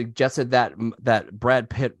 It suggested that Brad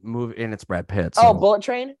Pitt movie, and it's Brad Pitt. So. Bullet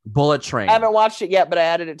Train. Bullet Train. I haven't watched it yet, but I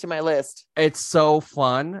added it to my list. It's so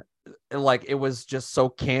fun. Like it was just so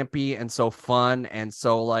campy and so fun, and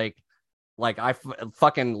so like I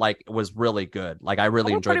fucking like was really good. Like I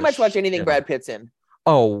really enjoyed. Pretty much watch anything Brad Pitt's in.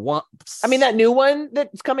 Oh, what? I mean, that new one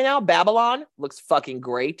that's coming out, Babylon, looks fucking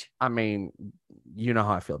great. I mean, you know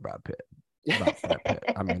how I feel about Pitt.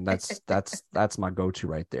 I mean, that's my go-to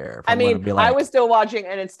right there. I mean, I was still watching,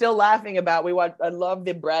 and it's still laughing about. I love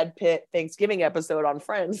the Brad Pitt Thanksgiving episode on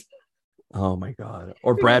Friends. Oh my god!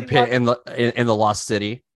 Or Brad Pitt in the Lost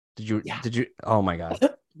City. Did you? Oh my god!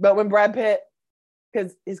 But when Brad Pitt,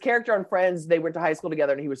 because his character on Friends, they went to high school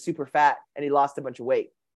together, and he was super fat, and he lost a bunch of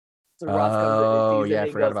weight. So Ross comes in and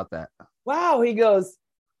I forgot about that. Wow, he goes,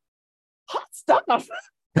 hot stuff.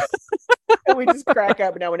 And we just crack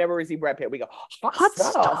up. Now, whenever we see Brad Pitt, we go, hot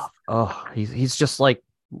stuff. Oh, he's just like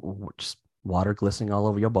just water glistening all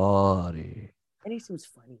over your body. And he seems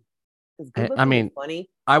funny. I mean, funny.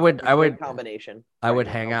 I would combination. I would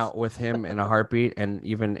hang out with him in a heartbeat. And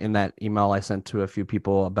even in that email I sent to a few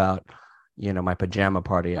people about, my pajama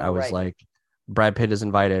party, I was like, Brad Pitt is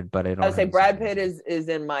invited, but I would say Brad Pitt is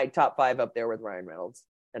in my top 5 up there with Ryan Reynolds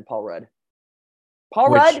and Paul Rudd.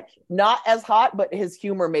 Rudd, not as hot, but his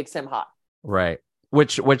humor makes him hot. Right.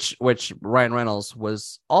 Which Ryan Reynolds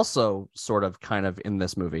was also sort of kind of in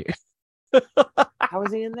this movie. How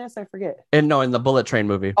was he in this? I forget. In the Bullet Train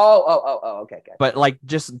movie. Oh, okay. But like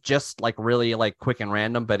just like really like quick and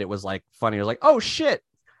random, but it was like funny. It was like, oh shit.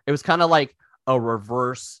 It was kind of like a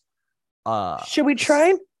reverse. Should we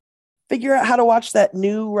try and figure out how to watch that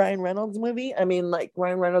new Ryan Reynolds movie? I mean, like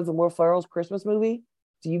Ryan Reynolds and Will Ferrell's Christmas movie.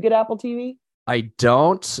 Do you get Apple TV? I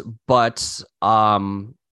don't, but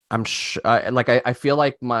I'm sure. I feel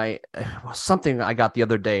like something I got the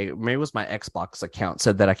other day. Maybe it was my Xbox account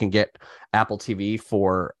said that I can get Apple TV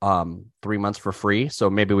for 3 months for free. So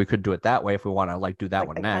maybe we could do it that way if we want to like do that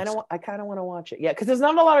one next. I kind of want to watch it. Yeah, because there's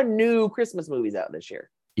not a lot of new Christmas movies out this year.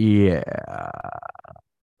 Yeah.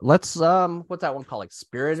 Let's what's that one called? Like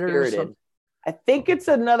Spirited. Or something? I think it's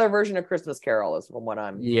another version of Christmas Carol is from what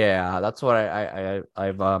I'm. Yeah, that's what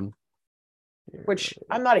I've which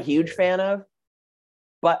I'm not a huge fan of,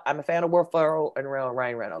 but I'm a fan of Will Ferrell and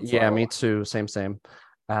Ryan Reynolds. Yeah, me too. Same.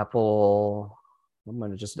 Apple.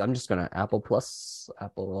 I'm just gonna Apple Plus.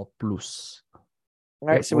 All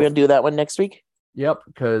right, so we'll do that one next week. Yep,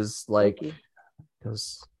 because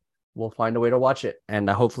we'll find a way to watch it, and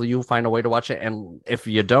hopefully you'll find a way to watch it. And if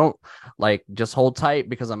you don't, like, just hold tight,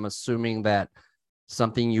 because I'm assuming that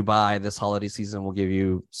something you buy this holiday season will give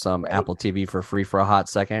you some Apple TV for free for a hot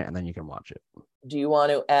second, and then you can watch it. Do you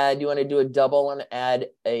want to do a double and add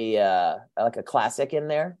a like a classic in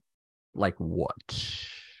there? Like what?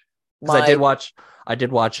 Because I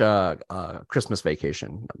did watch Christmas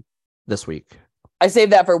Vacation this week. I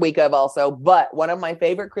saved that for a week of also, but one of my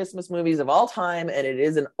favorite Christmas movies of all time, and it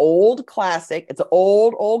is an old classic. It's an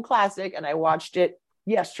old classic, and I watched it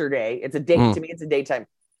yesterday. It's a date to me. It's a daytime.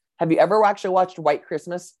 Have you ever actually watched White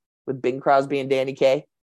Christmas with Bing Crosby and Danny Kaye?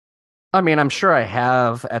 I mean, I'm sure I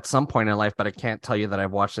have at some point in life, but I can't tell you that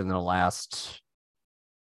I've watched it in the last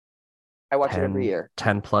I watch it every year.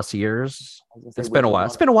 10 plus years. I was gonna say, It's been a while.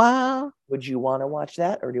 It's been a while. Would you want to watch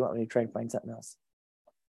that, or do you want me to try and find something else?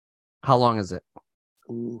 How long is it?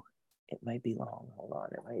 Ooh, it might be long. Hold on,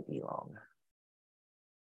 it might be long.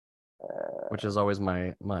 Which is always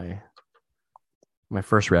my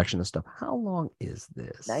first reaction to stuff. How long is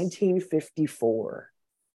this? 1954.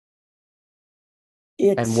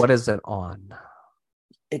 And what is it on?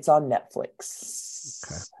 It's on Netflix.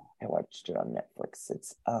 Okay. I watched it on Netflix.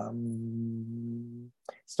 It's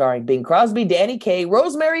starring Bing Crosby, Danny Kaye,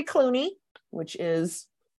 Rosemary Clooney, which is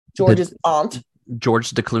George's aunt. George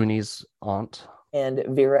DeClooney's aunt. And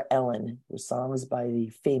Vera Ellen, with songs by the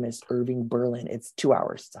famous Irving Berlin. It's 2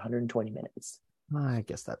 hours. It's 120 minutes. I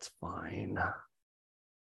guess that's fine.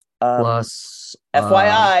 Plus,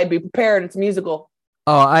 FYI, be prepared. It's a musical.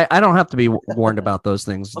 Oh, I don't have to be warned about those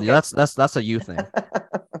things. Okay. That's a you thing.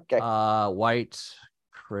 Okay. White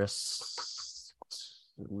Christmas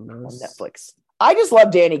on Netflix. I just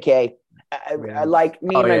love Danny Kaye. I like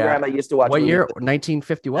me and my grandma used to watch. What year?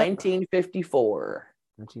 1950 what? 1954.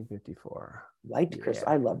 1954. White Christmas.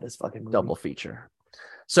 I love this fucking movie. Double feature.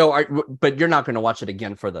 So, but you're not going to watch it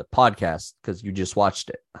again for the podcast because you just watched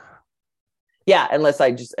it. Yeah, unless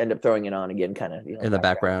I just end up throwing it on again, kind of in the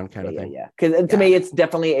background kind of thing. Yeah, because to me, it's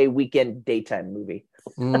definitely a weekend daytime movie.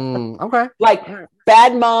 Okay. Like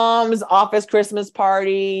Bad Moms, Office Christmas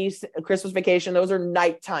Parties, Christmas Vacation. Those are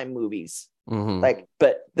nighttime movies. Mm-hmm. Like,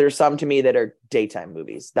 but there's some to me that are daytime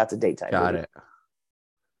movies. That's a daytime movie. Got it.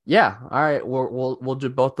 Yeah. All right. We'll do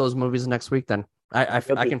both those movies next week then. I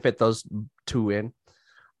can fit those two in.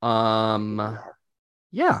 Yeah.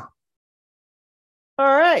 All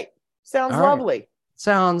right. Sounds lovely. Right.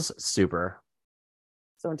 Sounds super.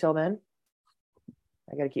 So until then,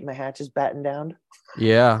 I got to keep my hatches battened down.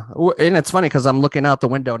 Yeah. And it's funny because I'm looking out the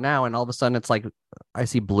window now and all of a sudden it's like I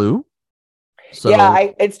see blue. So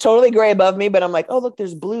yeah, it's totally gray above me, but I'm like, oh, look,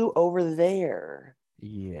 there's blue over there.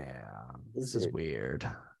 Yeah. This is weird.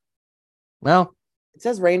 Well, it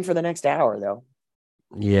says rain for the next hour, though.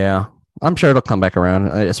 Yeah. I'm sure it'll come back around,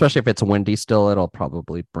 especially if it's windy still. It'll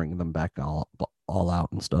probably bring them back all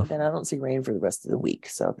out and stuff. And I don't see rain for the rest of the week,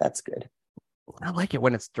 so that's good. I like it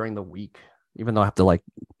when it's during the week, even though I have to like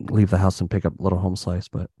leave the house and pick up little home slice,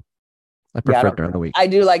 but I prefer it during the week. I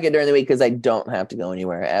do like it during the week because I don't have to go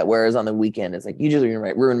anywhere. Whereas on the weekend, it's like you just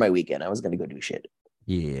ruin my weekend. I was going to go do shit.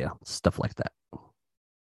 Yeah, stuff like that.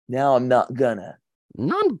 Now I'm not gonna.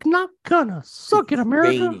 I'm not gonna. Suck it,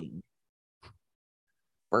 America.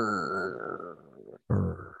 Oh,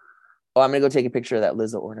 I'm gonna go take a picture of that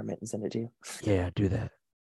Lizzo ornament and send it to you. Yeah, do that.